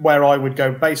where I would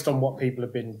go based on what people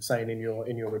have been saying in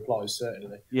your replies.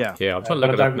 Certainly. Yeah. I'm trying to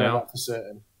look it up now. For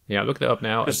certain. Yeah, I looked it up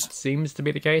now. It seems to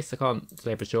be the case. I can't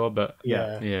say for sure, but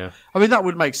yeah. I mean, that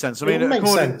would make sense. I mean, it would make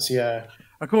sense. Yeah.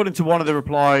 According to one of the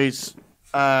replies,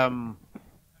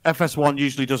 FS1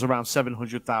 usually does around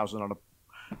 700,000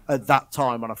 at that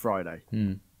time on a Friday.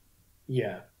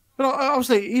 Yeah. But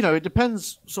obviously, it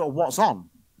depends sort of what's on.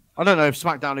 I don't know if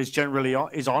SmackDown is generally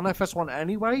on FS1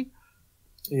 anyway.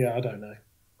 Yeah, I don't know.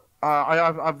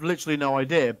 I've literally no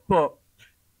idea, but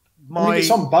if it's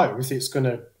on both, it's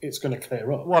gonna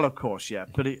clear up. Well, of course, yeah,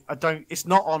 but it's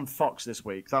not on Fox this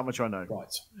week. That much I know. Right.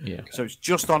 Yeah. Okay. So it's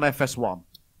just on FS1.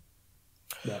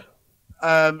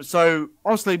 Right. So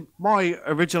obviously, my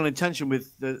original intention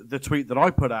with the tweet that I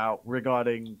put out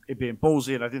regarding it being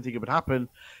ballsy and I didn't think it would happen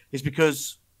is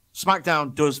because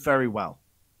SmackDown does very well.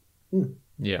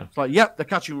 Yeah. It's like, yep, they're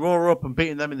catching Raw up and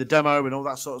beating them in the demo and all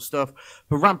that sort of stuff.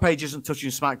 But Rampage isn't touching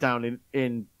SmackDown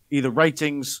in either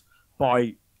ratings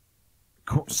by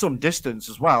some distance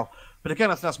as well. But again,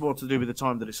 I think that's more to do with the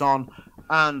time that it's on.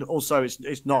 And also,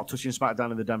 it's not touching SmackDown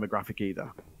in the demographic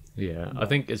either. Yeah, I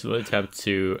think it's really tough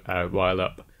to rile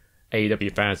up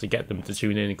AEW fans to get them to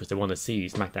tune in because they want to see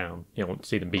SmackDown. Want to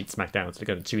see them beat SmackDown, so they're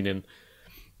going to tune in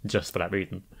just for that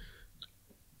reason.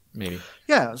 Maybe.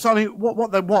 Yeah, so I mean,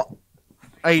 what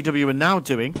AEW are now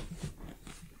doing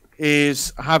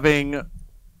is having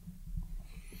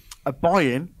a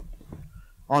buy-in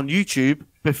on YouTube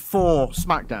before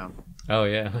SmackDown. Oh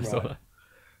yeah, I saw that.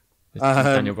 It's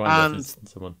Daniel Bryan versus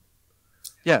someone.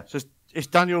 Yeah, so it's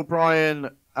Daniel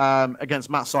Bryan against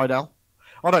Matt Sydal.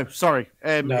 Oh no, sorry,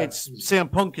 it's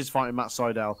CM Punk is fighting Matt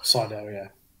Sydal. Sydal,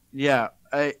 yeah.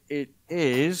 It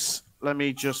is. Let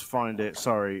me just find it.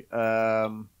 Sorry.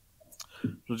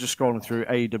 We're just scrolling through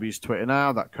AEW's Twitter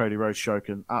now. That Cody Rhodes show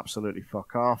can absolutely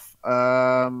fuck off.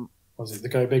 Was it the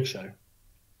Go Big show?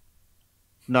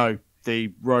 No,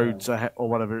 the Roads Ahead, or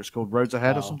whatever it's called, Roads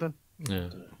Ahead or something. Yeah,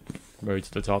 Road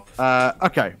to the Top.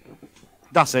 Okay,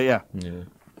 that's it. Yeah.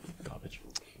 Garbage.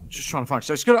 Just trying to find.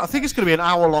 So I think it's going to be an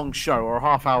hour-long show or a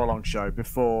half-hour-long show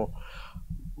before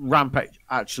Rampage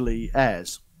actually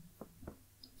airs.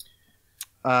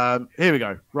 Here we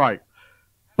go. Right.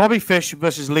 Bobby Fish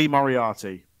versus Lee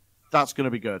Moriarty. That's going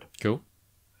to be good. Cool.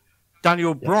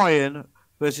 Daniel Bryan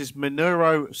versus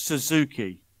Minoru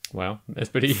Suzuki. Wow, that's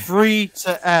pretty... Free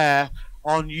to air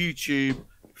on YouTube,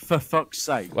 for fuck's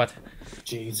sake. What?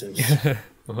 Jesus.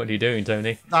 What are you doing,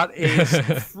 Tony? That is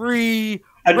free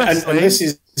and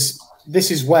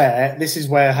this is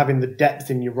where having the depth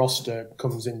in your roster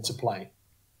comes into play.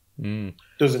 Doesn't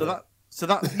it?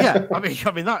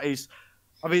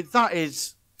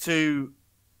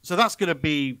 So that's going to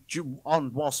be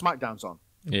on while SmackDown's on.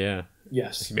 Yeah.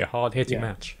 Yes. It's going to be a hard-hitting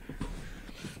match.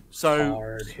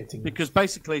 So, because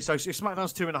basically, if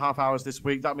SmackDown's 2.5 hours this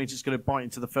week, that means it's going to bite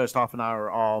into the first half an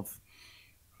hour of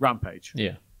Rampage.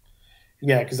 Yeah.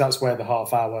 Yeah, because that's where the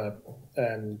half hour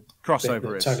crossover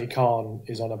that is. Tony Khan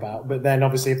is on about. But then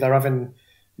obviously if they're having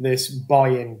this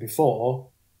buy-in before,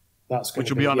 that's going Which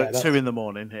to will be on at 2 in the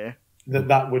morning here.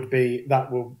 That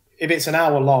will if it's an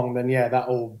hour long, then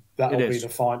that'll be is.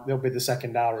 That'll be the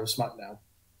second hour of SmackDown.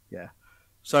 Yeah.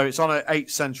 So it's on at 8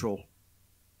 Central.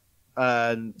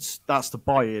 And that's the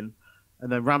buy-in.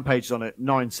 And then Rampage is on at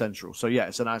 9 Central. So yeah,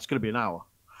 it's going to be an hour.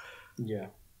 Yeah.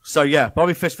 So yeah,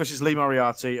 Bobby Fish versus Lee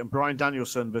Moriarty and Bryan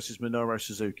Danielson versus Minoru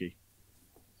Suzuki.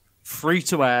 Free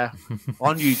to air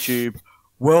on YouTube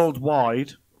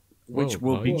worldwide, which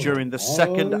will be during the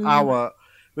second hour.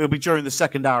 Will be during the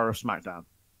second hour of SmackDown.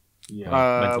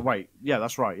 Yeah. Wait. Yeah,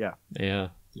 that's right. Yeah. Yeah.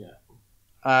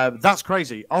 That's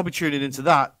crazy. I'll be tuning into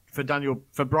that for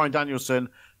Bryan Danielson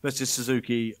versus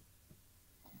Suzuki.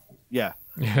 Yeah.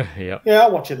 Yeah. Yeah,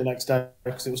 I'll watch it the next day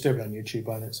because it will still be on YouTube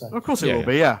by then. So. Of course it will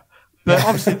be. Yeah. But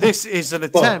obviously, this is an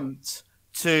attempt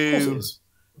to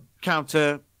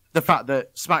counter the fact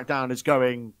that SmackDown is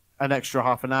going an extra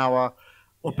half an hour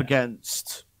up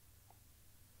against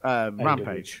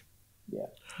Rampage.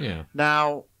 Yeah.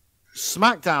 Now,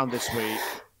 SmackDown this week,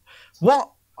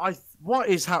 what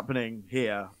is happening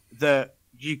here that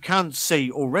you can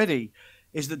see already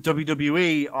is that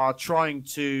WWE are trying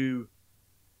to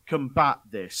combat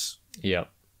this. Yeah.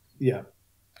 Yeah.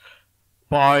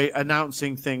 By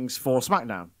announcing things for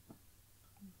SmackDown.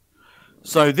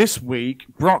 So this week,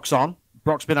 Brock's on.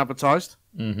 Brock's been advertised.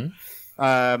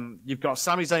 Mm-hmm. You've got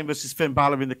Sami Zayn versus Finn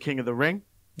Balor in the King of the Ring.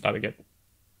 That'd be good.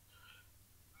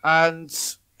 And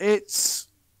it's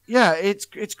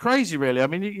crazy, really. I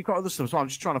mean, you've got other stuff. So I'm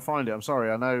just trying to find it. I'm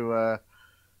sorry. I know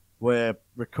we're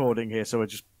recording here, so we're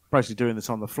just basically doing this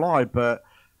on the fly. But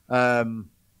so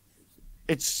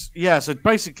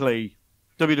basically,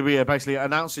 WWE are basically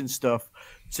announcing stuff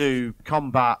to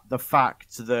combat the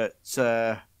fact that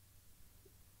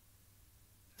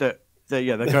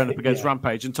they're going up against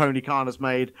Rampage, and Tony Khan has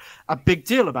made a big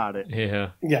deal about it.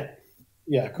 Yeah.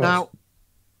 Of course. Now,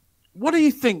 what do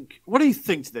you think? What do you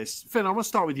think to this, Finn? I'm going to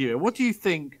start with you. What do you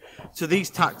think to these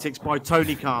tactics by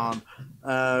Tony Khan?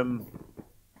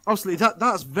 Obviously,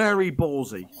 that's very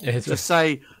ballsy to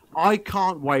say, I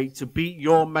can't wait to beat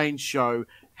your main show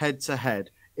head to head.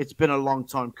 It's been a long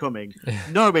time coming,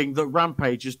 knowing that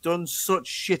Rampage has done such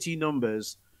shitty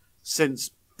numbers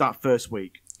since that first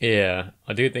week. Yeah,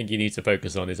 I do think he needs to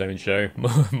focus on his own show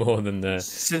more than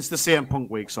since the CM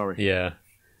Punk week. Sorry. Yeah,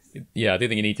 I do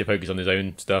think he needs to focus on his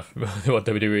own stuff. What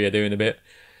WWE are doing a bit.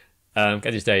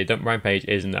 As you say, Rampage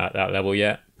isn't at that level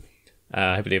yet.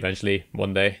 Hopefully, eventually,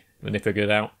 one day when they figure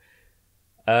it out.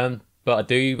 But I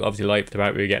do obviously like the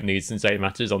fact we're getting these insane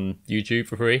matches on YouTube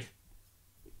for free.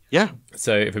 Yeah.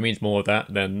 So if it means more of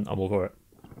that, then I'm all for it.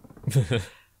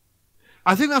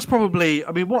 I think that's probably.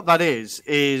 I mean, what that is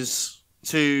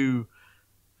to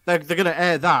they're going to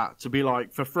air that to be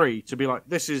like for free, to be like,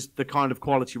 this is the kind of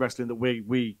quality wrestling that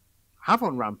we have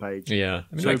on Rampage. Yeah,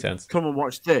 it makes sense. Come and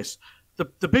watch this.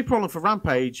 The big problem for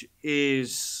Rampage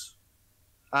is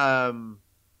the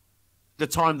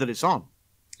time that it's on.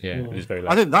 Yeah, it is very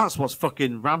late. I think that's what's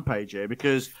fucking Rampage here,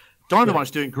 because Dynamite's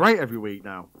doing great every week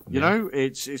now. You know,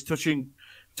 it's touching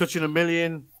 1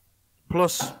 million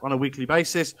plus on a weekly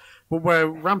basis, but where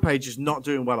Rampage is not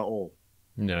doing well at all.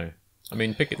 No. I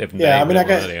mean, pick a different day. Yeah, I mean, I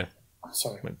guess... Earlier.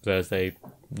 Sorry. Thursday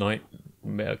night,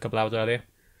 a couple hours earlier.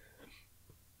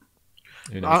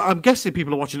 I'm guessing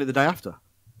people are watching it the day after.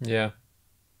 Yeah.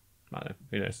 I don't know.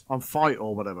 Who knows? On Fight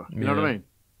or whatever. You know what I mean?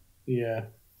 Yeah.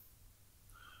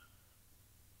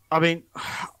 I mean,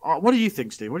 what do you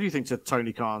think, Steve? What do you think to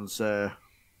Tony Khan's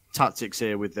tactics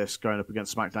here with this going up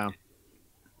against SmackDown?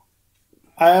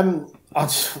 I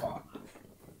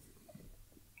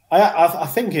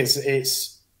think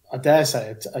it's I dare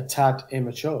say a tad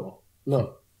immature.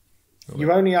 Look,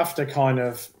 you only have to kind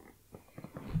of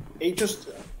just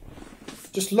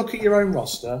look at your own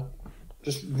roster.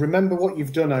 Just remember what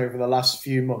you've done over the last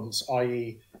few months,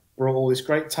 i.e., brought all this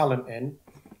great talent in,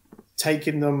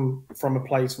 taking them from a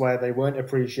place where they weren't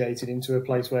appreciated into a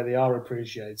place where they are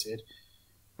appreciated.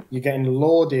 You're getting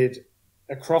lauded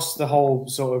across the whole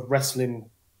sort of wrestling,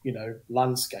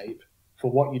 landscape for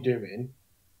what you're doing.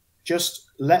 Just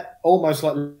let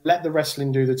the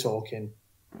wrestling do the talking,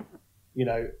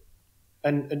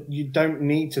 and you don't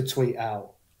need to tweet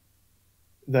out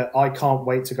that I can't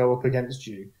wait to go up against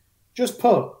you. Just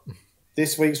put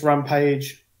this week's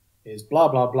Rampage is blah,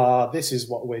 blah, blah. This is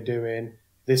what we're doing.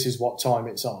 This is what time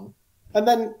it's on. And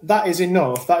then that is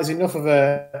enough. That is enough of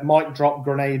a mic drop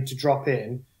grenade to drop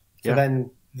in for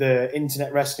then the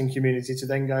internet wrestling community to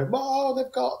then go,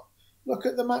 look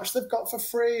at the match they've got for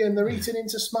free and they're eating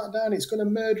into SmackDown. It's going to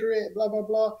murder it, blah, blah,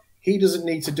 blah. He doesn't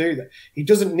need to do that. He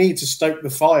doesn't need to stoke the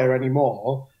fire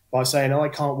anymore by saying, "I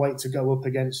can't wait to go up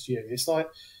against you." It's like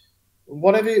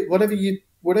whatever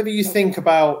you think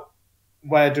about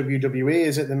where WWE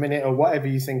is at the minute, or whatever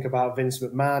you think about Vince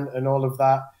McMahon and all of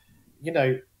that, you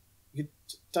know, you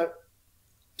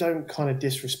don't kind of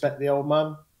disrespect the old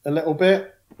man a little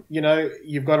bit. You know,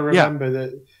 you've got to remember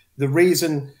that the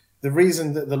reason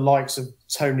that the likes of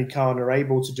Tony Khan are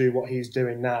able to do what he's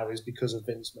doing now is because of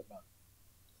Vince McMahon.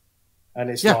 And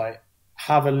it's like,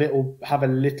 have a little,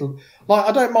 like,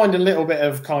 I don't mind a little bit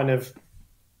of kind of,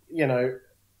 you know,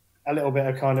 a little bit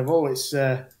of kind of, it's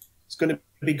going to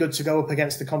be good to go up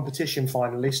against the competition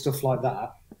finally, stuff like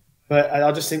that. But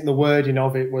I just think the wording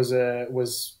of it was a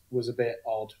bit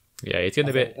odd. Yeah, it's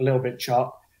getting a little bit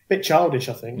childish,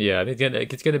 I think. Yeah, it's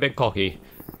getting a bit cocky,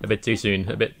 a bit too soon,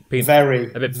 a bit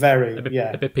very a bit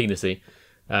penisy,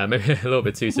 maybe a little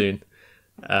bit too soon.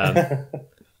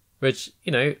 Which,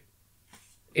 you know,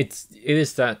 it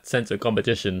is that sense of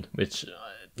competition, which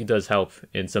it does help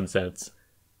in some sense.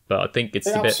 But I think it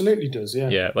absolutely does, yeah.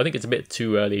 Yeah, but I think it's a bit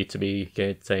too early to be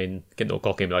getting all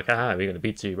cocky and be like, we're going to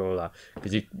beat you, blah, blah, blah.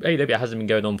 Because AEW hasn't been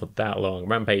going on for that long.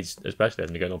 Rampage especially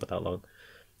hasn't been going on for that long.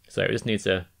 So it just needs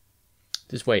to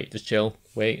just wait, just chill,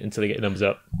 wait until they get numbers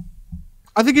up.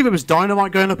 I think if it was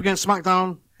Dynamite going up against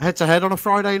SmackDown head-to-head on a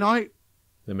Friday night,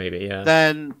 then maybe, yeah.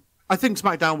 Then I think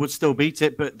SmackDown would still beat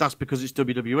it, but that's because it's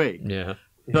WWE. Yeah.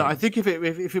 But I think if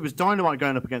it was Dynamite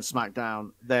going up against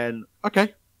SmackDown, then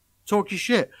okay, talk your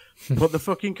shit. Put the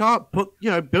fucking card,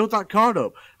 build that card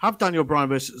up. Have Daniel Bryan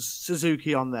versus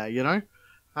Suzuki on there, you know,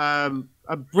 and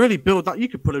really build that. You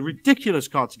could put a ridiculous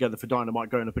card together for Dynamite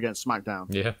going up against SmackDown.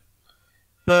 Yeah,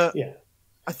 but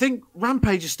I think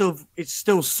Rampage is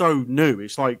still so new.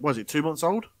 It's like, was it 2 months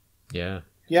old? Yeah,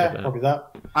 probably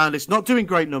that. And it's not doing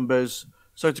great numbers.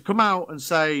 So to come out and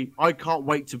say, I can't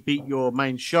wait to beat your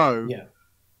main show,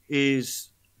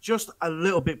 is just a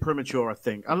little bit premature, I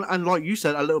think. And like you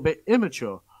said, a little bit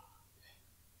immature.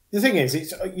 The thing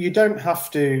is, you don't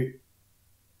have to...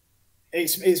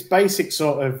 It's basic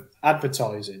sort of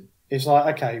advertising. It's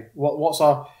like, okay, what's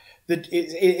our...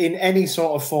 in any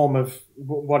sort of form of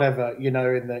whatever, you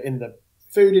know, in the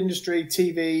food industry,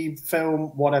 TV,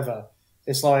 film, whatever.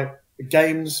 It's like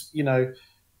games, you know...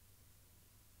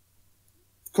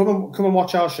 Come and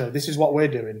watch our show. This is what we're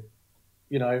doing.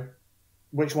 You know,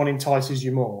 which one entices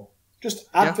you more? Just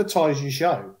advertise your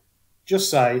show. Just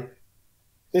say,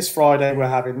 this Friday we're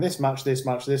having this match,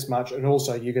 and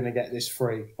also you're going to get this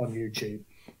free on YouTube.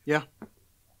 Yeah.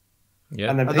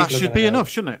 Yeah. And then that should be enough,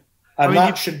 shouldn't it? And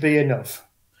that should be enough.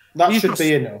 That should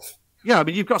be enough. Yeah, I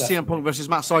mean, you've got CM Punk versus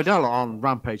Matt Sydal on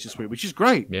Rampage this week, which is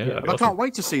great. Yeah, I can't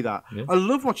wait to see that. Yeah. I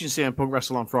love watching CM Punk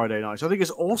wrestle on Friday nights. I think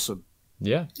it's awesome.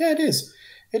 Yeah. Yeah, it is.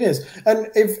 It is. And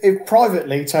if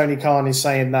privately Tony Khan is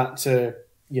saying that to,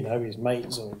 you know, his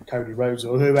mates or Cody Rhodes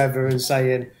or whoever, and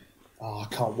saying, I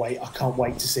can't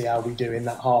wait to see how we do in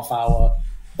that half hour.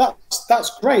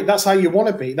 That's great. That's how you want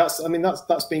to be. That's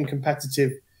being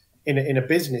competitive in a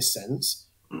business sense.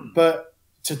 But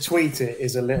to tweet it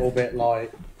is a little bit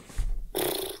like,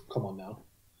 come on now.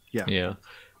 Yeah. Yeah.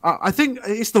 I think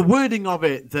it's the wording of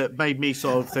it that made me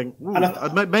sort of think,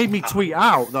 made me tweet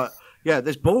out that,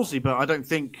 there's ballsy, but I don't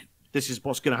think this is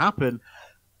what's going to happen.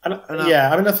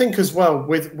 I think as well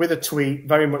with a tweet,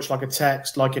 very much like a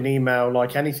text, like an email,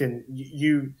 like anything,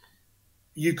 you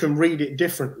can read it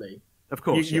differently. Of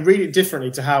course, you read it differently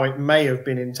to how it may have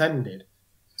been intended.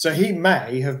 So he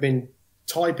may have been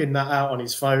typing that out on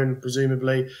his phone,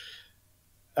 presumably,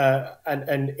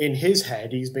 and in his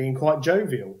head, he's being quite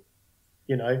jovial.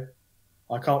 You know,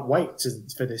 I can't wait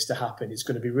for this to happen. It's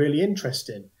going to be really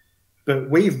interesting.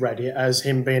 But we've read it as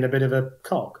him being a bit of a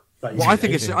cock. Basically.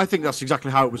 Well, I think that's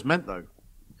exactly how it was meant, though.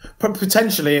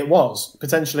 Potentially it was,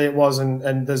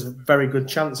 and there's a very good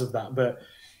chance of that. But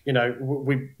you know,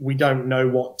 we don't know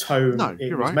what tone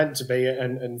it was meant to be,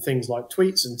 and things like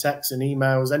tweets and texts and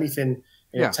emails, anything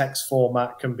in a text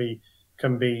format can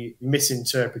be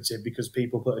misinterpreted because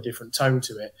people put a different tone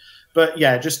to it. But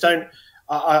just don't.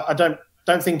 I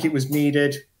don't think it was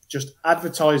needed. Just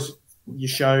advertise your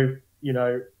show. You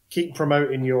know, keep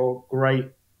promoting your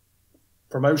great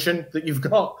promotion that you've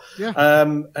got,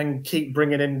 and keep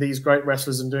bringing in these great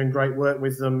wrestlers and doing great work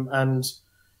with them, and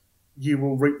you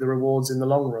will reap the rewards in the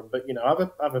long run. But you know, have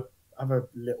a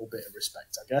little bit of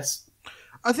respect, I guess.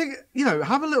 I think, you know,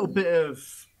 have a little bit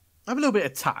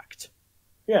of tact.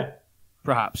 Yeah,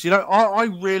 perhaps. You know, I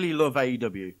really love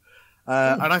AEW,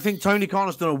 and I think Tony Khan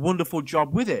has done a wonderful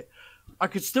job with it. I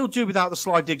could still do without the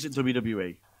sly digs at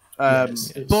WWE,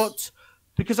 but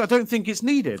because I don't think it's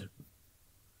needed.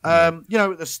 You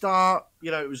know, at the start,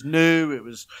 you know, it was new, it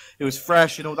was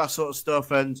fresh, and all that sort of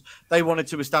stuff, and they wanted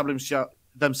to establish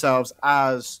themselves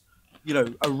as, you know,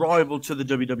 a rival to the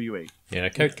WWE. Yeah,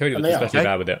 Cody was especially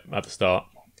bad with it at the start.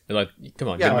 They're like, come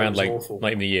on, been around like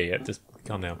not even a year yet. Just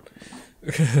calm down.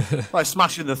 Like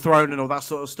smashing the throne and all that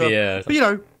sort of stuff. Yeah, but you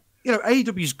know,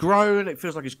 AEW's grown. It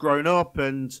feels like it's grown up,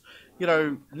 and you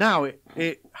know, now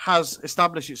it has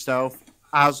established itself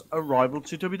as a rival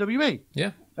to WWE.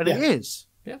 Yeah, and it is.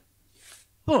 Yeah,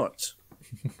 but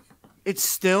it's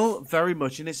still very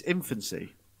much in its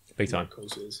infancy. Big time. Of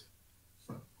course it is.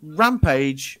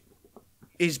 Rampage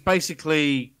is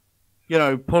basically, you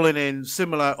know, pulling in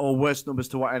similar or worse numbers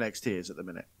to what NXT is at the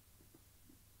minute.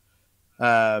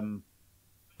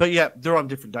 But yeah, they're on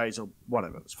different days or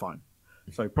whatever. It's fine.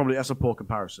 So probably that's a poor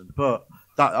comparison. But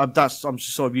I'm just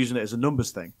sort of using it as a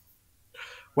numbers thing.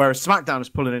 Whereas SmackDown is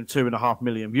pulling in 2.5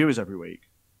 million viewers every week.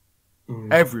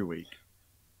 Every week.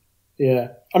 Yeah,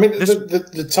 I mean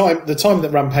the time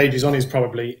that Rampage is on is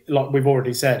probably, like we've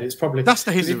already said, it's probably that's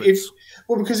the hindrance.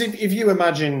 Because if you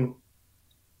imagine,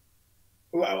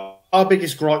 our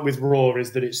biggest gripe with Raw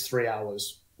is that it's 3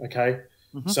 hours. Okay,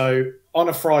 so on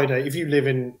a Friday, if you live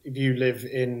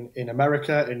in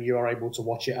America and you are able to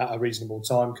watch it at a reasonable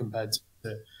time compared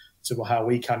to how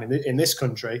we can in this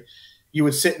country, you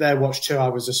would sit there, watch 2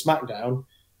 hours of SmackDown,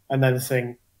 and then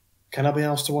think, can I be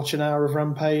asked to watch an hour of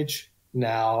Rampage?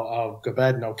 Now I'll go to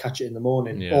bed and I'll catch it in the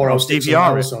morning, or I'll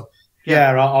DVR it.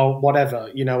 Yeah, I'll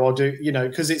whatever, you know, I'll do, you know,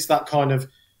 because it's that kind of,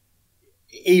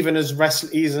 even as a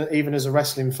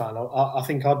wrestling fan, I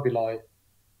think I'd be like,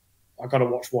 I got to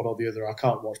watch one or the other. I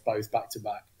can't watch both back to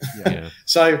back. Yeah.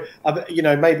 So, you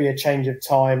know, maybe a change of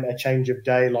time, a change of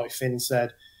day, like Finn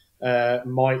said,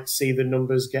 might see the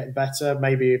numbers get better.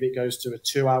 Maybe if it goes to a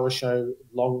 2 hour show,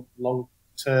 long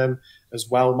term as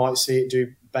well, might see it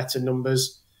do better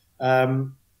numbers.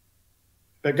 But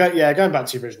going back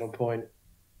to the original point,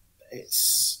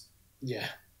 it's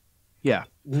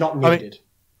not needed.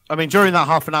 I mean, during that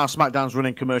half an hour, SmackDown's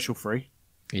running commercial free.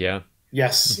 Yeah.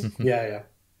 Yes. Yeah.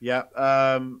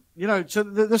 You know, so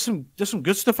there's some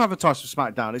good stuff advertised for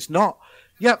SmackDown. It's not.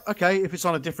 Okay. If it's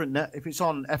on a different net, if it's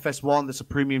on FS1, that's a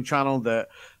premium channel that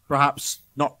perhaps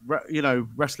not, you know,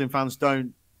 wrestling fans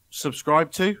don't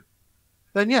subscribe to.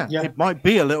 Then it might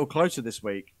be a little closer this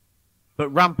week. But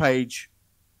Rampage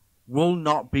will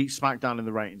not beat SmackDown in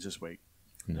the ratings this week.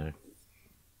 No.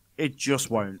 It just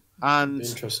won't. And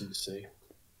interesting to see.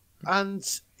 And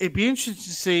it'd be interesting to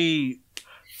see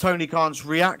Tony Khan's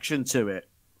reaction to it,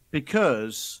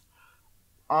 because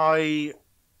firstly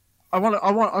I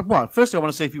want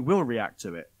to see if he will react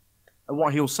to it and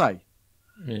what he'll say.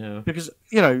 Yeah. Because,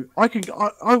 you know,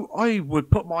 I would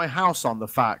put my house on the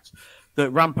fact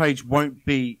that Rampage won't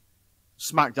beat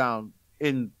SmackDown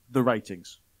in the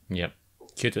ratings. Yep.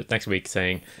 Next week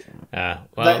saying, it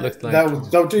looks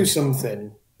like they'll do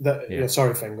something.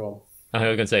 Sorry, Finn, go on. I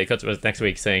was going to say, cut to next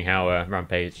week saying how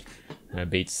Rampage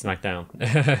beats SmackDown.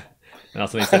 And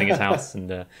also he's selling his house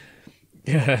and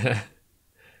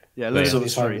lives on the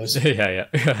streets. Yeah.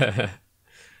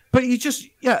 But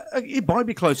it might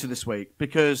be closer this week,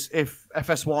 because if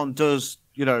FS1 does,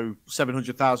 you know,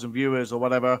 700,000 viewers or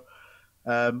whatever,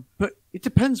 but it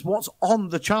depends what's on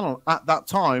the channel at that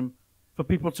time for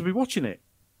people to be watching it.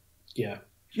 Yeah.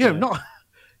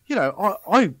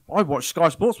 I watch Sky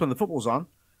Sports when the football's on,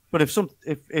 but if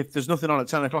there's nothing on at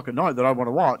 10 o'clock at night that I want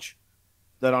to watch,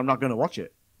 then I'm not going to watch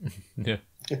it. Yeah.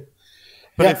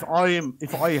 But if I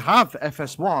have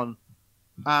FS1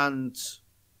 and,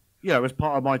 you know, as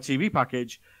part of my TV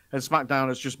package, and SmackDown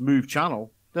has just moved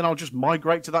channel, then I'll just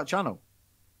migrate to that channel.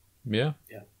 Yeah.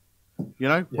 You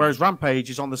know, whereas Rampage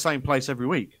is on the same place every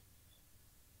week.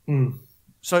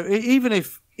 So even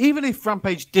if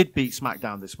Rampage did beat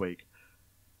SmackDown this week,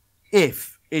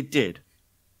 if it did,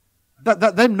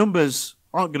 that them numbers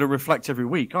aren't going to reflect every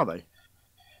week, are they?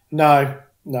 No,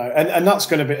 and that's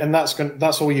going to be, and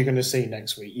that's all you're going to see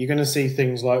next week. You're going to see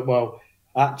things like, well,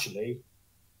 actually,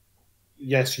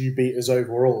 yes, you beat us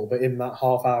overall, but in that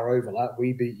half-hour overlap,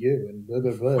 we beat you, and blah,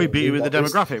 blah, blah. We beat you with the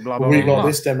demographic, blah, blah, blah. We got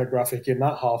this demographic in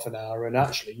that half an hour, and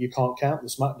actually, you can't count the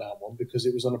SmackDown one because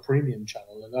it was on a premium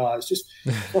channel, and it's just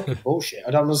fucking bullshit.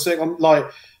 I don't understand. I'm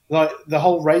like the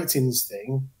whole ratings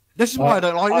thing. This is why I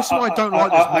don't like. This is why I don't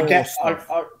like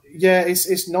this.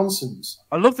 It's nonsense.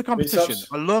 I love the competition.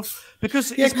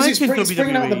 Because it's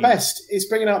bringing out the best. It's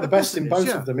bringing out the best in both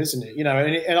of them, isn't it? You know,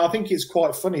 and I think it's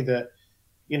quite funny that,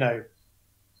 you know,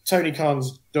 Tony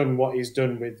Khan's done what he's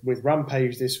done with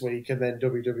Rampage this week, and then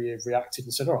WWE have reacted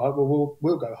and said, "All right, well,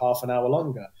 we'll go half an hour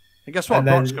longer." And guess what?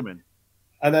 Brock's coming.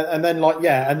 And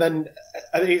then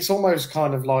it's almost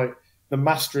kind of like the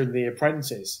master and the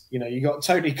apprentice. You know, you got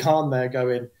Tony Khan there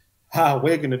going,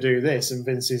 we're going to do this. And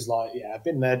Vince is like, yeah, I've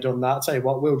been there, done that. I'll tell you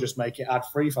what, we'll just make it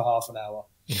ad-free for half an hour.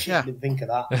 Shit, I didn't think of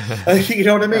that. You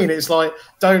know what I mean? It's like,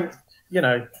 don't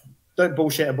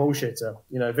bullshit a bullshitter.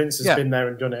 You know, Vince has been there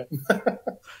and done it.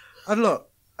 And look,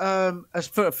 as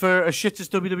for as shit as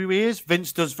WWE is,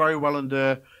 Vince does very well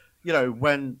under,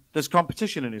 when there's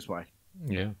competition in his way.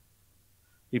 Yeah.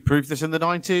 He proved this in the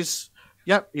 90s.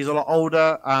 Yep, he's a lot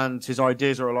older and his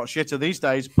ideas are a lot shitter these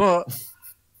days, but,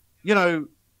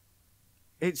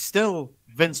 it's still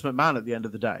Vince McMahon at the end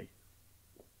of the day.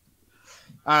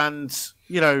 And,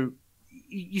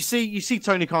 you see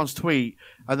Tony Khan's tweet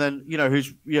and then,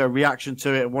 his reaction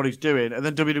to it and what he's doing, and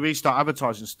then WWE start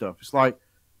advertising stuff. It's like,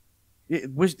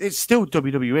 it's still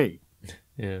WWE.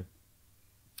 Yeah.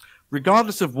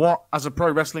 Regardless of what, as a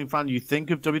pro wrestling fan, you think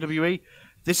of WWE,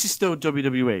 this is still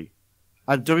WWE.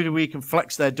 And WWE can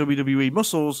flex their WWE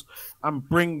muscles and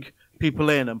bring people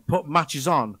in and put matches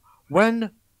on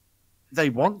when they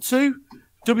want to.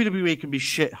 WWE can be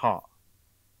shit hot.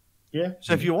 Yeah.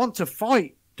 So if you want to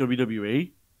fight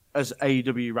WWE as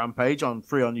AEW Rampage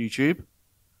free on YouTube,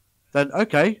 then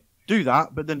okay, do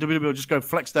that. But then WWE will just go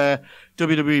flex their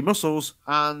WWE muscles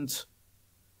and,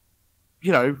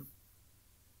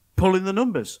 pull in the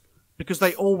numbers because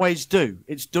they always do.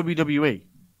 It's WWE.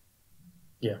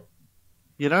 Yeah.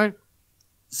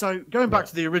 So going back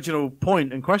to the original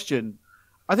point and question,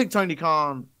 I think Tony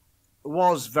Khan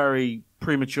was very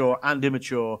premature and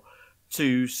immature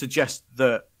to suggest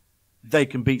that they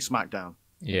can beat SmackDown.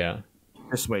 Yeah.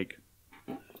 This week.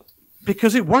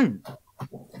 Because it won't.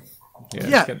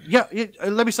 Yeah.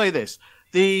 Let me say this.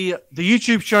 The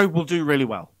YouTube show will do really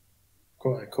well.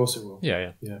 Of course it will.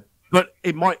 Yeah. But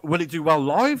will it do well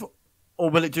live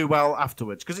or will it do well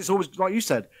afterwards? Because it's always, like you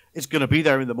said, it's going to be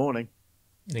there in the morning.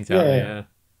 Exactly, yeah.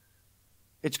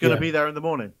 It's going to be there in the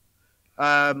morning.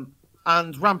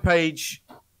 And Rampage,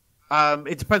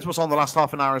 it depends what's on the last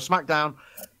half an hour of SmackDown,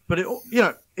 but it,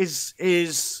 is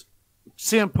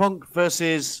CM Punk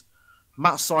versus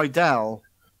Matt Sydal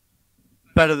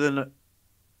better than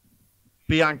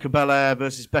Bianca Belair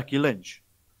versus Becky Lynch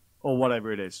or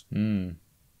whatever it is?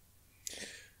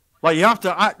 Like, you have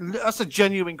to, that's a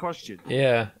genuine question.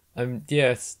 Yeah.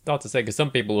 It's hard to say because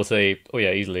some people will say, "Oh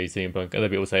yeah, easily CM Punk." Other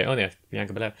people say, "Oh yeah,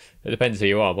 Bianca Belair." It depends who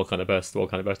you are, what kind of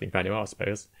wrestling fan you are, I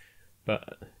suppose.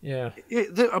 But yeah,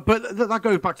 but that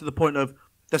goes back to the point of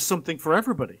there's something for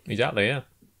everybody. Exactly. Yeah.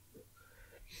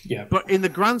 Yeah. But in the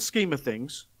grand scheme of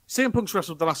things, CM Punk's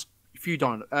wrestled the last few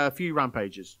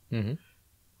Rampages. Mm-hmm.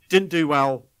 Didn't do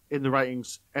well in the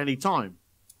ratings any time.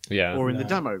 Yeah. Or in the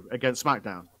demo against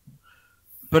SmackDown.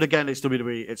 But again, it's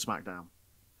WWE, it's SmackDown.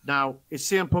 Now, is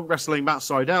CM Punk wrestling Matt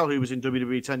Sydal, who was in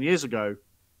WWE 10 years ago?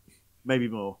 Maybe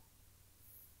more.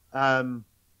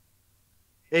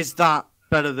 Is that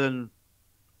better than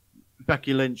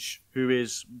Becky Lynch, who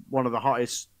is one of the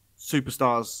hottest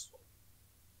superstars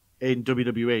in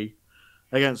WWE,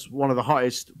 against one of the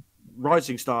hottest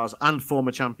rising stars and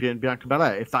former champion Bianca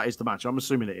Belair, if that is the match? I'm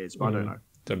assuming it is, but I don't know.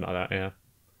 Something like that, yeah.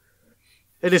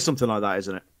 It is something like that,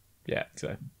 isn't it? Yeah,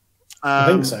 so. I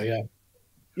think so, yeah.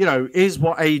 Is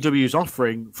what AEW is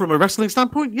offering from a wrestling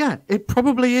standpoint? Yeah, it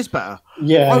probably is better.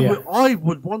 Yeah, I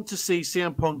would want to see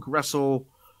CM Punk wrestle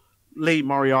Lee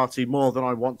Moriarty more than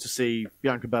I want to see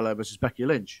Bianca Belair versus Becky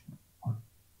Lynch.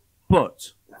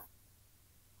 But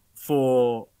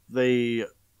for the,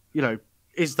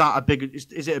 is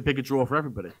it a bigger draw for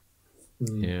everybody?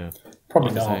 Yeah,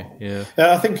 probably not. Yeah,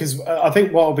 I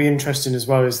think what will be interesting as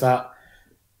well is that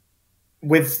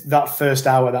with that first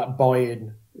hour, that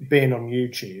buy-in being on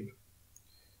YouTube,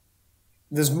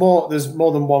 there's more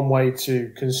than one way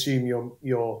to consume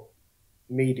your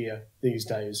media these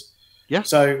days. Yeah.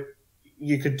 So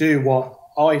you could do what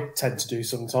I tend to do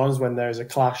sometimes when there's a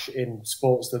clash in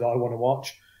sports that I want to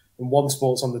watch, and one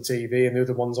sport's on the TV and the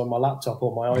other one's on my laptop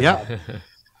or my iPad.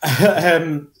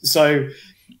 Yeah. So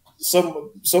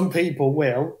some people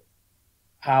will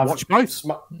have watch both.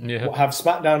 Have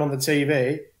SmackDown on the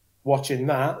TV, watching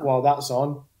that while that's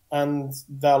on, and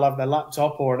they'll have their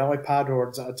laptop or an iPad or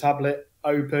a tablet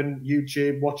open,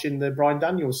 YouTube, watching the Bryan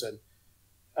Danielson.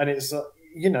 And it's,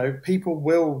 people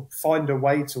will find a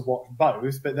way to watch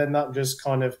both, but then that just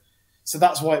kind of... So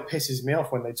that's why it pisses me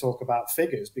off when they talk about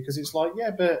figures, because it's like,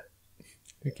 yeah, but...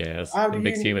 Who cares? Who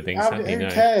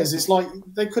cares? It's like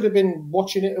they could have been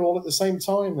watching it all at the same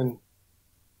time, and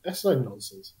that's no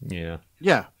nonsense. Yeah.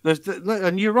 Yeah,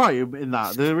 and you're right in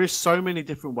that. There is so many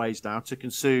different ways now to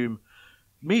consume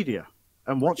media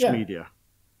and watch media.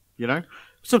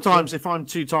 Sometimes if I'm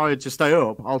too tired to stay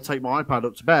up, I'll take my iPad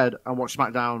up to bed and watch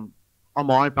SmackDown on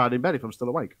my iPad in bed if I'm still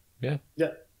awake. Yeah.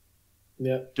 Yeah.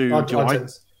 Yeah. Do I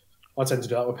I tend to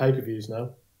do that with pay-per-views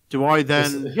now. do I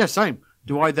then? Yeah, same.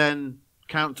 Do I then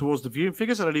count towards the viewing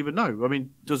figures? I don't even know. I mean,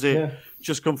 does it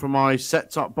just come from my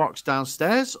set-top box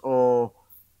downstairs, or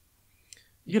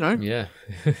Yeah.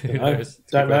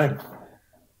 Don't know.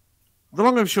 The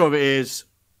long and short of it is,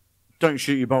 don't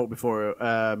shoot your bolt before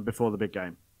the big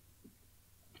game.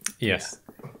 Yes.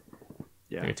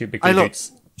 Yeah. Two big Hey, look,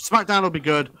 shoots. SmackDown will be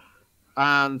good,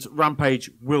 and Rampage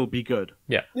will be good.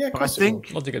 Yeah. Yeah, But I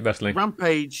think Lots of good wrestling.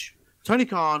 Rampage, Tony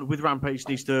Khan with Rampage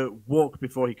needs to walk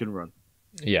before he can run.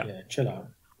 Yeah. Chill out.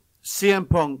 CM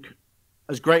Punk,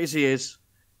 as great as he is,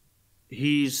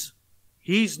 he's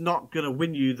not going to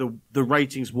win you the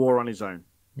ratings war on his own.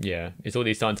 Yeah. It's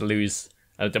already starting to lose.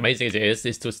 As amazing as it is,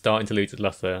 it's still starting to lose its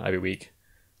luster every week.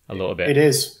 A little bit. It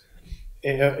is.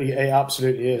 It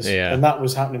absolutely is. Yeah. And that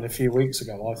was happening a few weeks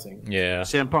ago, I think. Yeah.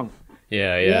 CM Punk.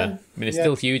 Yeah. I mean, it's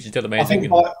still huge, it's still I amazing,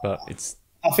 think but it's...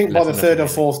 I think by the third or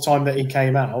fourth time that he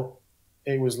came out,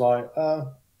 it was like,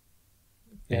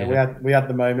 we had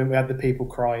the moment, we had the people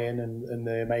crying and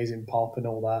the amazing pop and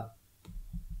all that.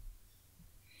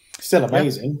 Still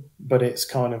amazing, but it's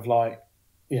kind of like,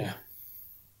 yeah.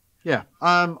 Yeah,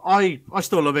 I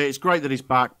still love it. It's great that he's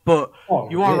back, but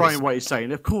you are right in what he's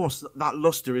saying. Of course, that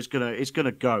luster is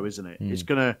gonna go, isn't it? It's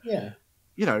gonna,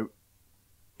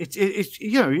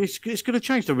 it's gonna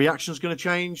change. The reaction's gonna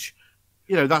change.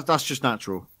 That's just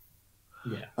natural.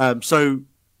 Yeah. So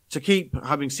to keep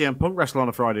having CM Punk wrestle on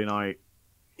a Friday night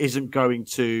isn't going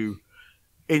to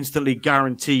instantly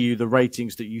guarantee you the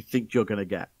ratings that you think you're going to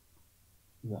get.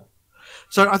 No.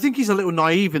 So I think he's a little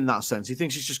naive in that sense. He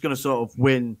thinks he's just going to sort of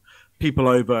win people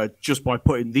over just by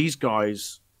putting these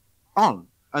guys on,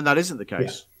 and that isn't the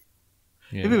case.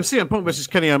 Yeah. If it was CM Punk versus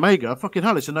Kenny Omega, fucking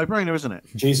hell, it's a no-brainer, isn't it?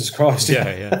 Jesus Christ.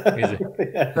 Yeah. Easy.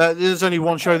 There's only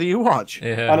one show that you watch.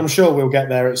 Yeah. And I'm sure we'll get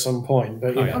there at some point.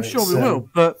 But I'm sure we will.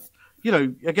 But,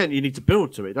 again, you need to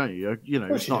build to it, don't you?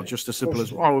 It's not just as simple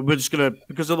as, we're just going to...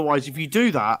 Because otherwise, if you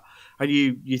do that and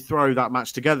you throw that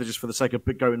match together just for the sake of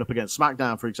going up against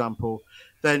SmackDown, for example,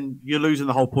 then you're losing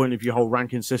the whole point of your whole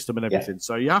ranking system and everything.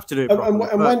 So you have to do it properly.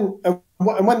 And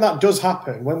when that does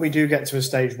happen, when we do get to a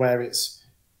stage where it's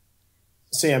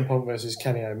CM Punk versus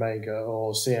Kenny Omega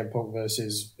or CM Punk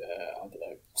versus I don't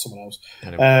know, someone else,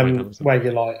 where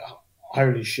you're like,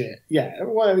 holy shit,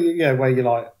 where you're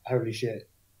like, holy shit,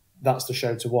 that's the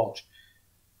show to watch.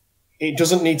 It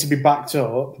doesn't need to be backed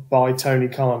up by Tony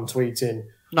Khan tweeting,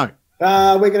 no,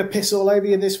 we're going to piss all over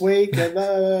you this week, and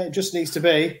it just needs to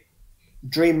be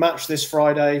dream match this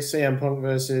Friday, CM Punk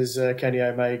versus Kenny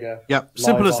Omega. Yep,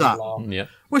 simple as that. Yeah,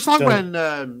 well, it's like when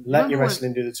let your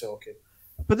wrestling do the talking.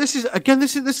 But this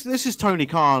is Tony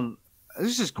Khan.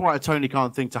 This is quite a Tony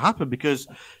Khan thing to happen, because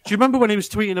do you remember when he was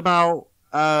tweeting about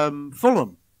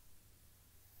Fulham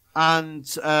and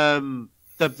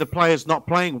the players not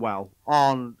playing well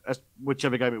on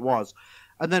whichever game it was,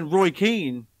 and then Roy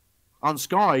Keane on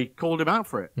Sky called him out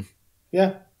for it.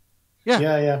 Yeah.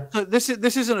 So this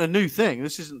isn't a new thing.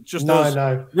 This isn't just us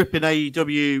ripping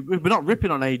AEW. We're not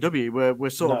ripping on AEW. We're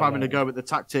sort of having to go at the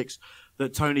tactics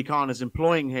that Tony Khan is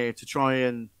employing here to try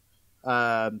and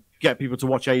get people to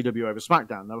watch AEW over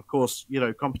SmackDown. Now, of course,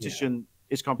 competition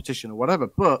is competition or whatever,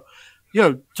 but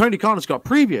Tony Khan has got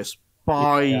previous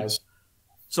by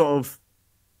sort of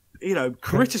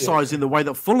criticizing the way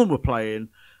that Fulham were playing,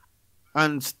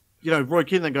 and Roy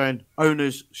Keane then going,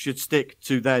 owners should stick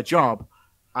to their job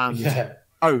and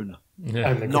own,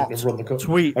 not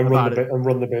tweet about it and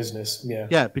run the business.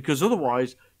 Yeah, because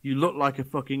otherwise you look like a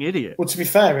fucking idiot. Well, to be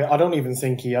fair, I don't even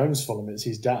think he owns Fulham. It's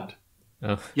his dad.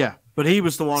 Oh. Yeah, but he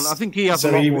was the one. I think he has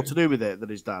a lot more to do with it than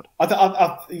his dad.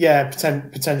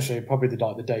 Potentially, probably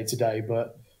the day-to-day.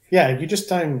 But yeah, you just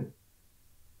don't...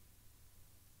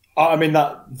 I mean,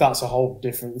 that's a whole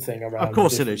different thing around. Of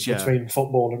course it is, yeah. Between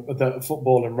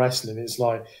football and wrestling. It's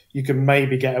like you can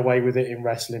maybe get away with it in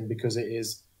wrestling because it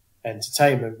is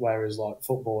entertainment, whereas like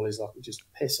football is like, just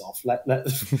piss off. Like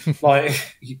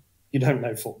you don't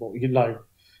know football.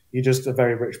 You're just a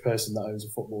very rich person that owns a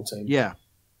football team. Yeah.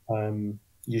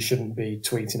 You shouldn't be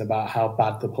tweeting about how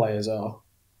bad the players are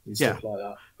and stuff like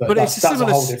that. But that's a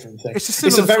whole different thing.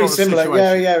 It's a very similar.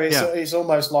 Situation. It's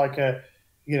almost like a,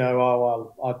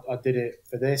 I did it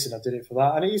for this and I did it for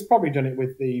that, and he's probably done it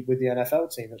with the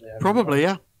NFL team at the end. Probably,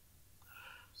 yeah.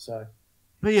 So,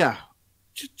 but yeah,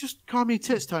 just calm your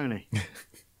tits, Tony.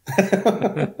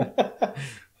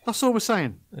 That's all we're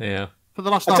saying. Yeah. For the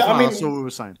last half hour, that's all we were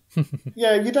saying.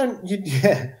 Yeah,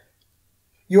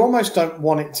 you almost don't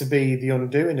want it to be the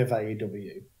undoing of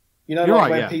AEW.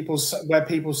 Where people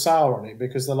sour on it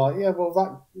because they're like, yeah, well,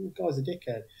 that guy's a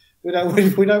dickhead. We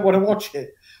don't want to watch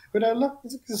it. We don't look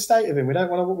at the state of him. We don't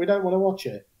want to watch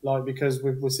it, like, because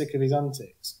we're sick of his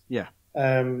antics. Yeah.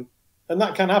 And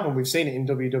that can happen. We've seen it in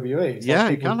WWE. It's Yeah,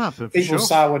 like it can happen. People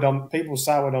soured on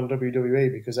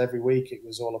WWE because every week it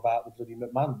was all about the bloody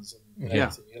McMahons and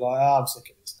everything. You're like, I'm sick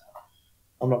of this now.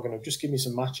 I'm not going to just give me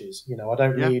some matches. You know, I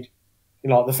don't need. You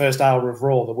know, like the first hour of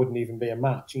Raw, there wouldn't even be a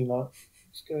match. You're like,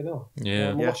 what's going on? Yeah,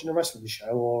 I'm watching a wrestling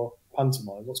show or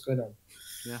pantomime. What's going on?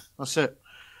 Yeah, that's it.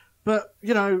 But,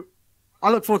 you know, I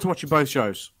look forward to watching both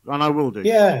shows, and I will do.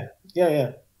 Yeah.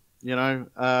 You know,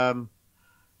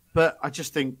 but I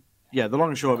just think, the long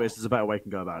and short of it is there's a better way you can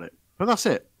go about it. But that's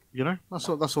it. You know, that's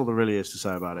all there really is to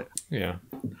say about it. Yeah.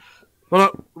 Well,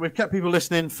 look, we've kept people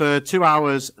listening for 2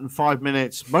 hours and 5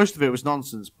 minutes. Most of it was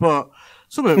nonsense, but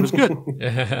some of it was good.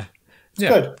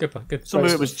 Good. Some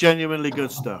of it was genuinely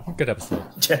good stuff. Good episode.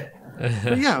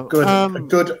 But yeah, good. A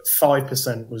good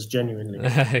 5% was genuinely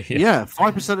good.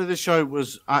 5% of this show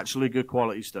was actually good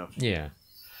quality stuff. Yeah.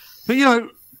 But, you know,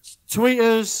 tweet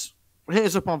us, hit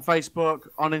us up on Facebook,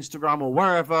 on Instagram, or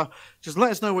wherever. Just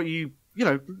let us know what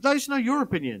let us know your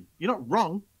opinion. You're not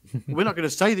wrong. We're not going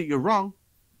to say that you're wrong,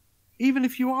 even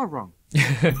if you are wrong.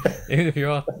 Even if you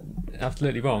are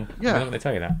absolutely wrong, we're not going to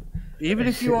tell you that. Even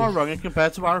if you are wrong, and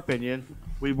compared to our opinion,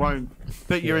 we won't.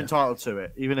 But you're entitled to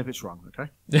it, even if it's wrong. Okay.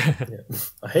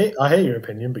 I hear your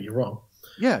opinion, but you're wrong.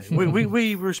 Yeah,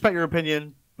 we respect your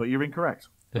opinion, but you're incorrect.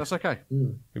 That's okay.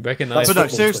 We recognise. But no,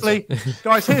 seriously,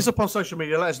 guys, hit us up on social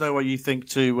media. Let us know what you think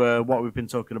to what we've been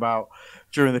talking about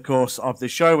during the course of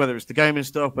this show, whether it's the gaming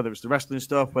stuff, whether it's the wrestling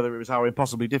stuff, whether it was how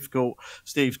impossibly difficult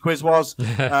Steve's quiz was.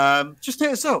 Just hit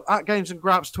us up at Games and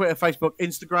Graps, Twitter, Facebook,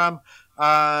 Instagram.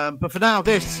 But for now,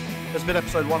 this has been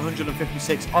episode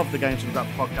 156 of the Games and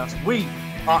Graps podcast. We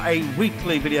are a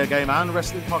weekly video game and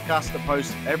wrestling podcast that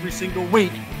posts every single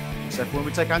week, except when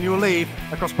we take annual leave,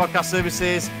 across podcast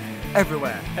services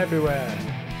everywhere. And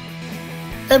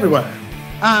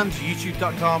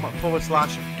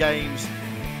youtube.com/Games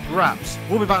Graps.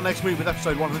 We'll be back next week with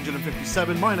episode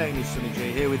 157. My name is Sonny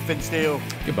G, here with Finn Steele.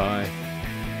 Goodbye.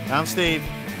 And Steve.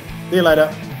 See you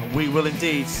later. And we will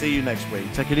indeed see you next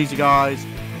week. Take it easy, guys.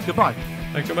 Goodbye.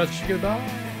 Thanks so much.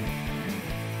 Goodbye.